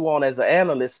you on as an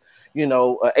analyst, an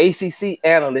ACC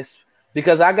analyst,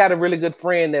 because I got a really good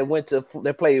friend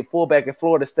that played fullback at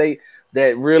Florida State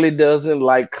that really doesn't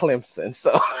like Clemson.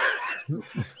 So,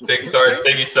 Big Sarge,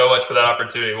 thank you so much for that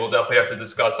opportunity. We'll definitely have to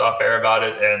discuss off air about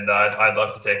it, and I'd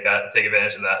love to take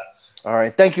advantage of that. All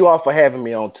right, thank you all for having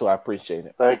me on too. I appreciate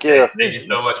it. Thank you. Thank you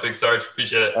so much, Big Sarge.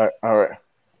 Appreciate it. All right.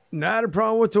 Not a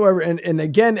problem whatsoever. And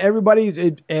again, everybody,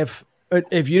 if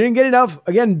you didn't get enough,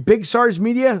 again, Big Sarge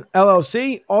Media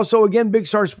LLC. Also, again,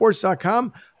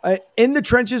 BigSargeSports.com. In the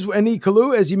trenches with Andy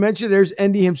Kalu, as you mentioned, there's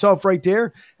Andy himself right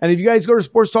there. And if you guys go to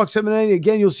Sports Talk 790,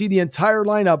 again, you'll see the entire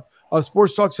lineup of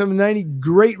Sports Talk 790.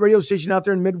 Great radio station out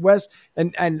there in the Midwest.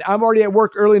 And I'm already at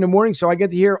work early in the morning, so I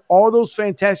get to hear all those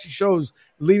fantastic shows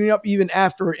leading up even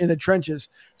after in the trenches.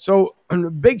 So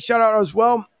big shout out as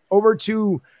well over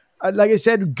to, like I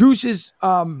said, Goose's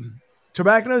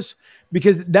Tobacconist,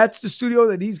 because that's the studio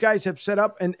that these guys have set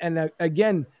up. And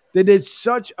again, they did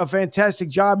such a fantastic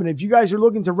job. And if you guys are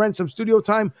looking to rent some studio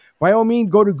time, by all means,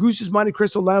 go to Goose's Monte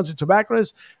Cristo Lounge and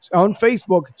Tobacconist on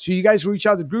Facebook. So you guys reach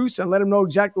out to Goose and let him know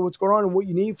exactly what's going on and what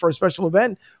you need for a special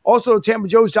event. Also,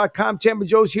 TampaJoes.com. Tampa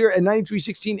Joe's here at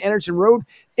 9316 Anderson Road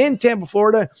in Tampa,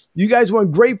 Florida. You guys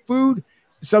want great food,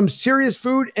 some serious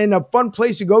food, and a fun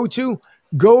place to go to.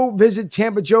 Go visit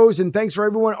Tampa Joe's, and thanks for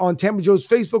everyone on Tampa Joe's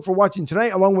Facebook for watching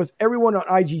tonight, along with everyone on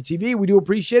IGTV. We do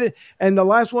appreciate it. And the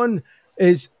last one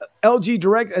is LG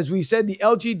Direct. As we said, the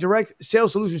LG Direct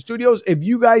Sales Solution Studios. If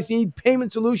you guys need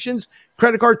payment solutions,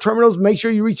 credit card terminals, make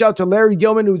sure you reach out to Larry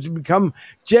Gilman, who's become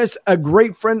just a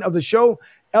great friend of the show.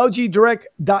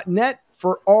 LGDirect.net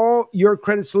for all your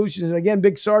credit solutions. And again,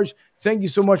 Big Sarge, thank you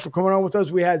so much for coming on with us.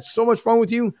 We had so much fun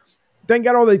with you. Thank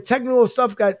God all the technical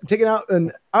stuff got taken out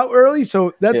early,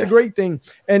 so that's a great thing.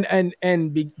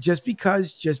 Just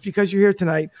because you're here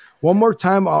tonight, one more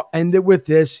time, I'll end it with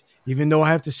this, even though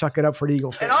I have to suck it up for the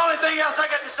Eagle fans. And the only thing else I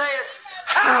got to say is,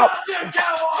 how about them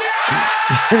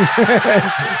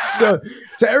Cowboys? So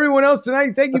to everyone else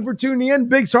tonight, thank you for tuning in.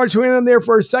 Big Sarge went on there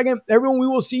for a second. Everyone, we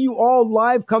will see you all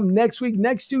live come next week,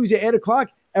 next Tuesday, 8 o'clock.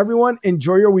 Everyone,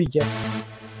 enjoy your weekend.